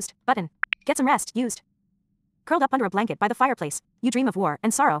rest. Used. Button. Get some rest. Used. Curled up under a blanket by the fireplace, you dream of war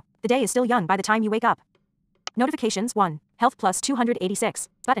and sorrow. The day is still young by the time you wake up. Notifications. 1. Health plus 286.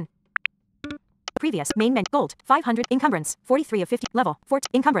 Button. Previous. Main menu. Gold. 500. Encumbrance. 43 of 50. Level. 14.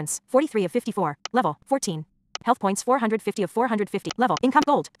 Encumbrance. 43 of 54. Level. 14. Health points 450 of 450. Level. Income.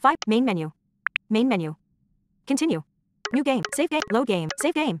 Gold. 5. Main menu. Main menu. Continue. New game. Save game. Load game.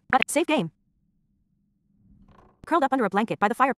 Save game. Button. Save game. Curled up under a blanket by the fire.